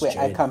that's where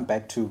journey. I come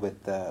back to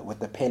with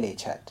the Pele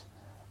chat.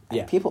 And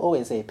Yeah. people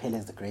always say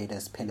Pele's the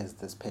greatest, Pele's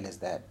this, Pele's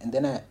that. And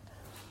then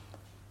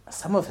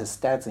some of his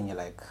stats and you're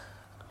like,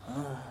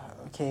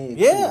 okay.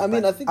 Yeah, cool, I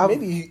mean, but I think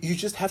maybe you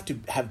just have to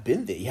have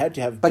been there. You had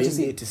to have But been you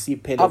see, there to see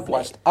Pele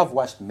play. I've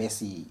watched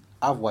Messi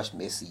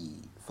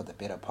for the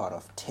better part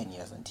of 10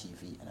 years on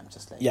TV, and I'm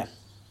just like, Yeah.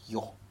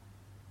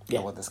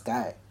 there was this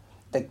guy.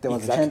 Like, there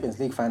was Exactly. a Champions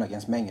League final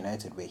against Man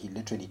United where he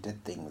literally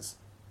did things.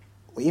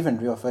 Or even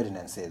Rio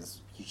Ferdinand says,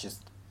 you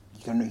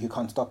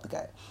can't stop the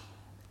guy.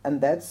 And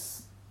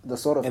that's the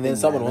sort of And thing then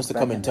someone where I wants to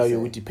look come back and tell you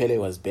I Uti Pele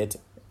was better.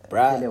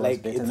 Bruh, Pele was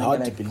like, better, it's and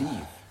hard then to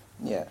believe.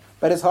 Yeah,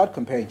 but it's hard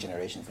comparing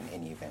generations in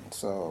any event.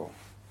 So,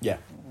 Yeah,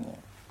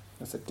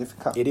 it's a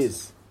difficult. it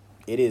is.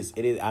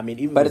 I mean,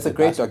 even But with it's a the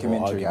great basketball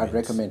documentary. I'd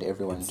arguments, recommend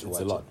everyone it's to a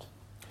watch lot. it.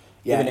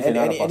 Yeah, Even if and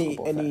you're not a any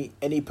basketball fan.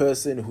 any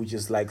person who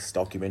just likes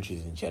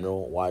documentaries in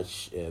general,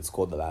 watch. It's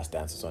called The Last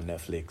Dance. It's on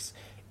Netflix,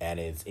 and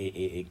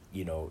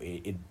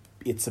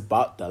it's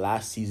about the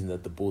last season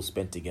that the Bulls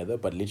spent together.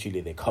 But literally,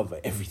 they cover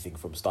everything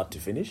from start to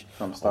finish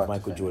From start of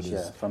Michael to finish,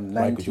 Jordan's yeah. From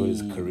Michael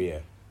Jordan's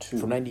career. 92.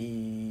 From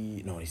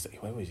 90, no,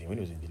 where was he when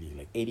he was in the league?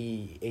 Like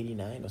 80,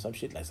 89 or some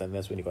shit like that.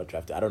 That's when he got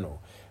drafted. I don't know,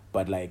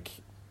 but like,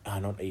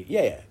 not 80.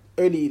 Yeah.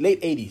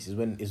 Late 80s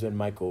is when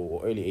Michael,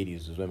 or early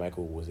 80s is when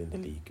Michael was in the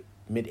league.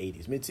 Mid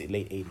to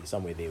late 80s,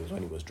 somewhere there was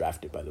when he was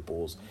drafted by the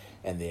Bulls,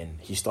 and then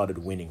he started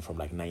winning from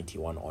like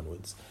 91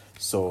 onwards.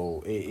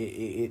 So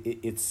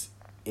it's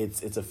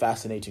a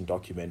fascinating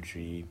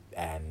documentary,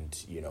 and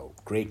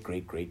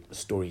great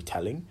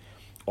storytelling.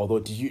 Although,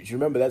 do you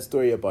remember that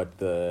story about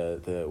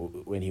the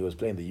when he was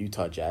playing the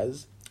Utah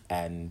Jazz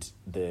and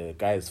the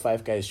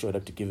 5 guys showed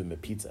up to give him a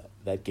pizza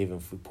that gave him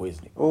food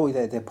poisoning? Oh,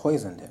 they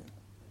poisoned him.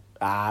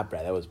 Ah,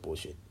 bruh, that was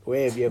bullshit.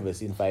 Where have you ever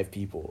seen 5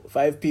 people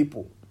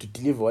to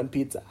deliver 1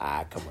 pizza?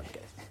 Ah, come on,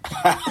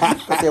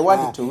 guys. But they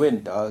wanted to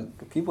win,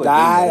 dog. People.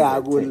 I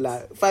would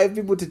lie. 5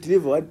 people to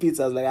deliver 1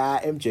 pizza. I was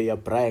like, MJ, you're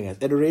prying us.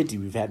 And already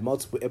we've had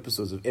multiple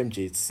episodes of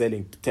MJ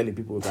telling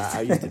people that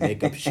I used to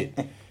make up shit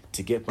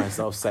to get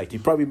myself psyched. He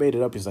probably made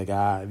it up. He's like,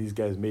 these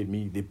guys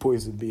they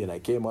poisoned me, and I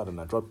came out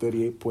and I dropped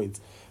 38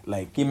 points.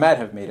 Like, He might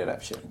have made it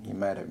up, shit. He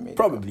might have made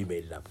probably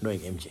made it up, knowing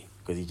MJ,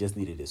 because he just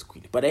needed his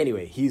queen. But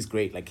anyway, he's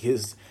great. Like,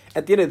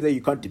 at the end of the day,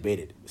 you can't debate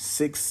it.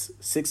 6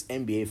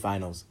 NBA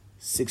finals,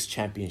 6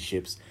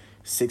 championships,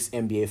 6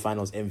 NBA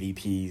finals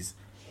MVPs.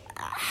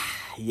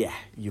 Yeah,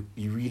 you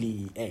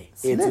really,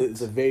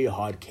 it's a very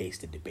hard case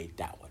to debate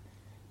that one.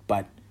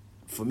 But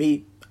for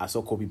me, I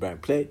saw Kobe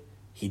Bryant play.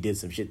 He did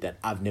some shit that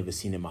I've never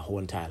seen in my whole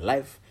entire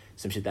life.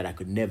 Some shit that I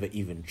could never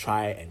even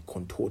try and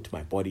contort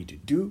my body to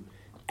do.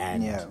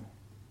 And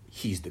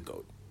he's the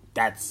GOAT.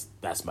 That's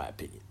my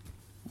opinion.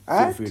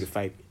 Feel free to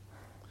fight me.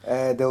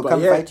 They'll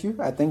come fight you.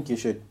 I think you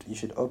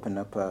should open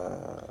up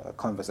a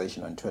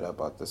conversation on Twitter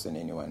about this, and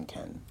anyone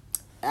can.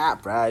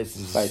 Bro,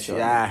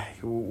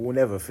 we'll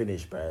never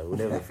finish, bro. We'll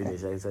never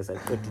finish. It's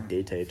like 30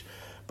 data it.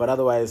 But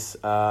otherwise,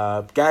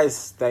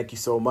 guys, thank you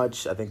so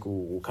much. I think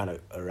we'll kind of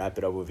wrap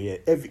it up over here.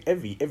 Every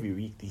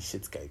week, these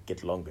shits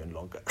get longer and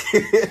longer.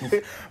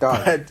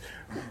 But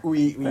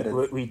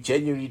we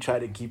genuinely try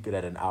to keep it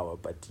at an hour.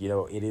 But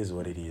it is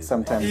what it is.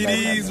 Sometimes It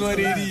is what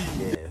it is.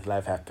 Yeah,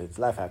 life happens.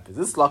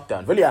 This is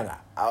lockdown.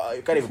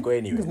 You can't even go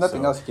anywhere. There's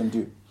nothing else you can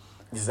do.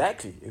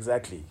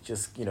 Exactly.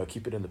 Just,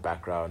 keep it in the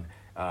background.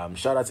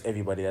 Shout out to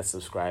everybody that's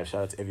subscribed.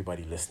 Shout out to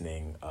everybody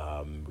listening.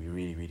 We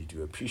really, really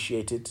do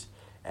appreciate it.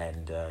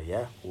 And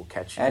we'll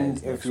catch you.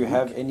 And if you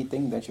have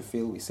anything that you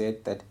feel we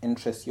said that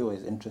interests you or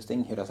is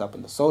interesting, hit us up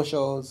on the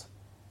socials.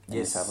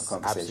 Yes, let's have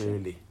a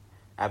conversation.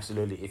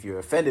 Absolutely. If you're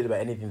offended by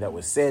anything that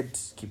was said,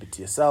 keep it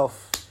to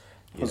yourself.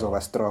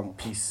 Uzoba strong.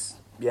 Peace.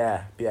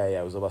 Yeah.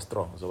 Uzoba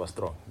strong.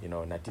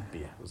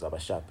 Natipia. Uzoba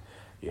sharp.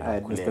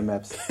 Alright, Mr.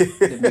 Maps.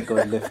 Let me go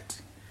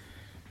lift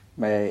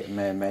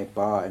my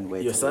bar and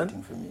wait. Your son?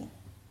 Waiting for me.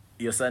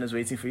 Your son is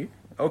waiting for you?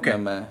 Okay.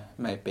 No,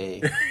 my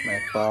bay. My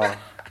bar.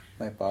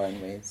 My bar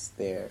and wait's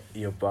there.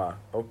 Your bar.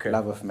 Okay.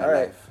 Love of my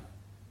life.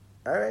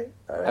 All right.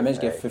 I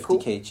managed to get 50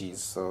 kgs,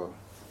 so...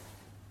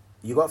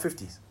 You got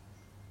 50s?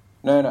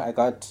 No, I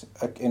got...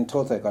 In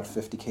total, I got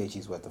 50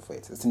 kgs worth of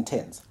weights. It's in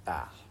tens.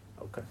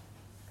 Okay.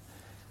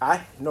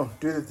 No,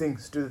 do the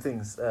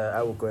things.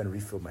 I will go and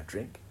refill my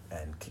drink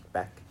and kick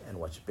back and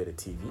watch a bit of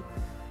TV.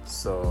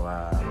 So,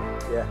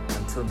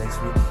 until next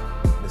week,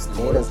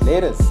 Mr.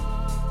 Latest.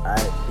 All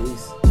right,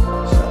 peace.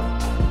 Sure.